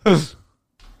say?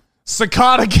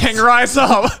 Cicada gang, rise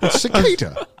up. It's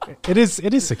cicada. It is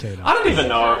cicada. I don't even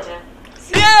know.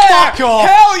 Yeah! Fuck off.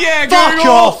 Hell yeah, Fuck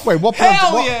Google. off. Wait, what?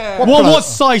 Hell yeah. What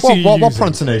site are you What using?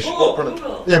 pronunciation?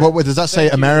 Yeah, what does that say?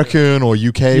 American or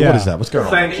UK? Yeah. What is that? What's going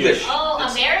on? English. Oh,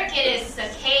 American is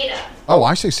cicada. Oh,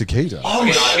 I say cicada.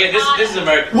 Okay, this is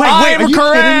American. Wait, are I'm you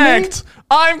correct.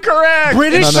 I'm correct.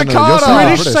 British No, no, no, cicada. you're saying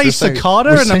British British. say We're saying- cicada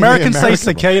we're and saying the Americans say American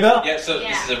one. cicada. Yeah, so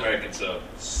this is American, so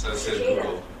says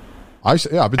Google. I say,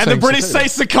 yeah, I've been And the saying British cicada.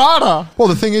 say cicada. Well,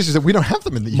 the thing is that we don't have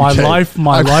them in the UK.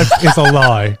 My life is a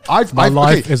lie. My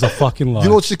life okay. is a fucking lie. You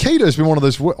know, cicada has been one of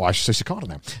those words. Well, I should say cicada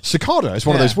now. Cicada is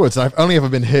one of those words that I've only ever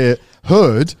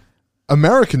heard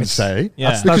Americans say Yeah.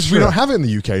 because That's we true. don't have it in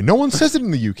the UK. No one says it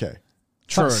in the UK.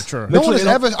 True. No one has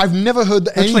ever. I've never heard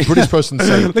any British person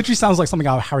say. Literally sounds like something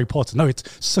out of Harry Potter. No, it's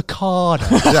cicada.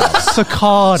 Yeah.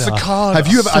 Cicada. Have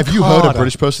you heard a Cicada.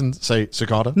 British person say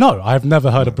cicada? No, I've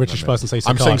never heard a British person say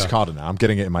I'm cicada. saying cicada now. I'm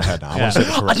getting it in my head now. I want to say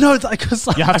it I correct. know because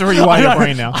You have to rewire your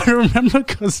brain now. I remember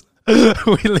because we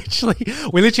literally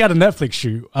had a Netflix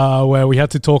shoot where we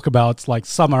had to talk about like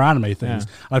summer anime things.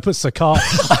 Yeah. I put cicada.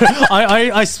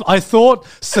 I thought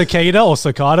cicada or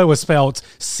cicada was spelled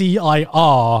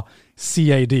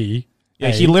CIRCAD. Yeah,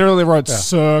 he literally wrote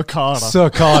cicada.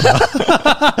 Cicada.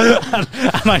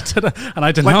 and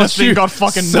I denounced thing you. got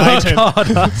fucking knighted.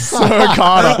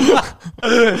 Cicada.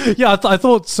 Yeah, I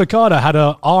thought cicada had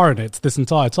a R in it this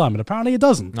entire time, and apparently it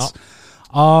doesn't.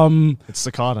 No. It's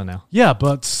cicada now. Yeah,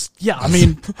 but yeah, I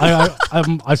mean,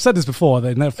 I've said this before,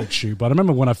 the Netflix shoot, but I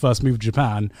remember when I first moved to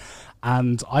Japan,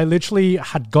 and I literally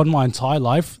had gone my entire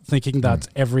life thinking that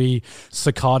every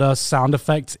cicada sound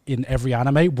effect in every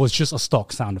anime was just a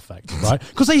stock sound effect, right?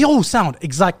 Because they all sound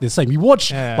exactly the same. You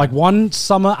watch like one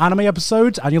summer anime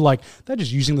episode, and you're like, they're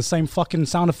just using the same fucking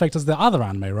sound effect as the other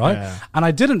anime, right? Yeah. And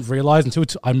I didn't realize until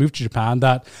I moved to Japan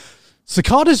that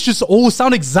cicadas just all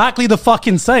sound exactly the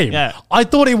fucking same. Yeah. I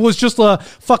thought it was just a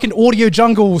fucking Audio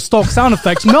Jungle stock sound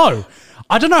effects. No.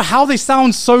 I don't know how they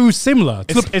sound so similar.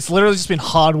 It's literally just been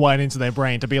hardwired into their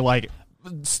brain to be like,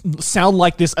 sound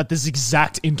like this at this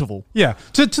exact interval. Yeah.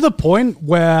 To the point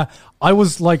where I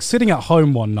was like sitting at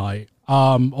home one night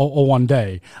or one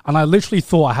day, and I literally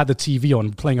thought I had the TV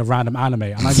on playing a random anime,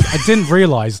 and I didn't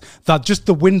realize that just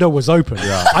the window was open.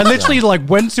 Yeah. I literally like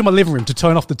went to my living room to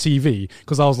turn off the TV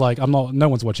because I was like, no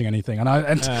one's watching anything, and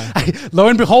lo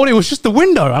and behold, it was just the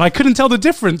window, and I couldn't tell the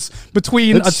difference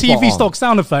between It's a TV spot on. stock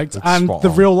sound effect It's and spot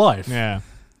the on. real life. Yeah.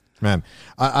 Man,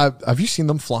 have you seen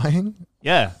them flying?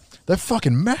 Yeah. They're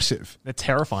fucking massive. They're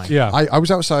terrifying. Yeah. I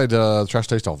was outside the Trash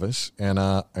Taste office, and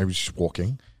I was just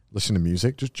walking, listening to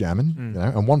music, just jamming, you know,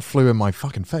 and one flew in my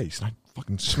fucking face, and I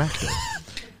fucking smacked it.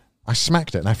 I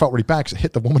smacked it, and I felt really bad because it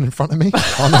hit the woman in front of me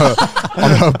on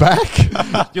her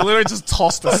back. You literally just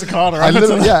tossed a cicada. I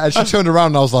literally, and she turned around,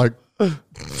 and I was like,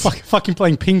 fucking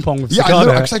playing ping pong with yeah,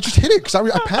 cicada. because I just hit it because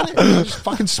I panicked. I just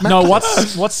fucking smacked No, it.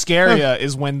 what's scarier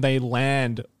is when they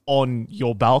land on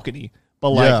your balcony. But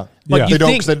like, Yeah. but Yeah. you They don't,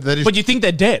 think, 'cause they just- but you think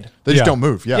they're dead. They just Yeah. don't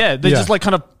move. Yeah. Yeah, they Yeah. just like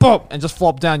kind of pop and just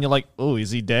flop down. You're like, oh, is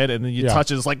he dead? And then you Yeah.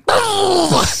 touch it, it's like,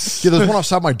 Yeah, there's one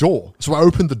outside my door. So I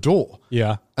opened the door.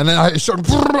 Yeah. And then I started,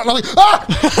 and I'm like, ah!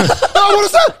 Ah, what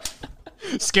is that?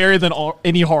 scarier than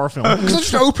any horror film. Because I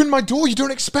just opened my door. You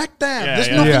don't expect that. Yeah, There's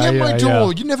yeah. nothing Yeah, at my yeah,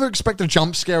 door. yeah. You never expect a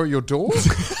jump scare at your door.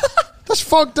 That's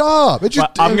fucked up. It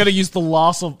just, But I'm gonna use the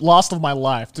last of my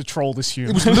life to troll this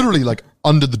human. It was literally like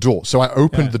under the door. So I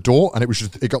opened the door, and it was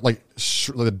just, it got like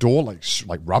the door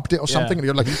like rubbed it or something, and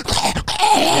you're like,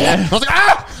 I was like,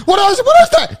 ah, what is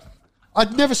that?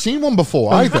 I'd never seen one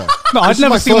before either. No, I'd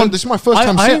never seen one. This is my first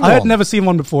time I seeing one. had never seen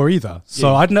one before either,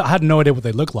 so I had no idea what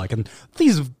they look like. And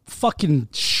these fucking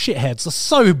shitheads are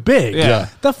so big. Yeah.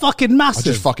 They're fucking I massive.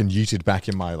 just fucking yeeted back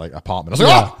in my like apartment. I was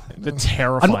like, Yeah. oh! They're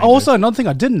terrifying. And also another thing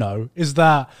I didn't know is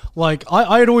that like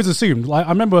I had always assumed, like I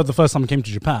remember the first time I came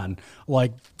to Japan,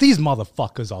 like these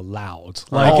motherfuckers are loud.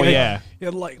 Like, Oh, yeah.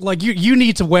 like you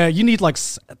need like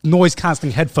noise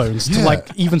cancelling headphones to Yeah. like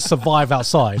even survive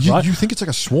outside, right? You think it's like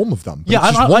a swarm of them. But Yeah, it's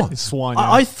and just one. It's swan.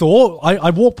 I thought I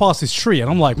walked past this tree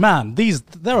and I'm like, man,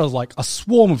 there are like a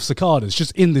swarm of cicadas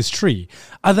just in this tree,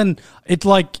 and then it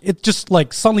just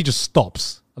suddenly just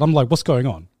stops, and I'm like, what's going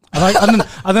on? And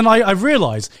then I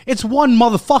realize it's one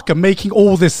motherfucker making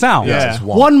all this sound. Yeah. It's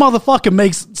One motherfucker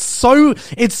makes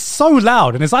it's so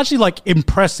loud, and it's actually like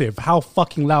impressive how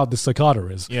fucking loud this cicada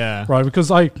is. Yeah. Right,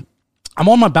 because I'm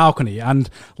on my balcony and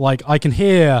like I can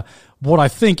hear what I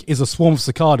think is a swarm of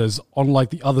cicadas on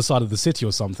like the other side of the city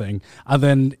or something, and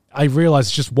then I realize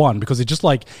it's just one because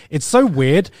it's so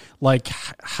weird like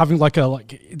having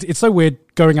it's so weird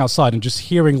going outside and just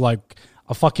hearing like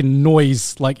a fucking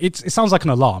noise, like it sounds like an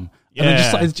alarm. And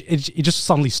Yeah. then it just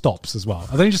suddenly stops as well.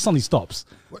 And then it just suddenly stops.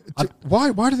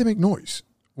 Why do they make noise?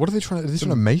 What are they trying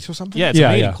to mate or something? yeah, it's Yeah,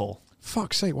 a mating yeah. call.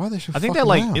 Fuck's sake, why are they so I think fucking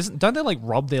they're loud? don't they like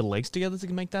rub their legs together to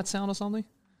make that sound or something?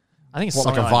 I think it's What,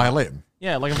 like something a violin?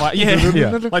 Yeah, like a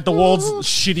yeah, like the world's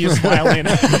shittiest violin.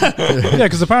 Yeah,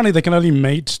 because apparently they can only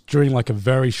mate during like a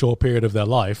very short period of their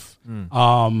life.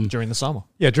 During the summer.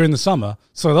 Yeah, during the summer.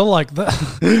 So they're like,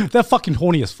 they're fucking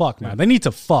horny as fuck, man. They need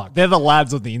to fuck. They're the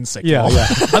lads of the insect Yeah, world.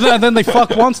 yeah. And then they fuck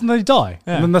once and they die.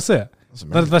 And then that's it.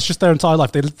 That's just their entire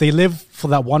life. They live for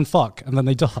that one fuck and then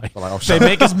they die. Like, oh, They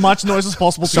make as much noise as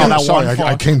possible to get that sorry, one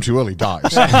I fuck. came too early,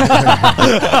 dies.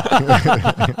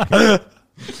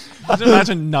 Just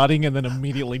imagine nutting and then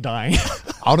immediately dying.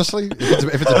 Honestly, if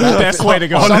it's a Best way to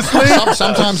go.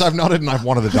 sometimes I've nodded and I've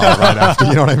wanted to die right after.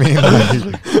 You know what I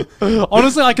mean? Like,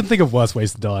 Honestly, I can think of worse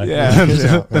ways to die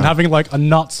than having like a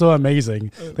nut so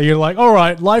amazing that you're like, all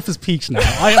right, life is peaked now.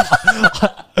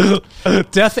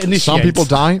 Death initiates. some people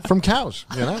die from cows.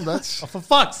 You know, that's. For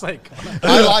fuck's sake.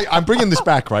 I'm bringing this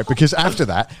back, right? Because after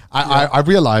that, I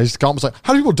realized, Garnt was like,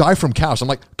 how do people die from cows? I'm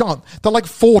like, Garnt, they're like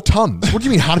 4 tons. What do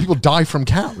you mean, how do people die from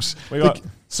cows? We got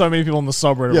so many people on the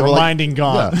subreddit Yeah, we're like, reminding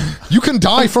God. yeah. You can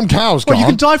die from cows, Well, Garnt. you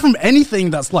can die from anything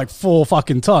that's like 4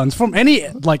 fucking tons, from any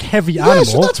like heavy Yeah, animal.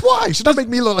 so that's why. So don't make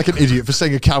me look like an idiot for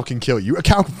saying a cow can kill you. A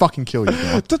cow can fucking kill you,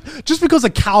 Garnt. Just because a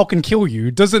cow can kill you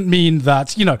doesn't mean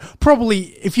that, probably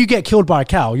if you get killed by a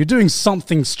cow, you're doing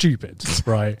something stupid,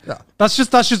 right? Yeah. That's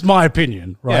just my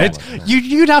opinion, right?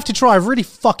 You'd have to try really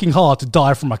fucking hard to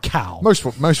die from a cow.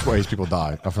 Most ways people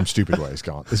die are from stupid ways,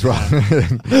 Garnt, as well.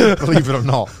 Believe it or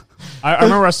not. I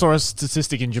remember I saw a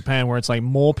statistic in Japan where it's like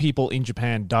more people in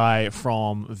Japan die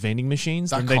from vending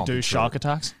machines than they can't do be shark true.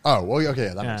 attacks. Oh, well, okay,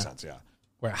 yeah, that makes Yeah. sense, yeah.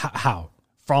 Where, how?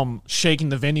 From shaking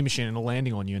the vending machine and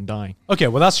landing on you and dying. Okay,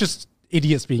 well, that's just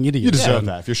idiots being idiots. You deserve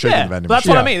that if you're shaking the vending that's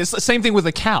machine. what I mean. It's the same thing with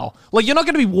a cow. Like, you're not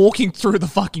going to be walking through the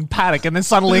fucking paddock and then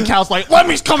suddenly a cow's like, let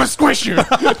me come and squish you.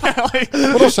 Like,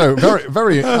 But also, very,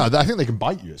 very, I think they can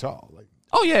bite you as well. Like,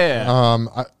 oh,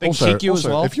 yeah. They also, kick you as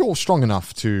well. If you're strong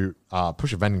enough to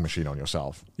push a vending machine on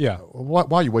yourself, Yeah. why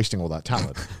are you wasting all that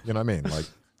talent? You know what I mean? Like,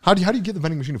 how do you get the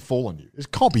vending machine to fall on you?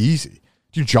 It can't be easy.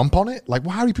 Do you jump on it? Like,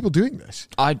 how are people doing this?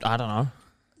 I don't know.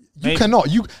 You cannot.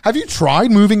 Have you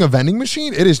tried moving a vending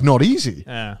machine? It is not easy.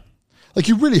 Yeah. Like,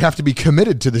 you really have to be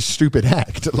committed to this stupid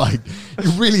act. Like,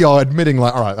 you really are admitting,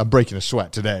 like, all right, I'm breaking a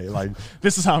sweat today. Like,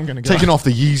 This is how I'm going to go. taking off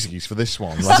the Yeezys for this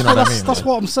one. Like, you know what I mean? That's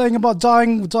what I'm saying about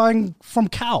dying from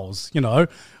cows,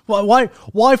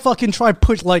 Why fucking try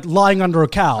lying under a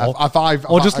cow?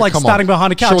 or just like come standing on.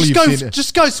 behind a cow? Surely you've seen it.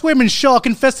 Just go swim in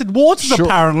shark-infested waters, Sure.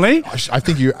 apparently. I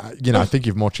think I think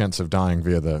you've more chance of dying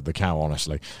via the cow.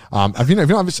 Honestly, have you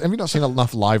not seen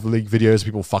enough Live League videos of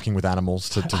people fucking with animals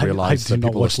to realize I that do not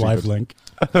people watch are Live stupid? Link.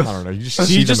 I don't know. You just Do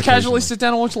see you them just casually occasionally. sit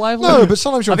down and watch live? No, but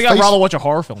sometimes you're I on think I'd Face- rather watch a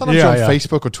horror film. Sometimes you're on Yeah.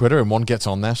 Facebook or Twitter and one gets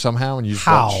on there somehow and you just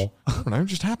How? watch. I don't know. It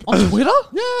just happens. On Twitter?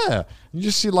 Yeah, you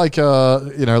just see like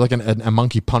a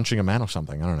monkey punching a man or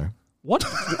something. I don't know. What?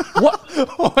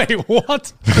 What? Wait,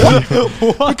 what?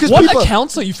 Because What people-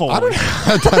 accounts are you following?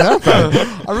 I don't know.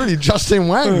 Man. I really Justin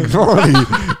Wang already.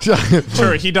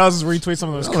 Sure, he does retweet some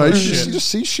of those I don't know, cool you shit. just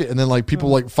see shit, and then like people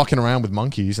like fucking around with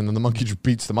monkeys, and then the monkey just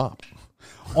beats them up.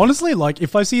 Honestly, like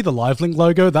if I see the LiveLink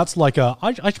logo, that's like I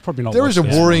should probably not. There watch is a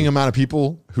this. worrying amount of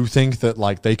people who think that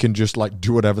like they can just like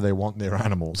do whatever they want in their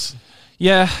animals.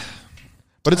 Yeah.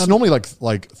 But it's normally like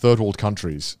third world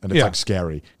countries, and it's Yeah. like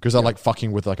scary because they're like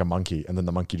fucking with like a monkey, and then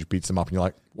the monkey just beats them up, and you're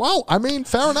like, well, I mean,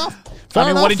 fair enough. Fair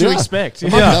what enough, did you yeah. expect? The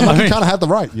monkey kind of had the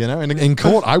right, And in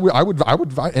court, I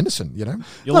would fight innocent, You're No,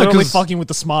 literally 'cause- fucking with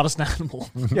the smartest animal.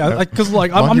 Yeah, because I'm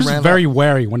Monkey just ran very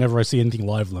wary whenever I see anything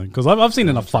LiveLink because I've seen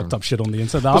enough fucked up shit on the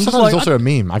internet. But I'm just sometimes like, it's also a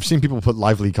meme. I've seen people put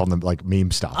Live Leak on the like meme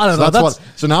stuff. I don't know, So that's-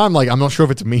 so now I'm like, I'm not sure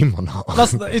if it's a meme or not.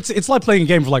 it's like playing a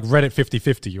game for like Reddit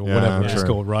 50/50 or whatever it's true.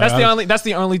 called, right? That's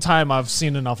the only time I've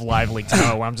seen enough Live Leak to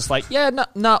know where I'm just like, nothing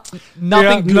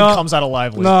Yeah, good no, comes out of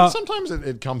Live Leak. no. Sometimes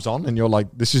it comes on and you're like,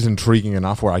 this is intriguing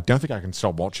enough where I don't think I can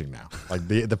stop watching now. Like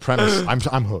the premise,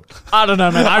 I'm hooked. I don't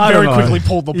know, man. I I very don't know. quickly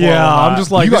pulled the plug. Yeah, on I'm that.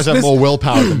 just like you guys this- have more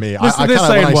willpower than me. this I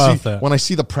kinda, ain't worth it. when I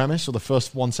see the premise or the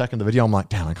first 1 second of the video, I'm like,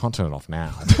 damn, I can't turn it off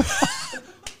now.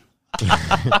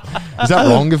 Is that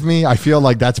wrong of me? I feel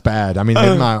like that's bad. I mean,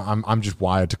 maybe I'm just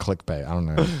wired to clickbait. I don't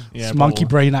know. Yeah, It's monkey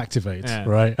probably. brain activates, Yeah.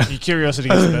 right? Your curiosity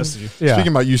gets the best of you. Yeah.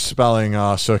 Speaking about you spelling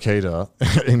circada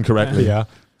incorrectly, Yeah.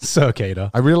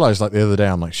 Circada. I realized like the other day,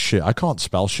 I'm like, shit, I can't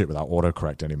spell shit without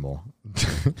autocorrect anymore.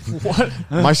 What?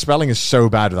 My spelling is so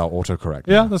bad without autocorrect.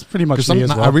 Yeah, that's pretty much me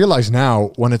as I well. realize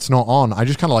now when it's not on, I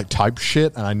just kind of like type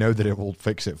shit and I know that it will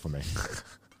fix it for me.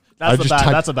 That's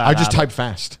a bad I just habit. type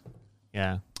fast.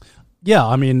 Yeah. Yeah,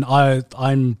 I mean, I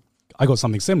got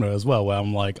something similar as well, where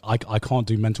I'm like, I can't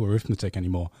do mental arithmetic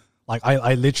anymore. Like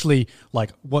I literally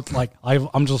like what like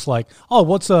I'm just like, oh,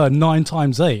 what's 9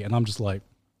 times 8? And I'm just like,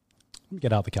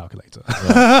 get out the calculator.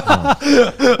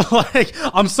 Like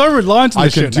I'm so reliant on I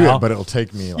this can shit do now. it, but it'll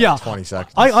take me like 20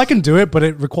 seconds. I can do it, but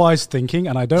it requires thinking,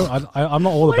 and I'm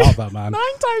not all about that, man. 9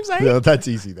 times 8? Yeah, that's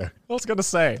easy though. I was going to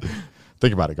say.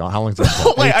 Think about it, guys. How long does that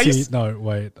take? Wait, are you... No,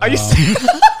 wait. Are you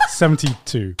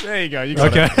 72. There you go. You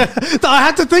got Okay. it. I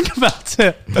had to think about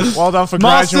it. Well done for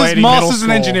graduating middle Masters in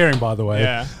school. engineering, by the way.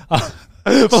 Yeah.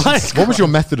 But like, What was your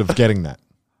method of getting that?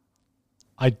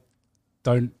 I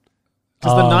don't.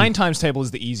 Because the 9 times table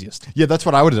is the easiest. Yeah, that's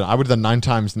what I would have done. I would have done 9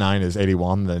 times 9 is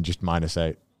 81, then just minus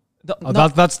 8.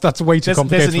 That's way too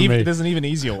complicated for me. There's an even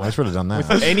easier I way. should have done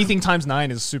that. Anything times 9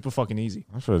 is super fucking easy.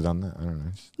 I should have done that. I don't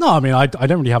know. No, I mean, I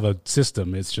don't really have a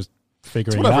system. It's just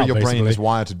figuring It's it whatever out. your brain basically. is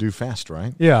wired to do fast,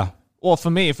 right? Yeah. Well, for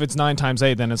me, if it's 9 times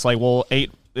 8, then it's like, well,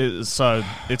 8 is, so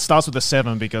it starts with a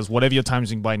 7 because whatever you're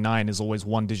timesing by 9 is always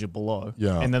 1 digit below.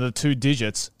 Yeah. And then the 2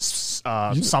 digits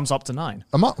sums up to 9.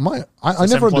 I So never 7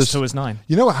 plus understood. 2 is 9.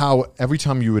 You know how every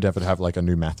time you would ever have like a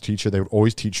new math teacher, they would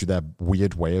always teach you their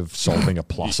weird way of solving a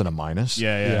plus and a minus?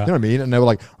 Yeah. You know what I mean? And they were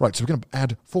like, right, so we're going to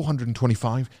add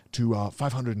 425 to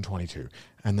 522.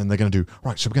 And then they're going to do,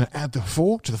 right, so we're going to add the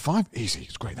 4 to the 5. Easy.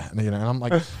 It's great. That. And I'm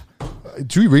like,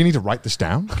 do we really need to write this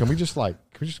down? Can we just...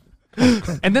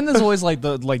 And then there's always like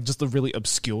just the really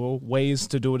obscure ways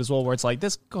to do it as well, where it's like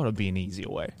there's got to be an easier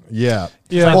way. Yeah.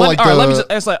 Yeah. It's like,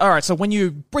 it's like, all right, so when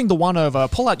you bring the 1 over,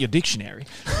 pull out your dictionary.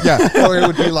 Yeah, or it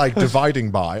would be like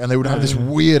dividing by, and they would have this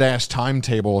weird ass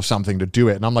timetable or something to do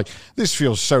it, and I'm like, this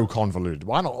feels so convoluted.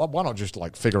 Why not just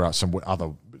like figure out some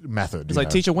other method? It's like,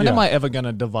 teacher, when am I ever going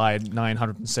to divide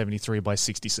 973 by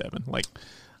 67? Like,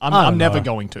 I'm never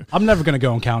going to. I'm never going to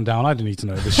go on Countdown. I don't need to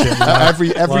know this shit. every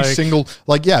Like- single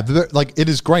like it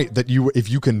is great that if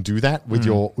you can do that with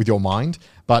your mind,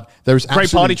 but there's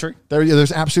Great party trick.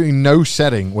 There's absolutely no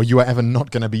setting where you are ever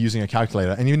not going to be using a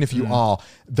calculator, and even if you are,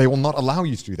 they will not allow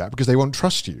you to do that because they won't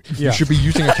trust you. Yeah. You should be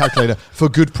using a calculator for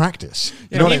good practice.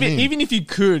 You know what I mean? Even if you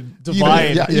could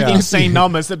divide insane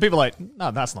numbers, that people are like,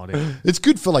 no, that's not it. It's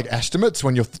good for like estimates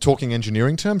when you're talking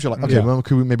engineering terms. You're like, okay, well,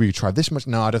 maybe we try this much.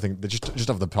 No, I don't think. Just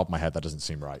off the top of my head, that doesn't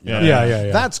seem right. You know?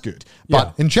 Yeah. That's good.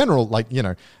 But in general, like,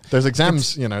 there's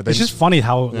exams. It's just funny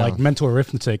how like mental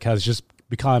arithmetic has just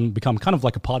become kind of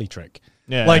like a party trick.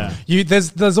 Yeah. Like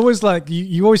there's always like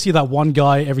you always see that one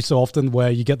guy every so often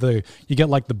where you get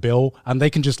like the bill and they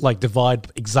can just like divide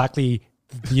exactly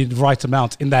the right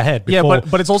amount in their head. Yeah, before.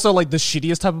 but it's also like the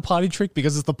shittiest type of party trick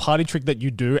because it's the party trick that you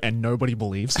do and nobody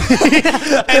believes. and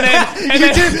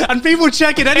people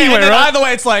check it anyway, and then right? either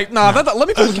way, it's like, let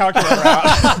me pull the calculator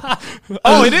out.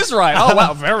 Oh, it is right. Oh,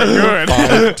 wow, very good.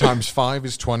 5 times 5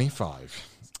 is 25.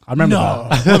 I remember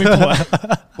that. Let me pull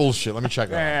it. Bullshit. Let me check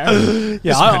that.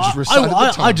 Yeah, man just recited the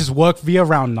I time. just work via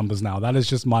round numbers now. That is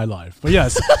just my life. But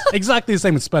yes, exactly the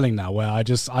same with spelling now, where I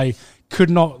could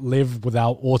not live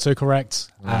without autocorrect,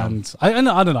 and I don't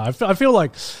know. I feel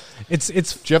like it's. Do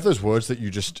you have those words that you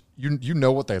just you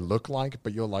know what they look like,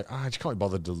 but you're like, I just can't be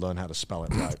bothered to learn how to spell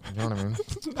it right. You know what I mean?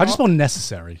 I just want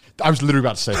necessary. I was literally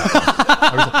about to say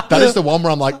that. That is the one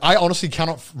where I'm like, I honestly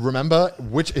cannot remember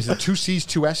which is it. 2 C's,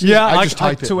 2 S's. Yeah, I just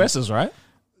type it. 2 S's, right?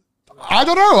 I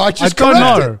don't know. I just don't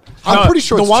correct know. it. I'm pretty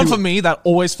sure the it's one 2. for me that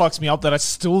always fucks me up that I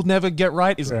still never get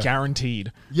right is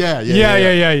guaranteed. Yeah.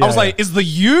 Yeah. I was like, is the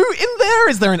U in there?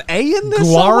 Is there an A in there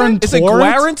somewhere? Is it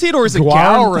Guarantorant? guaranteed or is it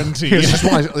Guarant- guaranteed?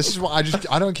 This is why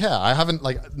I don't care. I haven't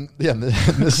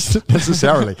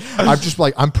necessarily. I'm just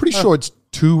like, I'm pretty sure it's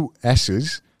 2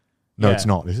 S's. No, Yeah. it's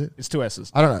not, is it? It's 2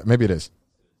 S's. I don't know. Maybe it is.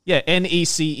 Yeah,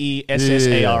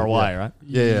 NECESSARY, right?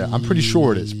 Yeah. I'm pretty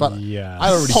sure it is. But Yeah.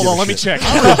 I already Hold give on, a let me shit.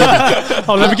 check.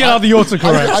 Oh, let me get out the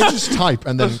autocorrect. I just type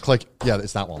and then click. Yeah,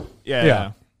 it's that one.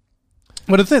 Yeah.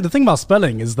 But the thing about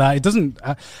spelling is that it doesn't.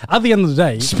 At the end of the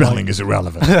day, is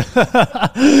irrelevant.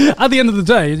 at the end of the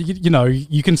day,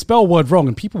 you can spell a word wrong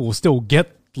and people will still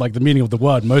get like the meaning of the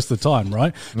word most of the time,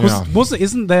 right? Yeah.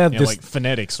 Isn't there Yeah, this? like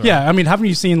phonetics, right? Yeah, I mean, haven't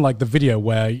you seen like the video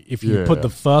where if you put the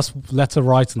first letter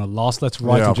right and the last letter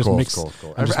right and just mix, and just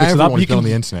mix it up, Everyone's you been on can.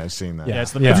 the internet has seen that. Yeah,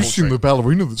 it's the yeah. mental Have you seen trick. the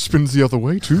ballerina that spins the other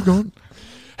way too, Gone?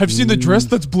 Have you seen the dress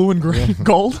that's blue and green,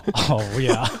 gold? Oh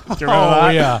yeah, Do you remember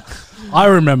that? yeah. I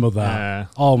remember that. Yeah.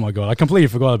 Oh my god, I completely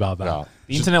forgot about that. Yeah.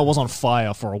 The internet was on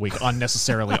fire for a week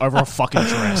unnecessarily over a fucking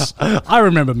dress. I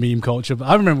remember meme culture. But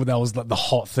I remember that was like the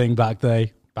hot thing back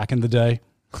in the day.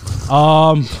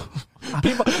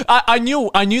 People, I knew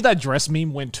that dress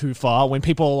meme went too far when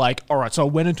people were like, all right, so I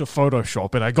went into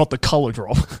Photoshop and I got the color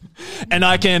drop and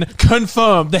I can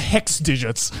confirm the hex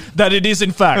digits that it is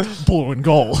in fact blue and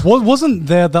gold. Wasn't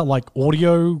there that like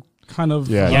audio kind of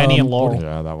Yeah. Yanni and Laurel.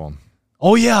 Yeah, that one.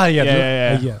 Oh yeah.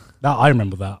 Yeah. I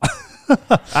remember that.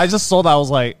 I just saw that. I was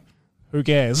like, who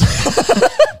cares?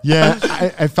 Yeah,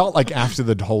 I felt like after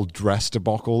the whole dress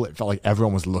debacle, it felt like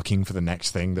everyone was looking for the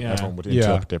next thing that everyone would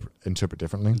interpret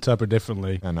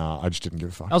differently. And I just didn't give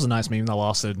a fuck. That was a nice meme that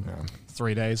lasted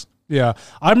 3 days. Yeah,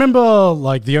 I remember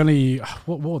like the only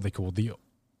what were they called? The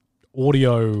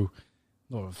audio.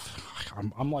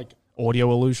 I'm like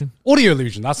Audio illusion. Audio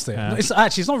illusion. That's it. Yeah.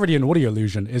 It's not really an audio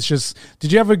illusion. It's just.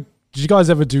 Did you guys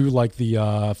ever do like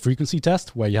the frequency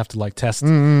test where you have to like test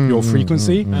your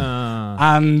frequency?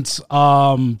 And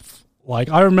like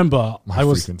I remember I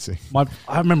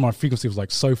remember my frequency was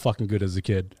like so fucking good as a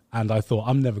kid, and I thought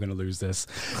I'm never gonna lose this.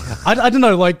 I don't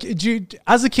know. Like,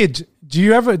 as a kid, did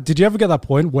you ever get that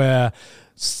point where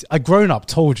a grown up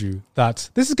told you that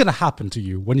this is gonna happen to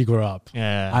you when you grow up?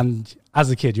 Yeah. And as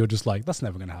a kid, you're just like, that's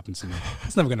never gonna happen to me.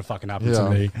 It's never gonna fucking happen to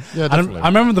me. Yeah, and definitely. I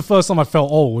remember the first time I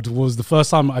felt old was the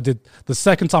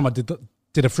second time I did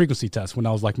a frequency test when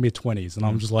I was like mid-20s, and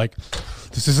I'm just like,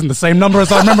 this isn't the same number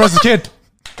as I remember as a kid.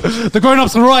 The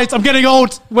grown-ups are right. I'm getting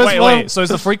old. Wait. So is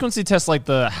the frequency test like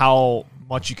the how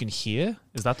much you can hear?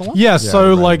 Is that the one? Yeah.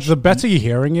 So like the better your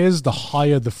hearing is, the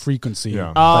higher the frequency that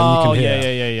you can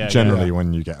hear. Yeah. Generally,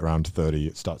 when you get around 30,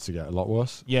 it starts to get a lot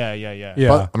worse. Yeah.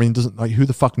 But I mean, who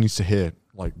the fuck needs to hear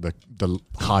like the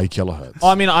high kilohertz? Oh,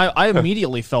 I mean, I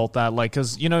immediately felt that, like,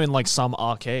 because you know, in like some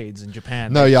arcades in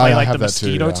Japan, No, they yeah, play, I like have the that too,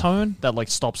 mosquito yeah. tone that like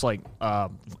stops like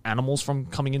animals from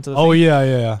coming into the Oh thing.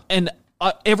 yeah. And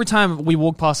every time we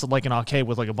walk past like an arcade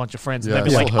with like a bunch of friends, and Yeah, they'd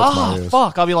be it like, still hurts my "Oh ears."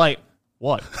 fuck!" I'll be like,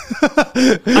 "What?"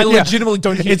 I legitimately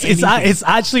don't hear anything. It's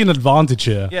actually an advantage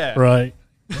here. Yeah. Right.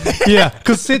 Yeah,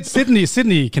 because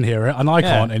Sydney can hear it and I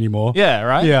can't anymore. Yeah,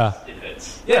 right. Yeah.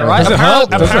 Yeah, right. Does it hurt?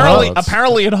 Does it hurt?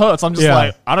 Apparently it hurts. I'm just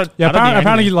like, I don't. Yeah, I don't hear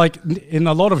apparently, anything. like in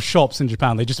a lot of shops in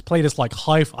Japan, they just play this like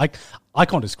high. I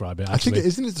can't describe it. I Actually, think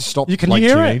isn't it to stop Can like you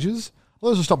hear it? teenagers?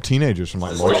 Well, those to stop teenagers from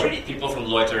like loitering. People from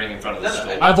loitering in front of the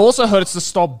store. I've also heard it's to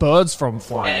stop birds from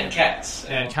flying And cats.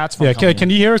 and cats from Yeah, coming can in.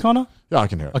 you hear it, Connor? Yeah, I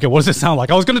can hear it. Okay, what does it sound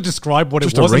like? I was going to describe what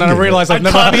Just it a was, and then I ringing. realized I've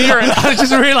never can't hear it. I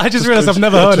just realized I've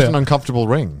never heard Just it. an uncomfortable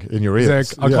ring in your It's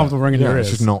ears. an uncomfortable ring in your It's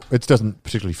ears. just not. It doesn't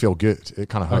particularly feel good. It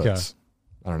kind of hurts. Okay.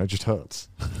 I don't know. It just hurts.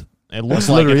 It looks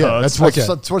like it hurts.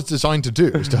 That's what it's designed to do.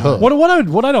 Is to hurt. What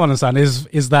I don't understand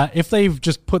is that if they've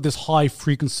just put this high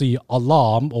frequency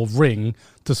alarm or ring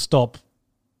to stop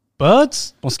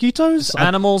birds, mosquitoes,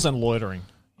 Animals and loitering.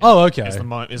 oh, okay. Is the I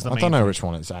main don't know thing. which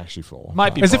one it's actually for.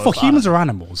 Might be Is it for both, I humans don't or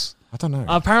animals? I don't know.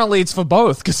 Apparently, it's for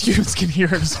both because humans can hear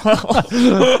it as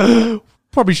well.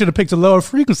 Probably should have picked a lower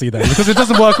frequency then, because it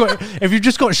doesn't work. If you've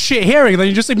just got shit hearing, then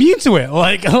you're just immune to it.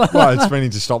 Like, Well, it's mainly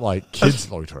to stop like kids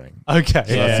loitering. okay, That's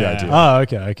the idea. Oh,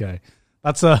 okay.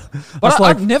 That's But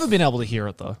like I've never been able to hear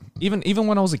it though, even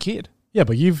when I was a kid. yeah,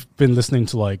 but you've been listening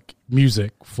to like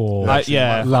music for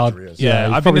Yeah. loud. Yeah,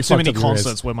 you've I've been probably to too many fucked up your ears.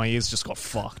 concerts where my ears just got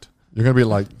fucked. You're gonna be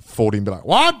like 40 and be like,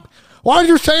 "What? What did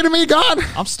you say to me, God?"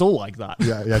 I'm still like that.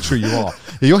 Yeah, true. You are.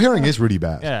 Yeah, your hearing is really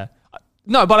bad. Yeah.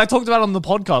 No, but I talked about it on the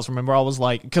podcast. Remember, I was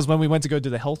like, because when we went to go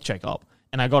do the health checkup,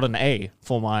 and I got an A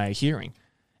for my hearing,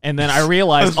 and then I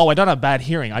realized, I don't have bad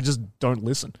hearing. I just don't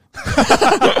listen.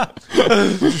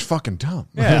 You're just fucking dumb.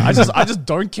 Yeah, I just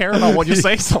don't care about what you're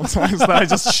saying sometimes. That I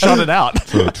just shut it out.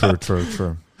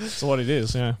 True. That's what it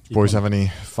is. Yeah. Boys, have any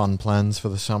fun plans for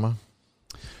the summer?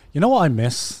 You know what I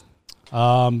miss?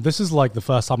 This is like the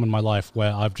first time in my life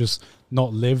where I've just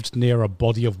not lived near a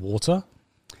body of water.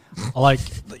 Like,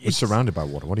 We're surrounded by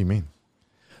water. What do you mean?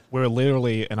 We're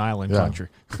literally an island Yeah. country.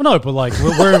 well, no, but like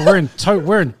we're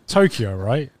in Tokyo,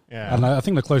 right? Yeah. And I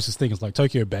think the closest thing is like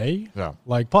Tokyo Bay. Yeah.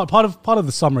 Like part of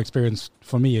the summer experience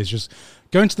for me is just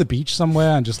going to the beach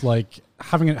somewhere and just like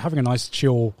having a nice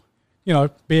chill,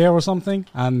 beer or something.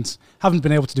 And haven't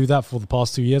been able to do that for the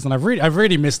past 2 years, and I've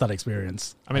really missed that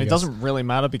experience. I mean, it guess. doesn't really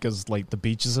matter because like the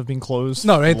beaches have been closed.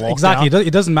 No, lockdown. exactly.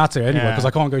 It doesn't matter anyway Yeah. because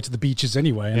I can't go to the beaches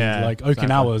anyway. And Yeah, like exactly.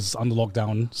 Okinawa's under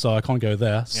lockdown, so I can't go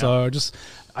there. So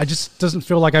I just doesn't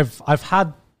feel like I've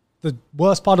had the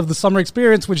worst part of the summer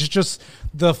experience, which is just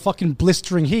the fucking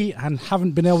blistering heat, and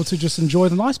haven't been able to just enjoy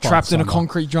the nice part. Trapped of in a summer.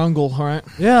 concrete jungle, all right?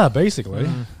 Yeah, basically.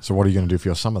 So what are you going to do for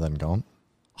your summer then, Gone?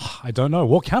 I don't know.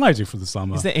 What can I do for the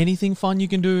summer? Is there anything fun you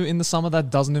can do in the summer that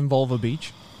doesn't involve a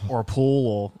beach or a pool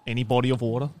or any body of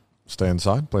water? Stay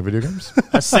inside, play video games?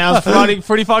 That sounds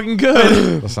pretty fucking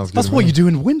good. That sounds good. That's to what me. you do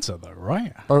in winter, though,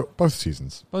 right? Both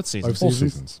seasons. Both seasons. All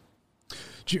seasons.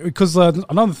 Because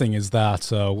another thing is that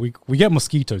we get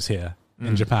mosquitoes here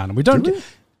in Japan, and we don't. Do we?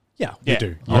 Yeah, Yeah. we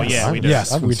do. Oh, Yes. yeah, we do.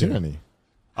 Yes, I haven't we seen do.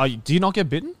 any. Do you not get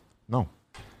bitten? No.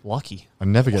 Lucky. I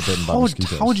never get bitten by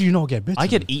mosquitoes. How would you not get bitten? I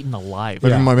get eaten alive.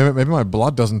 Maybe, maybe my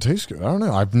blood doesn't taste good. I don't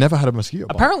know. I've never had a mosquito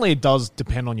bite. Apparently, it does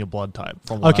depend on your blood type.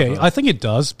 From what Okay, I've heard. I think it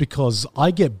does because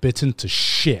I get bitten to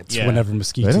shit Yeah. whenever They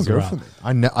mosquitoes don't are go for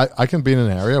out. me. I can be in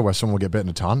an area where someone will get bitten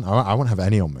a ton. I won't have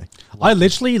any on me. I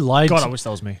literally lied. God, I wish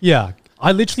that was me. Yeah,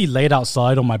 I literally laid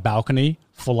outside on my balcony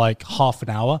for like half an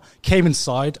hour, came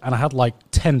inside, and I had like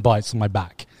 10 bites on my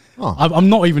back. Oh. I'm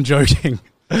not even joking.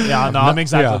 Yeah, no, I'm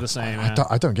exactly yeah. the same. I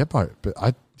Yeah. don't get bite, but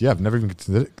I've never even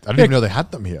considered it. I didn't even know they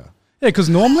had them here. Yeah, because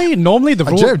normally the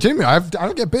rule. Jamie, I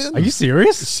don't get bitten. Are you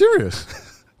serious? serious?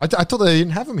 I thought they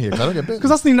didn't have them here because I don't get bitten.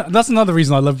 Because that's another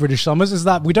reason I love British summers is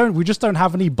that we just don't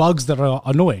have any bugs that are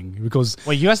annoying. Because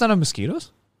Wait, you guys don't have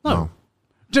mosquitoes? No.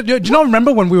 do you not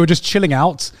remember when we were just chilling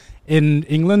out in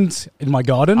England in my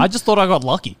garden? I just thought I got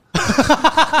lucky.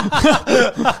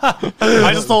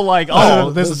 I just thought like,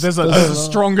 there's a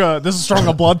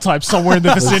stronger blood type somewhere in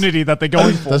the vicinity that they're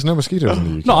going for. There's no mosquitoes in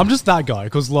the UK. No, I'm just that guy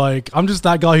because I'm just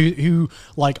that guy who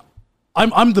like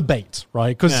I'm the bait,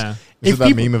 right? Because Yeah. Is it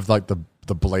that meme of like the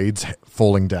blades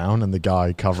falling down and the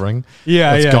guy covering?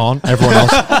 Yeah, It's yeah. gone.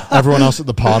 Everyone else at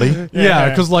the party. Yeah,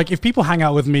 because like if people hang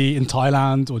out with me in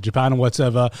Thailand or Japan or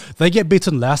whatever, they get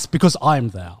bitten less because I'm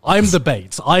there. I'm the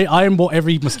bait. I am what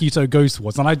every mosquito goes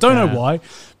towards, and I don't know why.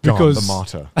 Gone, Because the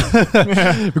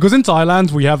martyr. because in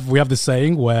Thailand we have this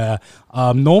saying where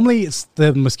normally it's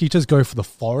the mosquitoes go for the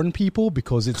foreign people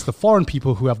because it's the foreign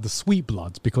people who have the sweet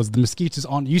blood because the mosquitoes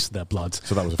aren't used to their blood.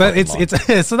 So that was a But fucking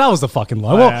it's so that was a fucking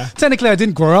lie. Well, technically I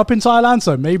didn't grow up in Thailand,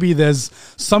 so maybe there's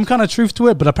some kind of truth to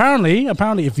it. But apparently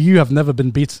if you have never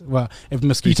been if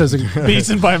mosquitoes are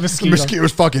Beaten by a mosquito.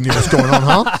 Mosquitoes fucking knew what's going on,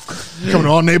 huh? Coming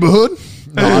to our neighborhood?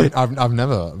 No, I've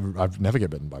never get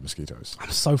bitten by mosquitoes.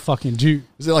 I'm so fucking due.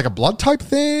 Is it like a blood type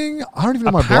thing? I don't even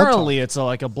know my blood Apparently, type. it's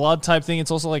like a blood type thing.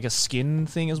 It's also like a skin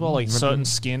thing as well. Like certain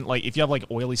skin, like if you have like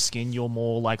oily skin, you're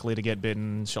more likely to get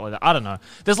bitten. Shit like that. I don't know.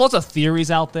 There's lots of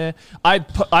theories out there. I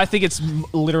think it's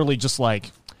literally just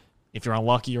like if you're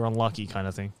unlucky, you're unlucky kind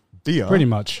of thing. Beer. Pretty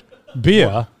much.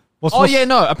 Beer. What's Yeah,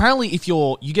 no. Apparently, if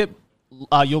you're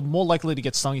more likely to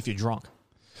get stung if you're drunk.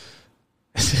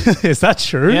 Is that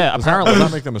true? Yeah, apparently. Does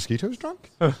that make the mosquitoes drunk?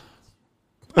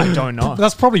 I don't know.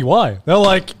 That's probably why. They're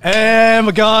like,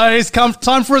 guys,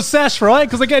 time for a sesh, right?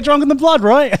 Because they get drunk in the blood,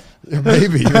 right? Yeah,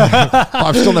 maybe.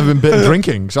 I've still never been bitten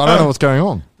drinking, so I don't know what's going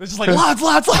on. They're just like,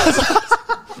 lads.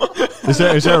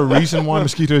 Is there a reason why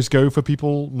mosquitoes go for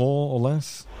people more or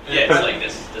less? Yeah, it's like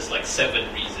there's like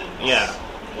 7 reasons. Yeah.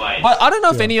 Why? But I don't know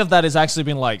if any of that has actually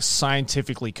been like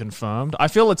scientifically confirmed. I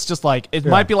feel it's just like it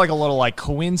might be like a little like It's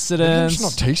coincidence.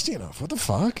 not tasty enough. What the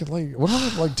fuck? Like, what am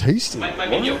I like tasty? Might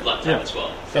be your blood type as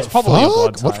well. It's probably a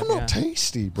blood Fuck? What type, if I'm not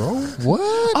tasty, bro?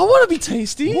 What? I want to be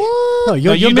tasty. What? No,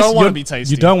 you don't wanna be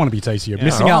tasty. You don't want to be tasty. You're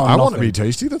missing out on I nothing. want to be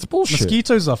tasty. That's bullshit.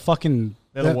 Mosquitoes are fucking...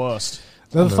 They're the worst.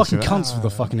 They're the I've never fucking seen cunts that. of the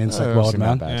fucking I've insect never world, seen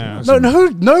man. that bad. Yeah. I've never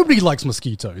seen Nobody likes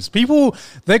mosquitoes. People,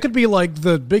 they could be like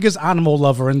the biggest animal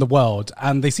lover in the world,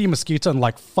 and they see a mosquito and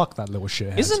like, fuck that little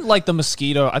shit. Isn't like the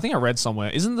mosquito? I think I read somewhere.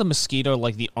 Isn't the mosquito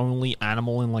like the only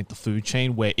animal in like the food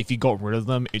chain where if you got rid of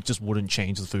them, it just wouldn't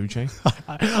change the food chain?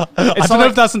 I don't know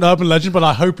if that's an urban legend, but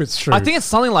I hope it's true. I think it's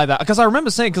something like that because I remember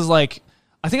saying because like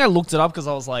I think I looked it up because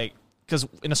I was like because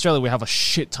in Australia we have a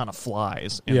shit ton of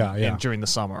flies during the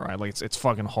summer, right? Like it's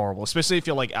fucking horrible, especially if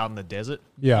you're like out in the desert.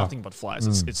 Yeah. Nothing but flies.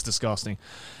 It's disgusting.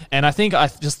 And I think I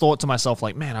just thought to myself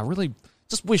like, man, I really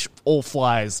just wish all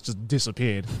flies just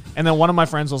disappeared. And then one of my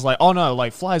friends was like, oh no,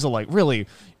 like flies are like really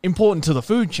important to the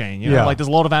food chain. You know, Yeah. like there's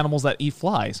a lot of animals that eat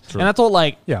flies. And I thought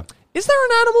like, Yeah. is there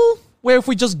an animal where if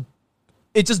it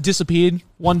just disappeared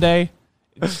one day?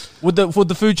 Would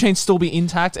the food chain still be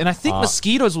intact? And I think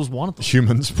mosquitoes was one of them.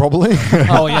 Humans, probably.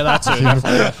 Oh yeah, that's it.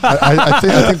 I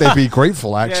think they'd be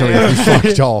grateful actually if you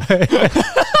fucked off.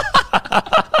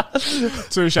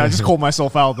 Touche, I just called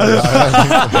myself out there.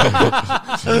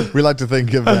 We like to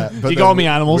think of that. But You got me,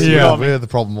 animals. You got me. We're the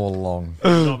problem all along.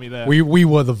 Got me there. we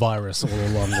were the virus all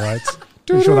along, right?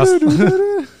 Pretty sure that's.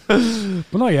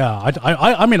 But no, yeah.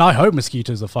 I mean, I hope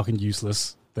mosquitoes are fucking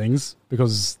useless things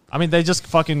because I mean, they just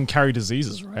fucking carry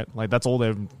diseases, right? Like that's all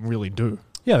they really do.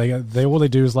 yeah, they all they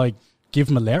do is like give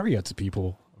malaria to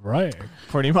people, right?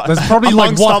 Pretty much. There's probably like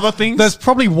Amongst one, other things. There's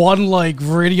probably one like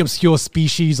really obscure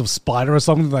species of spider or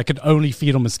something that could only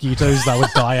feed on mosquitoes that would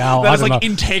die out. I That's don't like know.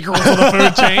 integral to the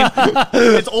food chain.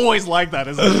 It's always like that,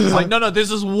 isn't it? It's like, no, there's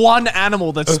this one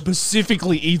animal that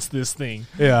specifically eats this thing.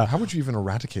 Yeah, How would you even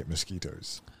eradicate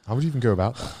mosquitoes? How would you even go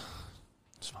about that?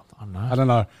 I don't know. I don't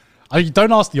know.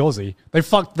 Don't ask the Aussie.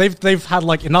 They've had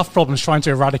like enough problems trying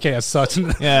to eradicate a certain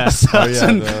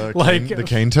the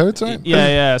cane toads, right?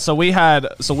 Yeah. So we have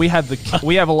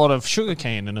a lot of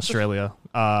sugarcane in Australia.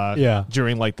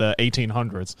 During like the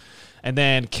 1800s, and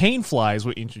then cane flies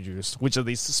were introduced, which are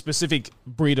these specific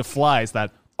breed of flies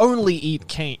that only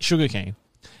eat sugarcane,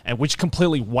 and which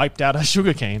completely wiped out our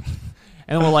sugarcane.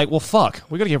 And then we're like, well, fuck,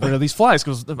 we got to get rid of these flies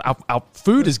because our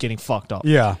food is getting fucked up.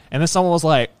 Yeah. And then someone was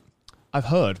like, I've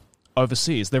heard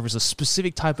overseas there is a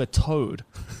specific type of toad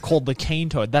called the cane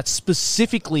toad that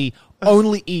specifically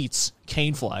only eats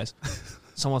cane flies.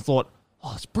 Someone thought,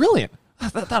 oh, it's brilliant.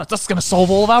 That's going to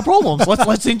solve all of our problems.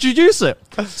 Let's introduce it.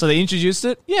 So they introduced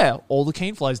it. Yeah, all the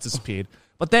cane flies disappeared.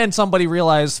 But then somebody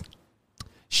realized,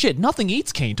 shit, nothing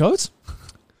eats cane toads.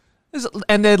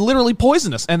 And they're literally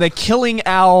poisonous, and they're killing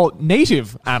our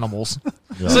native animals.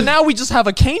 Yeah. So now we just have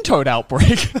a cane toad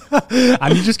outbreak,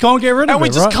 and you just can't get rid of it. And we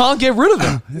just can't get rid of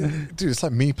them. Dude, it's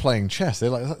like me playing chess. They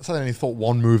only thought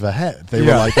one move ahead. They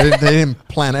were like, they didn't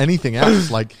plan anything else.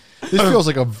 Like, this feels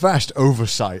like a vast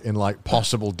oversight in like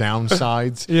possible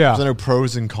downsides. Yeah, there's no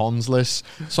pros and cons list.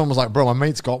 Someone was like, "Bro, my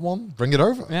mate's got one. Bring it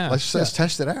over. Yeah, let's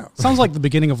test it out." Sounds like the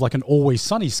beginning of like an Always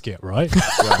Sunny skit, right?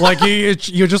 Yeah. Like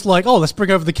you're just like, "Oh, let's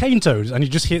bring over the cane toads," and you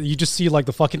just see like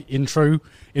the fucking intro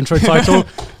title.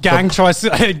 Gang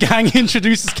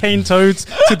introduces cane toads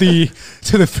to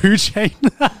the food chain.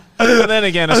 But then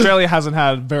again, Australia hasn't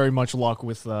had very much luck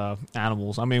with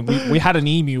animals. I mean, we had an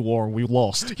emu war and we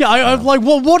lost. Yeah, I'm like,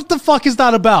 well, what the fuck is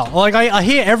that about? Like, I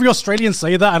hear every Australian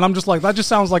say that, and I'm just like, that just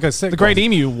sounds like a sitcom. The Great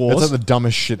Emu Wars. It's like the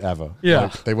dumbest shit ever. Yeah.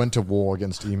 Like, they went to war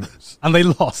against emus. And they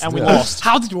lost. And we lost.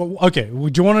 How did you... Okay,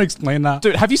 do you want to explain that?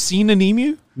 Dude, have you seen an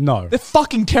emu? No. They're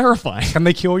fucking terrifying. Can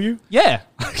they kill you? Yeah.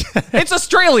 It's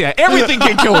Australia. Everything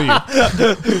can kill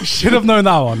you. Should have known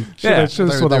that one. Should have saw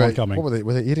that one Were coming. What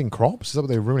were they eating crops? Is that what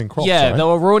they were ruining crops? Yeah, right? they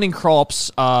were ruining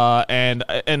crops, and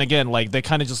again, like they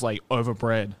kind of just like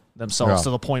overbred themselves to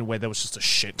the point where there was just a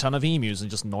shit ton of emus and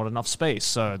just not enough space.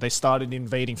 So they started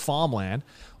invading farmland.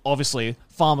 Obviously,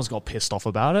 farmers got pissed off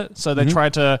about it, so they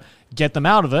tried to get them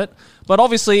out of it. But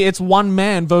obviously, it's one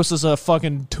man versus a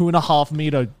fucking 2.5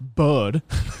 meter bird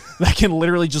that can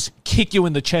literally just kick you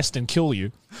in the chest and kill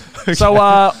you. Okay. So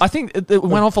I think it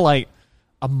went on for like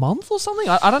a month or something.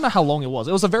 I don't know how long it was.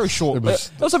 It was a very short. It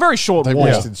was a very short They war.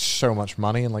 wasted so much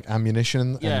money and like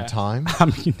ammunition and time.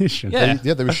 Ammunition. Yeah.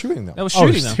 They were shooting them. They were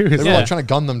shooting them. seriously? They were like trying to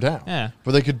gun them down. Yeah.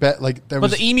 But they could bet like there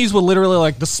was. But the emus were literally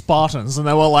like the Spartans, and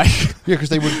they were like, yeah, because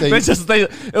they would.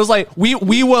 it was like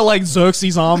we were like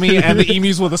Xerxes' army, and the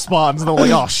emus were the Spartans. And they were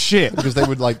like, oh shit, because they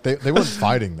would like they weren't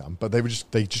fighting them, but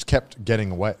they just kept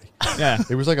getting away. Yeah,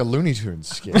 it was like a Looney Tunes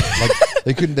skit. Like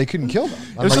they couldn't kill them.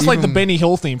 It was just like the Benny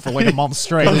Hill theme for like a month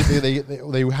straight.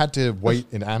 They had to wait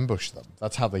and ambush them.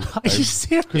 That's how they. Are you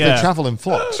serious? Because they travel in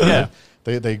flocks. Yeah.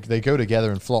 Right? They go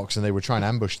together in flocks and they would try and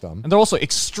ambush them. And they're also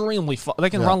extremely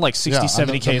they can run like 60,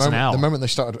 70 k's an hour. The moment they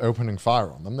started opening fire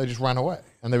on them, they just ran away.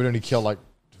 And they would only kill like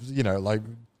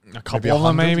a couple of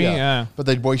them maybe, yeah. But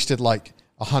they'd wasted like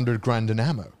 $100,000 in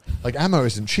ammo. Like ammo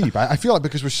isn't cheap. I feel like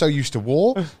because we're so used to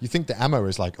war, you think the ammo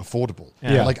is like affordable.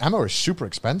 Yeah. Like ammo is super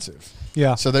expensive.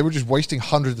 Yeah. So they were just wasting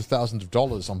hundreds of thousands of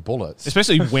dollars on bullets.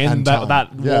 Especially when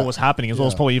that war was happening as well.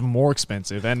 It's probably even more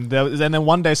expensive. And then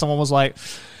one day someone was like,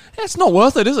 it's not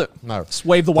worth it, is it? No. Just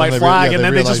wave the white flag and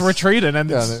then they just retreated. And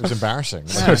it was embarrassing.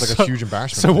 It was like a huge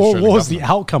embarrassment. So what was the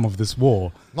outcome of this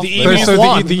war? The emus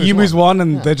won. The emus won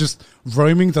and they're just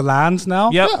roaming the lands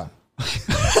now? Yep. Yeah.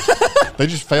 They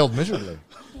just failed miserably.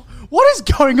 What is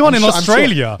going on in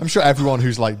Australia? I'm sure everyone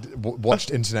who's like watched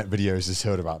internet videos has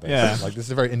heard about this. Yeah. Like this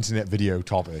is a very internet video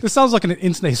topic. This sounds like an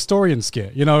internet historian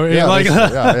skit, you know? Yeah, like,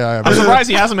 I'm surprised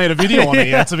he hasn't made a video on it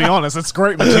yet, to be honest. It's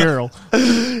great material.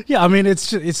 Yeah, I mean, it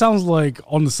sounds like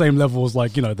on the same level as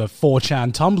like, you know, the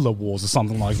 4chan Tumblr wars or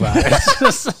something like that. It's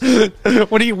just,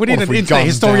 we need an internet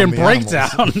historian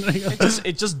breakdown.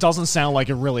 It just doesn't sound like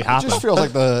it really happened. It just feels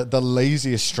like the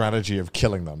laziest strategy of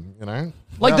killing them, you know?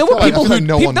 Like there were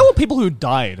people who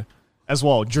died as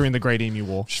well during the Great Emu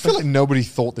War. I just feel like nobody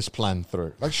thought this plan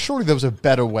through. Like surely there was a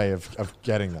better way of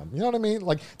getting them. You know what I mean?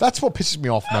 Like that's what pisses me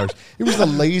off most. It was the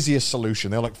laziest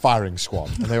solution. They were like firing squad.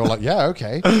 And they were like, yeah,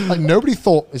 okay. Like nobody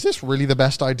thought, is this really the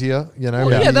best idea? You know?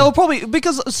 Yeah, they were probably,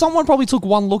 because someone probably took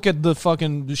one look at the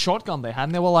fucking shotgun they had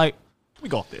and they were like, we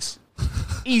got this.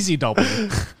 Easy double.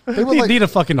 They need a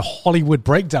fucking Hollywood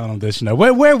breakdown on this, you know.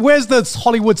 Where's the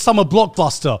Hollywood summer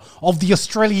blockbuster of the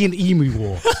Australian Emu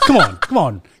War? Come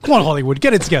on, Hollywood,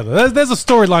 get it together. There's a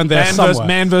storyline there somewhere.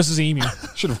 Man versus Emu.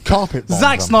 Should have carpet bombed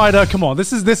Zack them. Snyder, come on.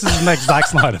 This is the next Zack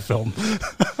Snyder film.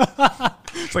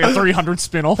 It's like a 300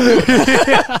 spin-off.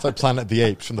 It's like Planet of the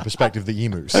Apes from the perspective of the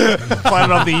emus.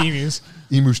 Planet of the Emus.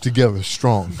 Emus together,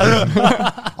 strong.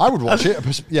 I would watch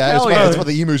it. Yeah, it's about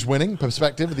the emus winning.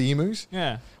 Perspective of the emus.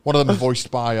 Yeah. One of them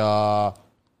voiced by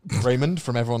Raymond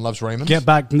from Everyone Loves Raymond. Get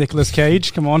back Nicolas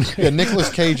Cage. Come on. Yeah,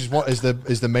 Nicolas Cage is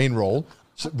the main role,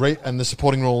 and the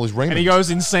supporting role is Raymond. And he goes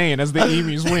insane as the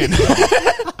emus win.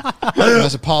 And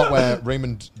there's a part where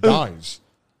Raymond dies.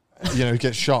 You know, he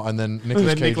gets shot, and then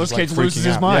Nicolas Cage loses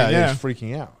his mind. Yeah, he's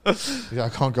freaking out. He's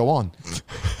like, I can't go on,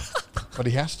 but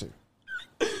he has to.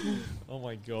 Oh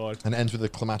my god! And it ends with a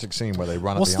climatic scene where they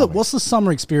run at the army. What's the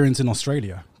summer experience in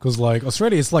Australia? Because like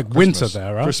Australia, it's like winter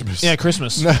there, right? Christmas. Yeah,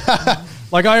 Christmas.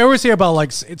 Like I always hear about like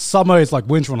it's summer, it's like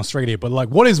winter in Australia, but like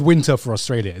what is winter for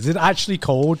Australia? Is it actually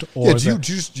cold? Or Yeah,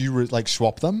 do you like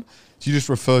swap them? Do you just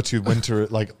refer to winter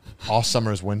like our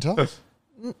summer as winter?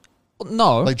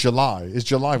 No, Like July is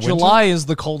July winter? July is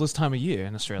the coldest time of year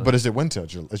in Australia. But is it winter?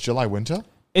 Is July winter?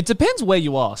 It depends where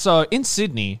you are. So in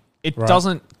Sydney, it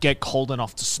doesn't get cold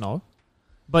enough to snow.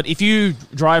 But if you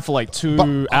drive for like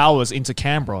 2 hours into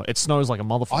Canberra, it snows like a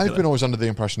motherfucker. I've been always under the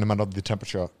impression, no matter the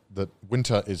temperature, that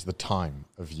winter is the time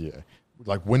of year.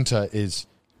 Like winter is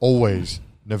always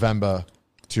November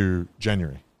to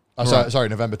January. Sorry,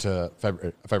 November to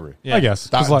February. Yeah. I guess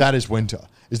That is winter.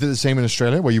 Is it the same in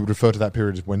Australia where you would refer to that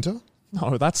period as winter?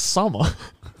 No, that's summer.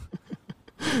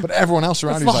 But everyone else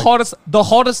around It's you the is like, hottest. The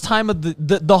hottest time of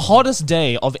the hottest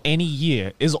day of any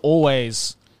year is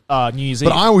always New Year's Eve.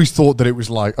 But I always thought that it was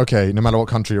like, okay, no matter what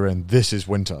country you're in, this is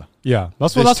winter. Yeah,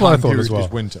 that's This what I time thought period as well.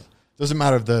 is winter. Doesn't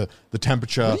matter if the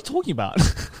temperature. What are you talking about?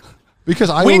 Because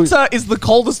Winter is the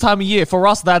coldest time of year. For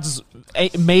us, that's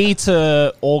May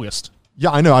to August. Yeah,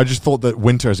 I know. I just thought that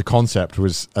winter as a concept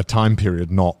was a time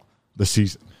period, not the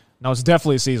season. No, it's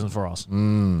definitely a season for us.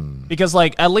 Because,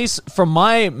 like, at least from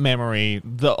my memory,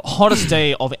 the hottest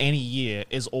day of any year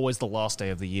is always the last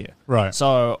day of the year. Right.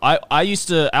 So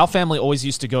our family always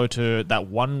used to go to that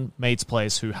one mate's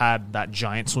place who had that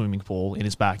giant swimming pool in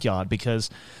his backyard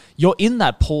because you're in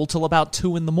that pool till about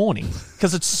 2 a.m.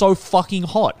 because it's so fucking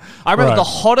hot. I remember the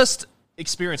hottest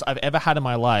experience I've ever had in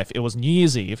my life. It was New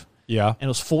Year's Eve. Yeah. And it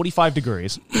was 45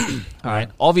 degrees. All right.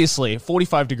 Obviously,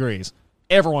 45 degrees.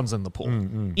 Everyone's in the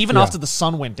pool. Even after the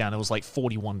sun went down, it was like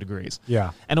 41 degrees.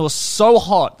 Yeah. And it was so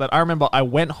hot that I remember I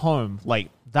went home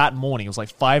like that morning. It was like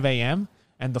 5 a.m.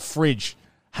 and the fridge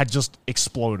had just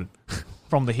exploded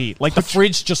from the heat. Like the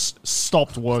fridge just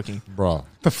stopped working. Bro.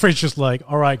 The fridge just like,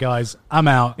 all right, guys, I'm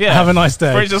out. Yeah. Have a nice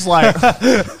day. Fridge just like,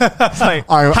 it's like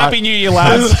Happy New Year,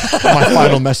 lads. My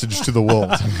final message to the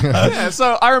world. Yeah,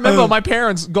 so I remember my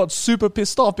parents got super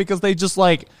pissed off because they just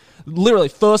like, literally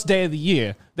first day of the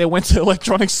year, they went to the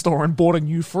electronics store and bought a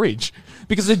new fridge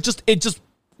because it just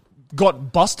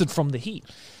got busted from the heat.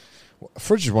 A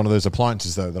fridge is one of those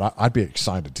appliances, though, that I'd be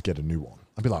excited to get a new one.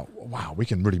 I'd be like, wow, we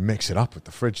can really mix it up with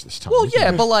the fridge this time. Well,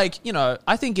 yeah, but like, you know,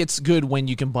 I think it's good when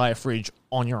you can buy a fridge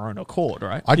on your own accord,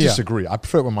 right? I disagree. I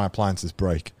prefer it when my appliances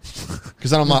break.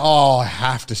 Because then I'm like, oh, I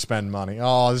have to spend money.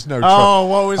 Oh, there's no trouble. Oh,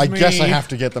 woe is I me. guess I have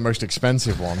to get the most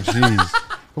expensive one. Jeez.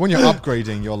 But when you're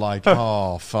upgrading, you're like,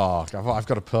 oh, fuck. I've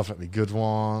got a perfectly good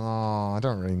one. Oh, I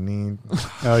don't really need...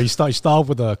 You start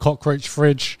with a cockroach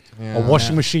fridge, a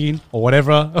washing machine, or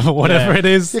whatever it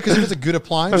is. Yeah, because if it's a good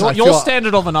appliance... Your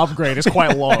standard of an upgrade is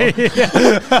quite low.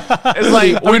 It's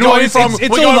like, we're going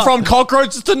from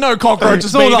cockroaches to no cockroaches,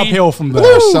 It's all uphill from there.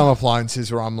 There are some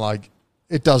appliances where I'm like,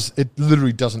 it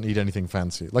literally doesn't need anything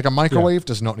fancy. Like a microwave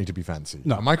does not need to be fancy.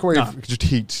 No. A microwave just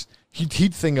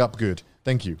heat thing up good.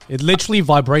 Thank you. It literally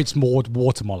vibrates more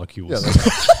water molecules.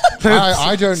 Yeah,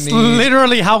 I don't need...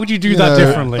 Literally, how would you do that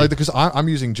differently? Like, because I'm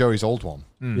using Joey's old one.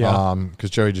 Yeah.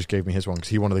 Because Joey just gave me his one because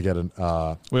he wanted to get an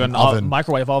oven.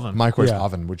 Microwave oven.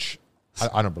 Oven, which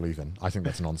I don't believe in. I think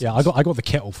that's nonsense. Yeah, I got the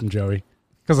kettle from Joey.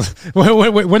 Because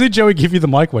when did Joey give you the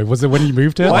microwave? Was it when you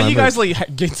moved here? Why are you guys like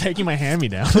taking my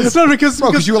hand-me-downs? No, because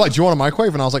you were like, do you want a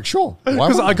microwave? And I was like, sure.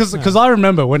 Because I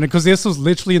remember because this was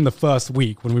literally in the first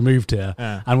week when we moved here,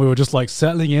 and we were just like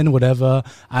settling in, whatever,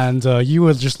 and you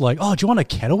were just like, oh, do you want a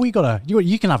kettle?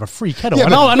 You can have a free kettle. Yeah,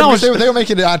 and they were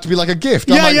making it out to be like a gift.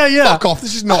 Yeah. Fuck off!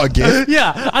 This is not a gift.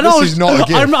 Yeah, This is not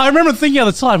a gift. I remember thinking at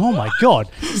the time, oh my god,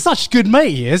 he's such a good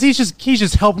mate he is. He's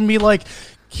just helping me like.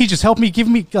 He just helping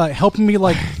me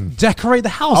decorate the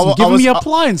house and giving me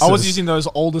appliances. I was using those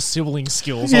older sibling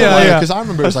skills. Yeah. Because I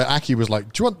remember it was like Aki was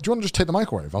like, do you want to just take the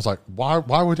microwave? I was like, why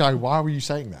were you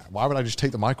saying that? Why would I just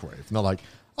take the microwave? And they're like,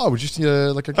 oh, just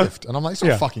like a gift. And I'm like, it's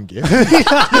not a fucking gift. you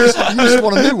just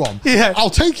want a new one. Yeah. I'll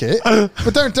take it,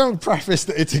 but don't preface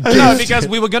that it's a gift. No, because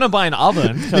we were gonna buy an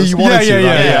oven. You wanted to, right?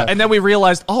 yeah. And then we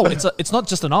realized, it's not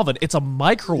just an oven; it's a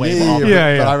microwave oven.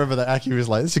 Yeah. But I remember that Aki was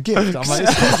like, it's a gift. I'm like,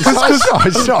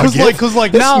 it's not a gift. Because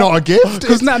like It's now, not a gift.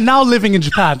 Because now living in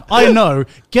Japan, I know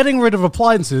getting rid of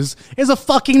appliances is a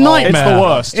fucking nightmare. it's the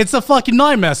worst. It's a fucking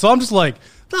nightmare. So I'm just like,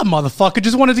 that motherfucker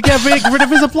just wanted to get rid of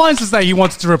his appliances that he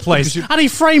wanted to replace, and he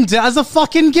framed it as a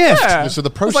fucking gift. Yeah. So the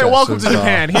It's process like, welcome of, to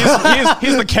Japan.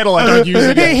 Here's the kettle I don't use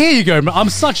again. Here you go, man. I'm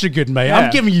such a good mate.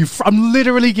 Yeah. I'm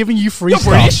literally giving you free You're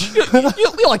stuff. British.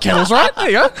 You like kettles, right? There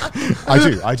you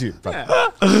go. I do. But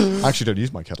I actually don't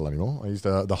use my kettle anymore. I use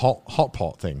the hot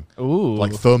pot thing. Ooh.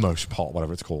 Like thermos pot,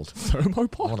 whatever it's called.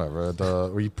 Thermopot. Whatever.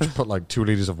 Where you put like 2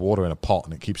 liters of water in a pot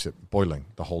and it keeps it boiling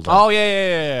the whole day. Oh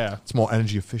yeah. It's more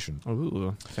energy efficient.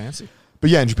 Ooh, fancy. But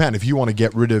yeah, in Japan, if you want to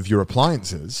get rid of your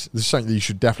appliances, this is something that you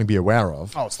should definitely be aware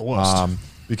of. Oh, it's the worst.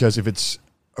 Because if it's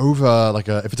over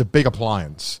if it's a big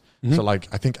appliance, so like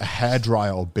I think a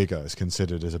hairdryer or bigger is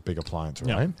considered as a big appliance,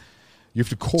 right? You have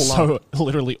to call up. So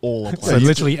literally all of So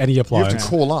literally any You appliance. have to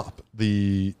call up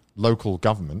the local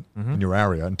government in your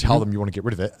area and tell them you want to get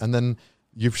rid of it, and then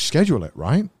you schedule it,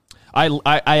 right?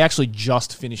 I actually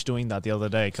just finished doing that the other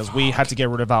day because we had to get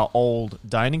rid of our old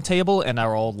dining table and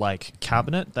our old like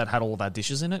cabinet that had all of our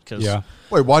dishes in it. Cause,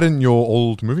 Wait, why didn't your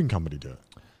old moving company do it?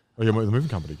 Or the moving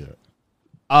company do it?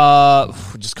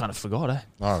 we just kind of forgot, eh?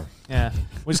 Oh. Yeah,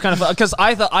 we just kind of because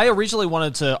I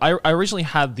originally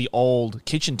had the old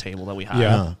kitchen table that we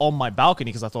had on my balcony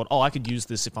because I thought, I could use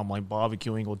this if I'm like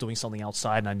barbecuing or doing something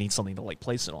outside and I need something to like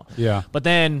place it on. Yeah. But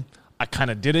then I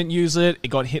kind of didn't use it. It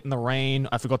got hit in the rain.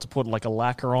 I forgot to put like a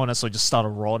lacquer on it, so it just started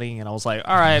rotting. And I was like,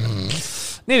 all right,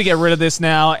 need to get rid of this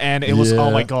now. And it was,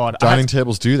 oh my God. Dining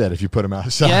tables do that if you put them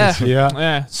outside.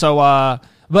 Yeah. So,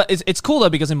 but it's cool though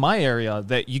because in my area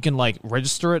that you can like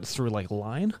register it through like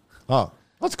Line. Oh,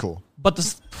 that's cool. But the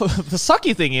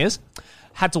sucky thing is,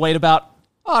 had to wait about,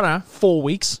 I don't know, 4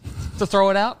 weeks to throw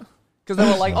it out. Because they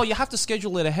were like, you have to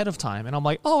schedule it ahead of time. And I'm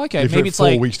like, okay, maybe it's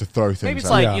 4 weeks to throw things maybe it's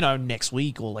out. like, next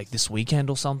week or like this weekend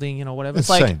or something, whatever. It's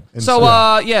Insane. like,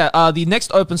 so, the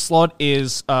next open slot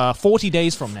is 40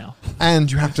 days from now.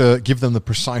 And you have to give them the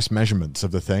precise measurements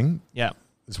of the thing. Yeah.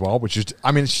 As well, which is,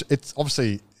 I mean, it's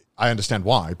obviously, I understand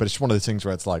why, but it's one of those things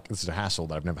where it's like, this is a hassle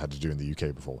that I've never had to do in the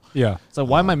UK before. Yeah. So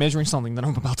why am I measuring something that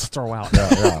I'm about to throw out?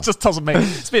 It just doesn't make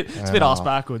it's a bit ass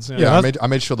backwards. Yeah, I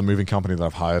made sure the moving company that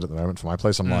I've hired at the moment for my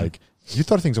place, I'm like, you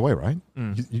throw things away, right?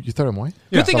 You throw them away?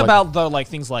 Good thing about the like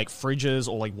things like fridges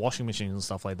or like washing machines and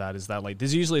stuff like that is that like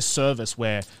there's usually a service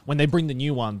where when they bring the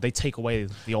new one, they take away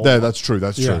the old one. That's true.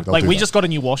 That's true. Like we just got a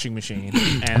new washing machine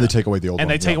and they take away the old one. And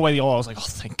they take away the old. I was like, oh,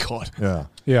 thank God. Yeah.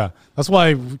 Yeah. That's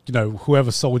why,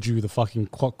 whoever sold you the fucking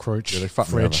cockroach they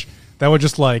fucked me fridge, they were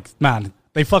just like, man,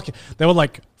 they were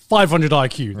like 500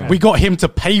 IQ. Yeah. We got him to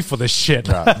pay for this shit.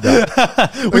 We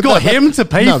got him to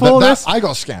pay for this. I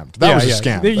got scammed. That was a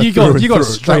scam. You got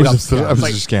straight up scammed. That was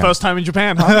like, a scam. First time in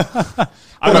Japan, huh?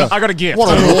 I got a gift.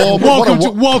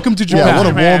 Welcome to Japan. Yeah, what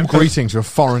a warm greeting to a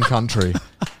foreign country.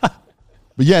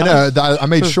 But yeah, no, I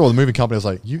made sure the moving company was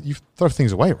like, you throw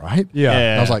things away, right? Yeah.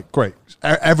 And I was like, great.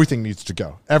 Everything needs to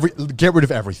go. Get rid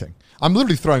of everything. I'm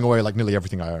literally throwing away like nearly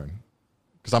everything I own.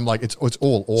 Because I'm like, it's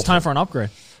all awful. It's time for an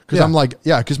upgrade. Because I'm like,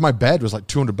 because my bed was like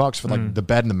 $200 for like the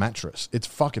bed and the mattress. It's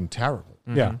fucking terrible.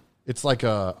 Yeah. It's like,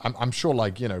 I'm sure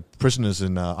like, prisoners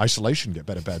in isolation get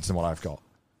better beds than what I've got.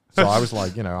 So I was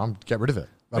like, I'm get rid of it.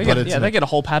 They get a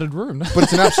whole padded room. But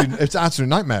it's an absolute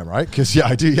nightmare, right? Because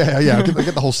I do, I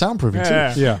get the whole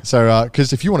soundproofing too. Yeah. So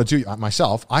because if you want to do it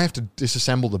myself, I have to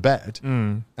disassemble the bed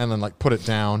and then like put it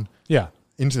down,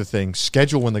 into the thing,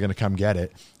 schedule when they're going to come get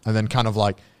it, and then kind of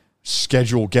like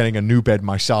schedule getting a new bed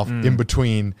myself in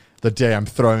between the day I'm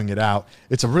throwing it out.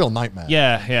 It's a real nightmare.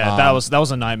 Yeah. That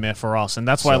was a nightmare for us, and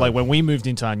that's why like when we moved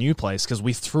into our new place, because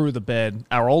we threw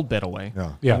our old bed away.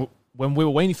 Yeah. When we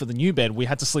were waiting for the new bed, we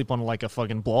had to sleep on like a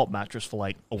fucking blow-up mattress for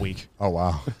like a week. Oh,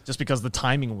 wow. Just because the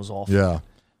timing was off. Yeah.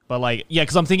 But like,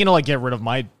 because I'm thinking to like get rid of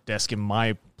my desk in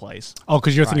my place. Oh,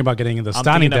 because you're thinking about getting the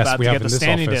standing desk we have in this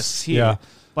standing office. desks here. Yeah.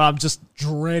 But I'm just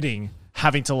dreading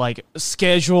having to like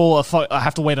schedule. I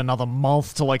have to wait another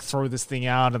month to like throw this thing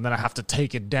out, and then I have to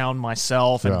take it down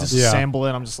myself and disassemble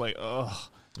it. I'm just like, ugh.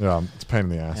 Yeah, it's a pain in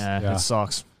the ass. Yeah. It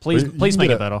sucks. Please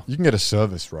make it better. You can get a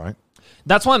service, right?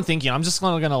 That's what I'm thinking. I'm just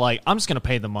gonna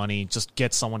pay the money, just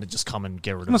get someone to just come and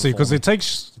get rid of it. Honestly, for because me. it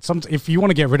takes some. If you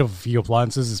want to get rid of a few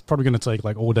appliances, it's probably going to take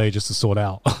like all day just to sort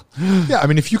out. Yeah, I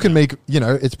mean, if you can make,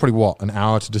 it's probably an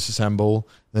hour to disassemble.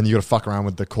 Then you got to fuck around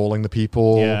with the calling the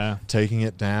people, taking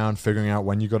it down, figuring out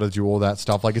when you got to do all that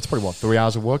stuff. Like, it's probably 3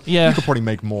 hours of work. Yeah, you could probably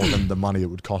make more than the money it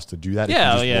would cost to do that.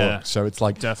 Yeah, if you just work. So it's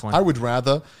like, definitely. I would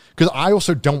rather, because I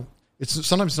also don't.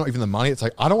 Sometimes it's not even the money. It's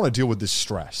like, I don't want to deal with this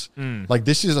stress. Like,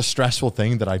 this is a stressful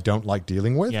thing that I don't like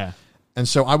dealing with. Yeah. And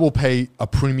so I will pay a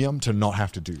premium to not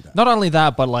have to do that. Not only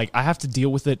that, but like I have to deal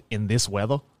with it in this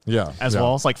weather. Yeah. As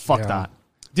well. It's like, fuck Yeah. that.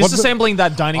 Disassembling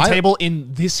that dining I- table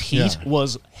in this heat Yeah.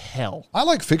 was hell. I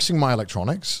like fixing my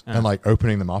electronics and like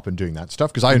opening them up and doing that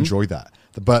stuff because I enjoy that.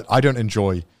 But I don't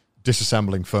enjoy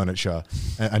disassembling furniture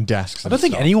and desks. I don't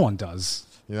think anyone does.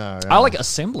 Yeah, I like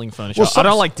assembling furniture. Well, I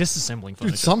don't like disassembling furniture.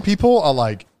 Dude, some people are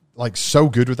like so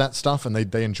good with that stuff and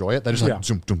they enjoy it. They're just like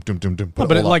zoom, dum, dum, dum, dum, put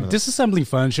But it all up disassembling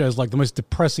furniture is like the most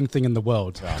depressing thing in the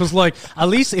world. Because like, at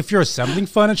least if you're assembling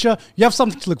furniture, you have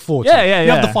something to look forward to. Yeah.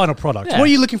 You have the final product. Yeah. What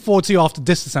are you looking forward to after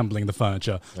disassembling the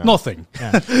furniture? Nothing.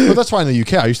 Well, that's why in the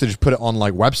UK I used to just put it on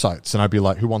like websites and I'd be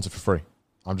like, who wants it for free?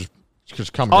 I'm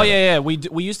just come. Oh get it. yeah.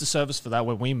 We used the service for that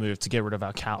when we moved to get rid of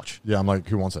our couch. Yeah, I'm like,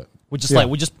 who wants it? We just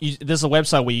there's a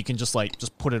website where you can just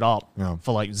put it up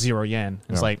for like 0 yen.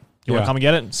 It's Yeah. like, you want to come and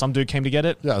get it? Some dude came to get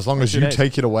it. Yeah, as long as you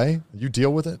take it away, you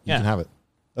deal with it, you can have it.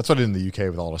 That's what I did in the UK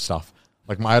with a lot of stuff.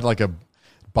 Like I had like a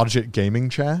budget gaming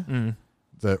chair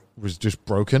that was just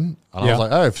broken, and I was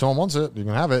like, "Oh, if someone wants it, you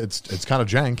can have it. It's kind of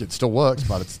jank. It still works,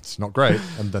 but it's not great."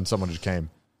 And then someone just came.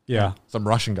 Yeah. Some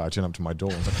Russian guy turned up to my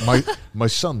door and was like, my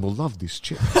son will love this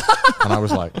chair. And I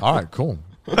was like, "All right, cool."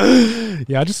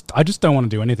 Yeah, I just don't want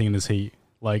to do anything in this heat.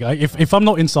 Like, if I'm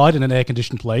not inside in an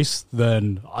air-conditioned place,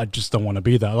 then I just don't want to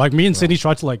be there. Like, me and Sydney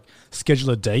tried to, like,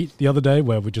 schedule a date the other day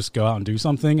where we just go out and do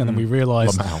something, and then we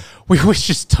realized we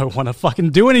just don't want to fucking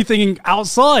do anything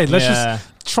outside. Let's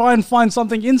just try and find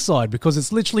something inside, because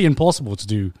it's literally impossible to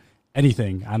do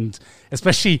anything. And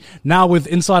especially now with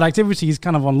inside activities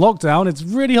kind of on lockdown, it's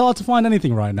really hard to find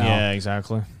anything right now. Yeah,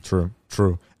 exactly. True.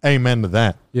 Amen to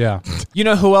that. Yeah. You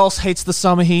know who else hates the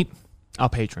summer heat? Our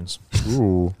patrons.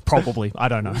 Ooh. Probably. I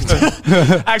don't know.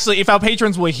 Actually, if our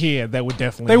patrons were here, they would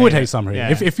definitely hate summer heat.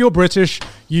 Yeah. If you're British,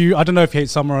 I don't know if you hate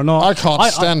summer or not. I can't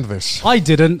stand this. I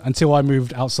didn't until I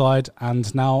moved outside,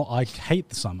 and now I hate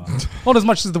the summer. Not as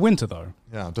much as the winter, though.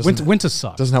 Yeah, winter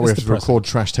sucks. Doesn't that we have It's to record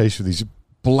Trash Taste with these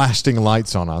blasting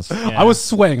lights on us? I was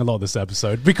sweating a lot this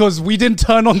episode because we didn't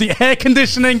turn on the air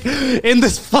conditioning in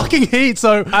this fucking heat.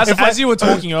 So as you were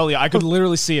talking earlier, I could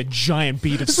literally see a giant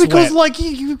bead of it's sweat. because like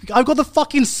I've got the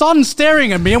fucking sun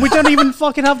staring at me, and we don't even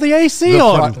fucking have the AC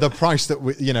on. The price that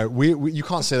we you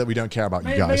can't say that we don't care about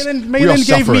you guys. Maylin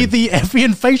gave me the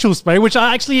Evian facial spray, which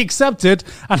I actually accepted,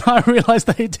 and I realized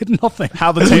that it did nothing.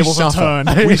 How the tables have turned.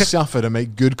 We suffer to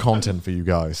make good content for you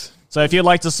guys. So if you'd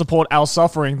like to support our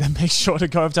suffering, then make sure to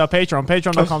go over to our Patreon,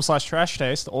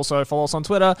 patreon.com/trashtaste. Also follow us on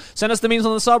Twitter, send us the memes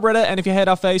on the subreddit, and if you hate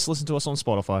our face, listen to us on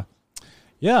Spotify.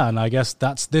 Yeah, and I guess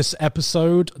that's this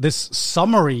episode, this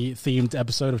summary-themed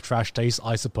episode of Trash Taste,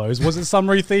 I suppose. Was it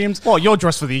summary-themed? Well, you're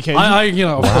dressed for the occasion.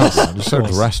 Of Wow, course, man, you're so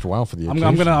dressed well for the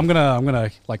occasion. I'm gonna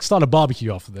like start a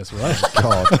barbecue after this, right?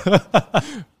 God.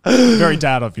 Very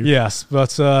dad of you. Yes,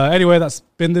 but anyway, that's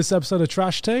been this episode of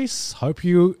Trash Taste. Hope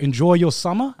you enjoy your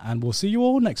summer, and we'll see you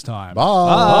all next time. Bye.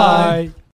 Bye.